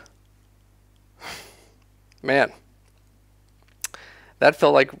 Whew. Man, that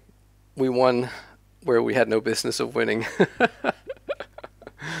felt like we won where we had no business of winning.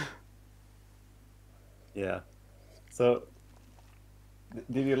 Yeah. So,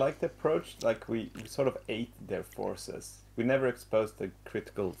 did you like the approach? Like we sort of ate their forces. We never exposed the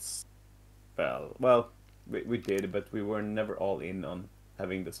critical spell. Well, we did, but we were never all in on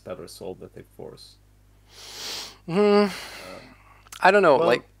having the spell resolve that they force. Hmm. I don't know.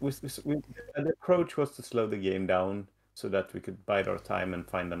 Like, Well, the approach was to slow the game down so that we could bide our time and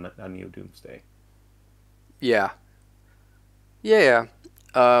find a new Doomsday. yeah, yeah, yeah.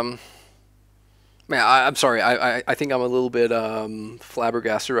 Man, I'm sorry. I think I'm a little bit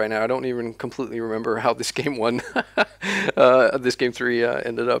flabbergasted right now. I don't even completely remember how this game won. This game three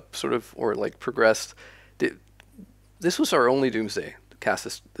ended up sort of or like progressed. Did, this was our only Doomsday to cast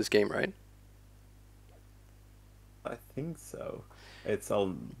this game, right? I think so. It's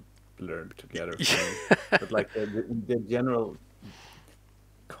all blurred together for me. But like the general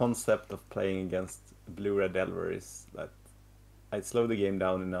concept of playing against blue-red Delver is that I slow the game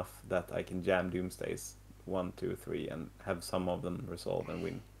down enough that I can jam Doomsdays 1, 2, 3 and have some of them resolve and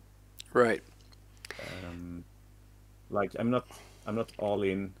win. Right. Um, like I'm not all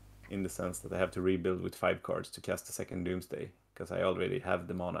in the sense that I have to rebuild with 5 cards to cast a second Doomsday because I already have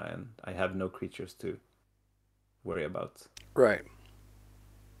the mana and I have no creatures to worry about. Right.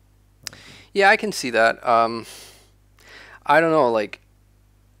 Yeah, I can see that. I don't know. Like,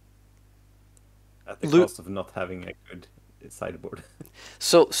 At the cost of not having a good sideboard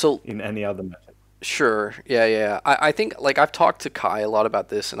so in any other matchup. sure. Yeah, yeah. I think like I've talked to Kai a lot about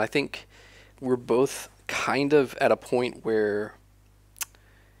this, and I think we're both kind of at a point where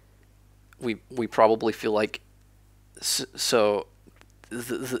we probably feel like so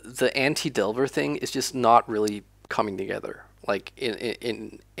the anti-Delver thing is just not really coming together. Like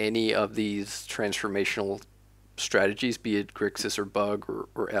in any of these transformational strategies, be it Grixis or Bug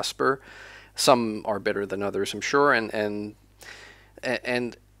or Esper, some are better than others, I'm sure, and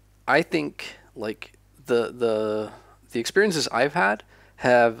I think like the experiences I've had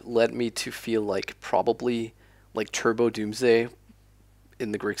have led me to feel like probably like Turbo Doomsday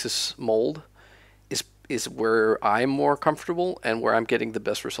in the Grixis mold is where I'm more comfortable and where I'm getting the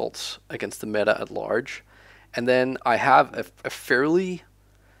best results against the meta at large. And then I have a fairly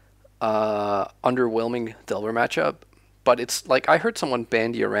underwhelming Delver matchup, but it's like I heard someone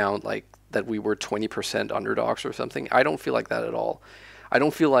bandy around like that we were 20% underdogs or something. I don't feel like that at all. I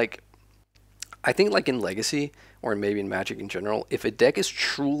don't feel like I think like in Legacy or maybe in Magic in general, if a deck is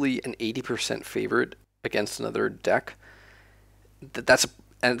truly an 80% favorite against another deck, that's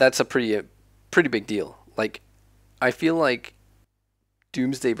a pretty big deal. Like I feel like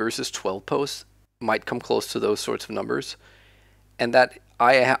Doomsday versus 12 posts might come close to those sorts of numbers, and that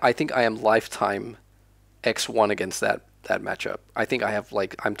I think I am lifetime X1 against that matchup. I think I have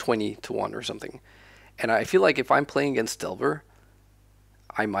like I'm 20 to 1 or something. And I feel like if I'm playing against Delver,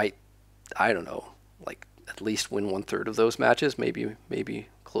 I might I don't know, like at least win 1/3 of those matches, maybe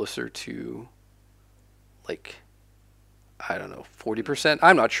closer to like I don't know, 40%.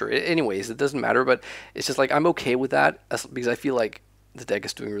 I'm not sure. Anyways, it doesn't matter, but it's just like I'm okay with that because I feel like the deck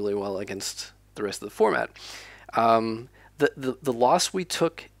is doing really well against the rest of the format. Um, the loss we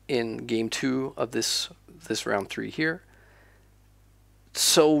took in game 2 of this round 3 here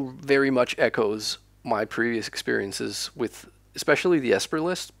so very much echoes my previous experiences with especially the Esper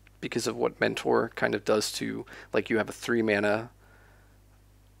list because of what Mentor kind of does to like you have a 3 mana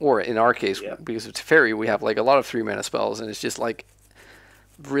or in our case, Yeah. because of Teferi, we have like a lot of 3 mana spells, and it's just like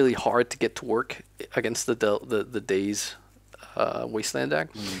really hard to get to work against the Days Wasteland deck.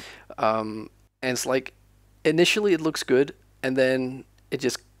 And it's like initially it looks good, and then it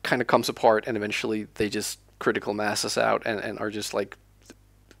just kind of comes apart, and eventually they just critical mass us out and are just like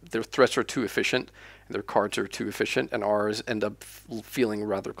their threats are too efficient, and their cards are too efficient, and ours end up feeling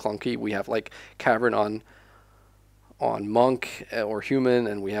rather clunky. We have like Cavern on Monk or Human,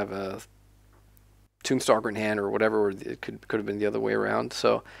 and we have a Tombstalker in hand or whatever, or it could have been the other way around.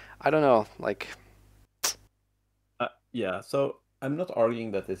 So I don't know, like Yeah, so I'm not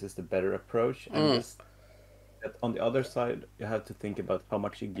arguing that this is the better approach. I'm mm, just that on the other side, you have to think about how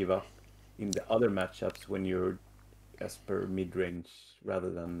much you give up in the other matchups when you're Esper mid-range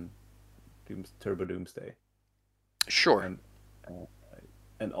rather than Turbo Doomsday. sure, And uh,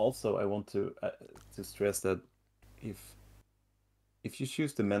 and also I want to stress that if if you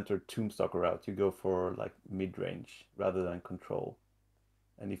choose the Mentor Tombstalker route, you go for like mid-range rather than control.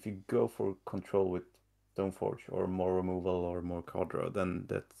 And if you go for control with Stoneforge or more removal or more card draw, then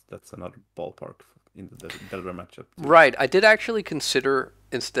that's another ballpark in the Delver matchup too. Right. I did actually consider,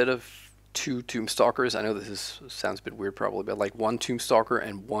 instead of 2 Tombstalkers, I know sounds a bit weird probably, but like 1 Tombstalker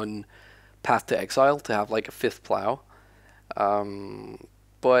and 1 Path to Exile to have like a 5th Plow.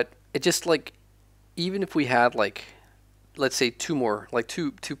 But it just like, even if we had like, let's say 2 more, like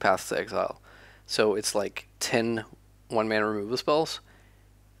two Paths to Exile, so it's like 10 1-mana removal spells,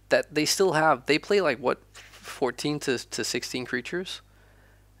 that they still have, they play like what, 14 to 16 creatures,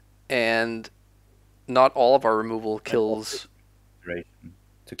 and not all of our removal kills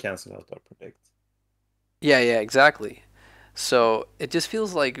to cancel out our predict. Yeah, exactly. So it just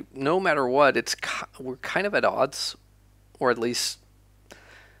feels like no matter what, we're kind of at odds, or at least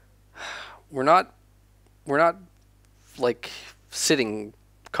we're not like sitting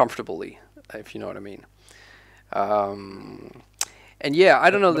comfortably, if you know what I mean. And yeah, I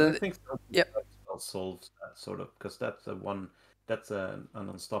don't know. I think solves that sort of, because that's an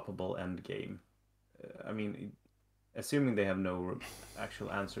unstoppable end game. I mean, assuming they have no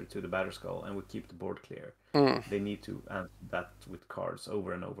actual answer to the Batterskull and we keep the board clear, they need to answer that with cards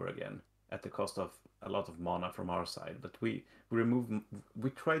over and over again at the cost of a lot of mana from our side. But we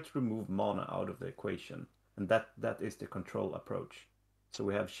try to remove mana out of the equation, and that is the control approach. So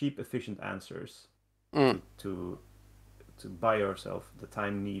we have cheap, efficient answers to buy ourselves the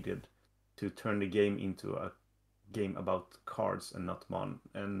time needed to turn the game into a game about cards and not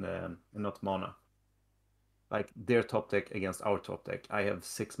mana. Like their top deck against our top deck. I have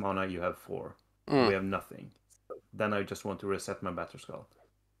 6 mana, you have 4. We have nothing. So then I just want to reset my Batterskull.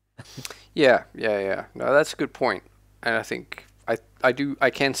 Yeah. No, that's a good point. And I think I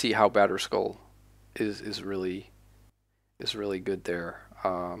can see how Batterskull is really good there.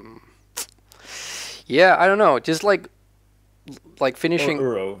 Yeah, I don't know. Just like finishing.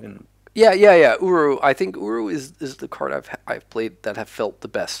 Or Uro. Yeah. Uru. I think Uru is the card I've played that have felt the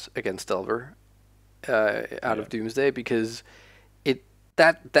best against Delver. Out of Doomsday, because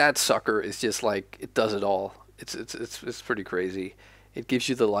that sucker is just like, it does it all. It's pretty crazy. It gives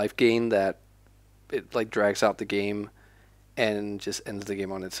you the life gain that it like drags out the game and just ends the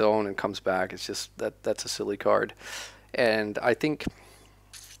game on its own and comes back. It's just that's a silly card. And I think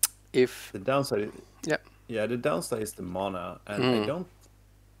if the downside the downside is the mana, and I don't,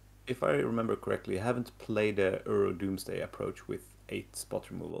 if I remember correctly, I haven't played a Uro Doomsday approach with 8 spot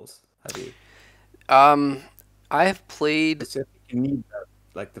removals. Have you? I have played. I think you need that.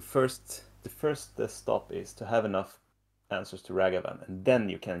 Like the first stop is to have enough answers to Ragavan, and then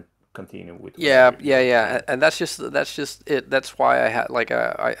you can continue with. Yeah, and that's just it. That's why I had like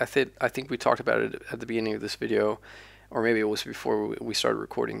I think we talked about it at the beginning of this video, or maybe it was before we started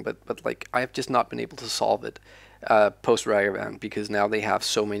recording. But like I've just not been able to solve it post Ragavan, because now they have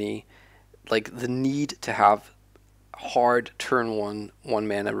so many, like the need to have hard turn 1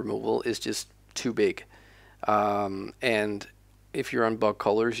 mana removal is just too big. And if you're on bug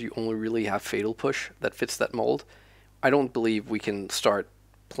colors, you only really have Fatal Push that fits that mold. I don't believe we can start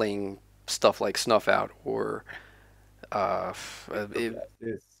playing stuff like Snuff Out or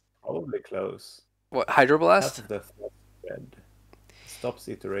it's probably close. What, Hydroblast? Half of the red stops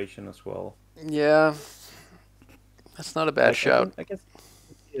iteration as well. Yeah, that's not a bad shout. I guess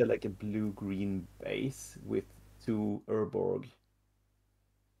like a blue-green base with 2 Urborg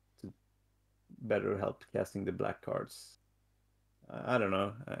to better help casting the black cards. I don't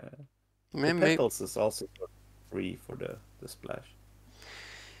know. The Petals is also free for the splash.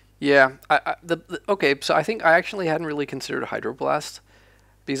 Yeah, okay. So I think I actually hadn't really considered Hydroblast,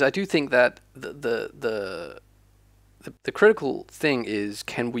 because I do think that the critical thing is,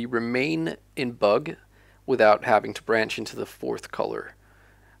 can we remain in bug without having to branch into the 4th color?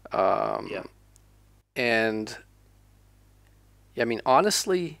 And I mean,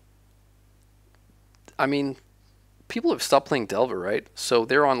 honestly, people have stopped playing Delver, right? So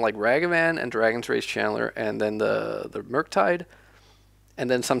they're on like Ragavan and Dragon's Rage Channeler, and then the Murktide, and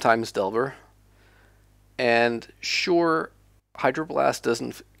then sometimes Delver. And sure, Hydroblast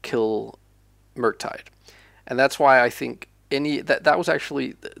doesn't kill Murktide, and that's why I think that was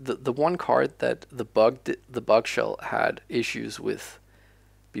actually the one card that the bug shell had issues with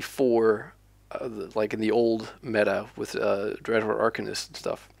before, like in the old meta with Dreadhorde Arcanist and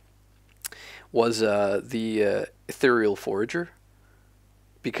stuff, was the Ethereal Forager,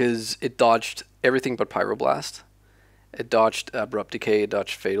 because it dodged everything but Pyroblast. It dodged Abrupt Decay, it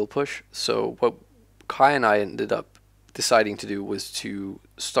dodged Fatal Push. So what Kai and I ended up deciding to do was to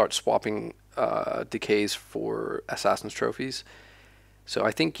start swapping decays for Assassin's Trophies. So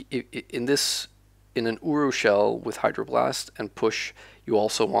I think in this in an Uru shell with Hydroblast and push, you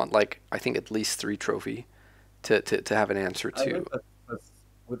also want like I think at least 3 trophy to have an answer I to. like that, but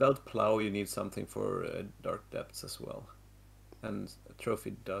without Plow, you need something for Dark Depths as well. And a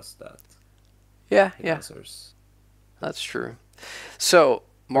trophy does that. Yeah, It yeah, answers. that's true. So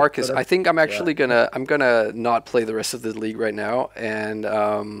Marcus, But I think I'm yeah, actually gonna not play the rest of the league right now, and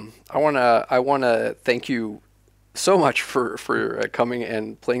I wanna thank you so much for coming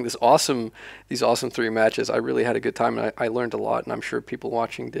and playing these awesome 3 matches. I really had a good time, and I learned a lot, and I'm sure people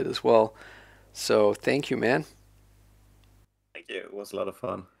watching did as well. So thank you, man. thank you. It was a lot of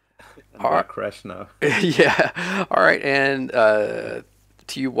fun. I'm All gonna right. crash now. Yeah. All right. And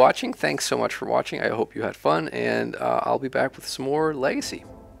to you watching, thanks so much for watching. I hope you had fun, and I'll be back with some more Legacy.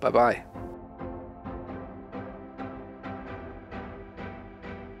 Bye bye.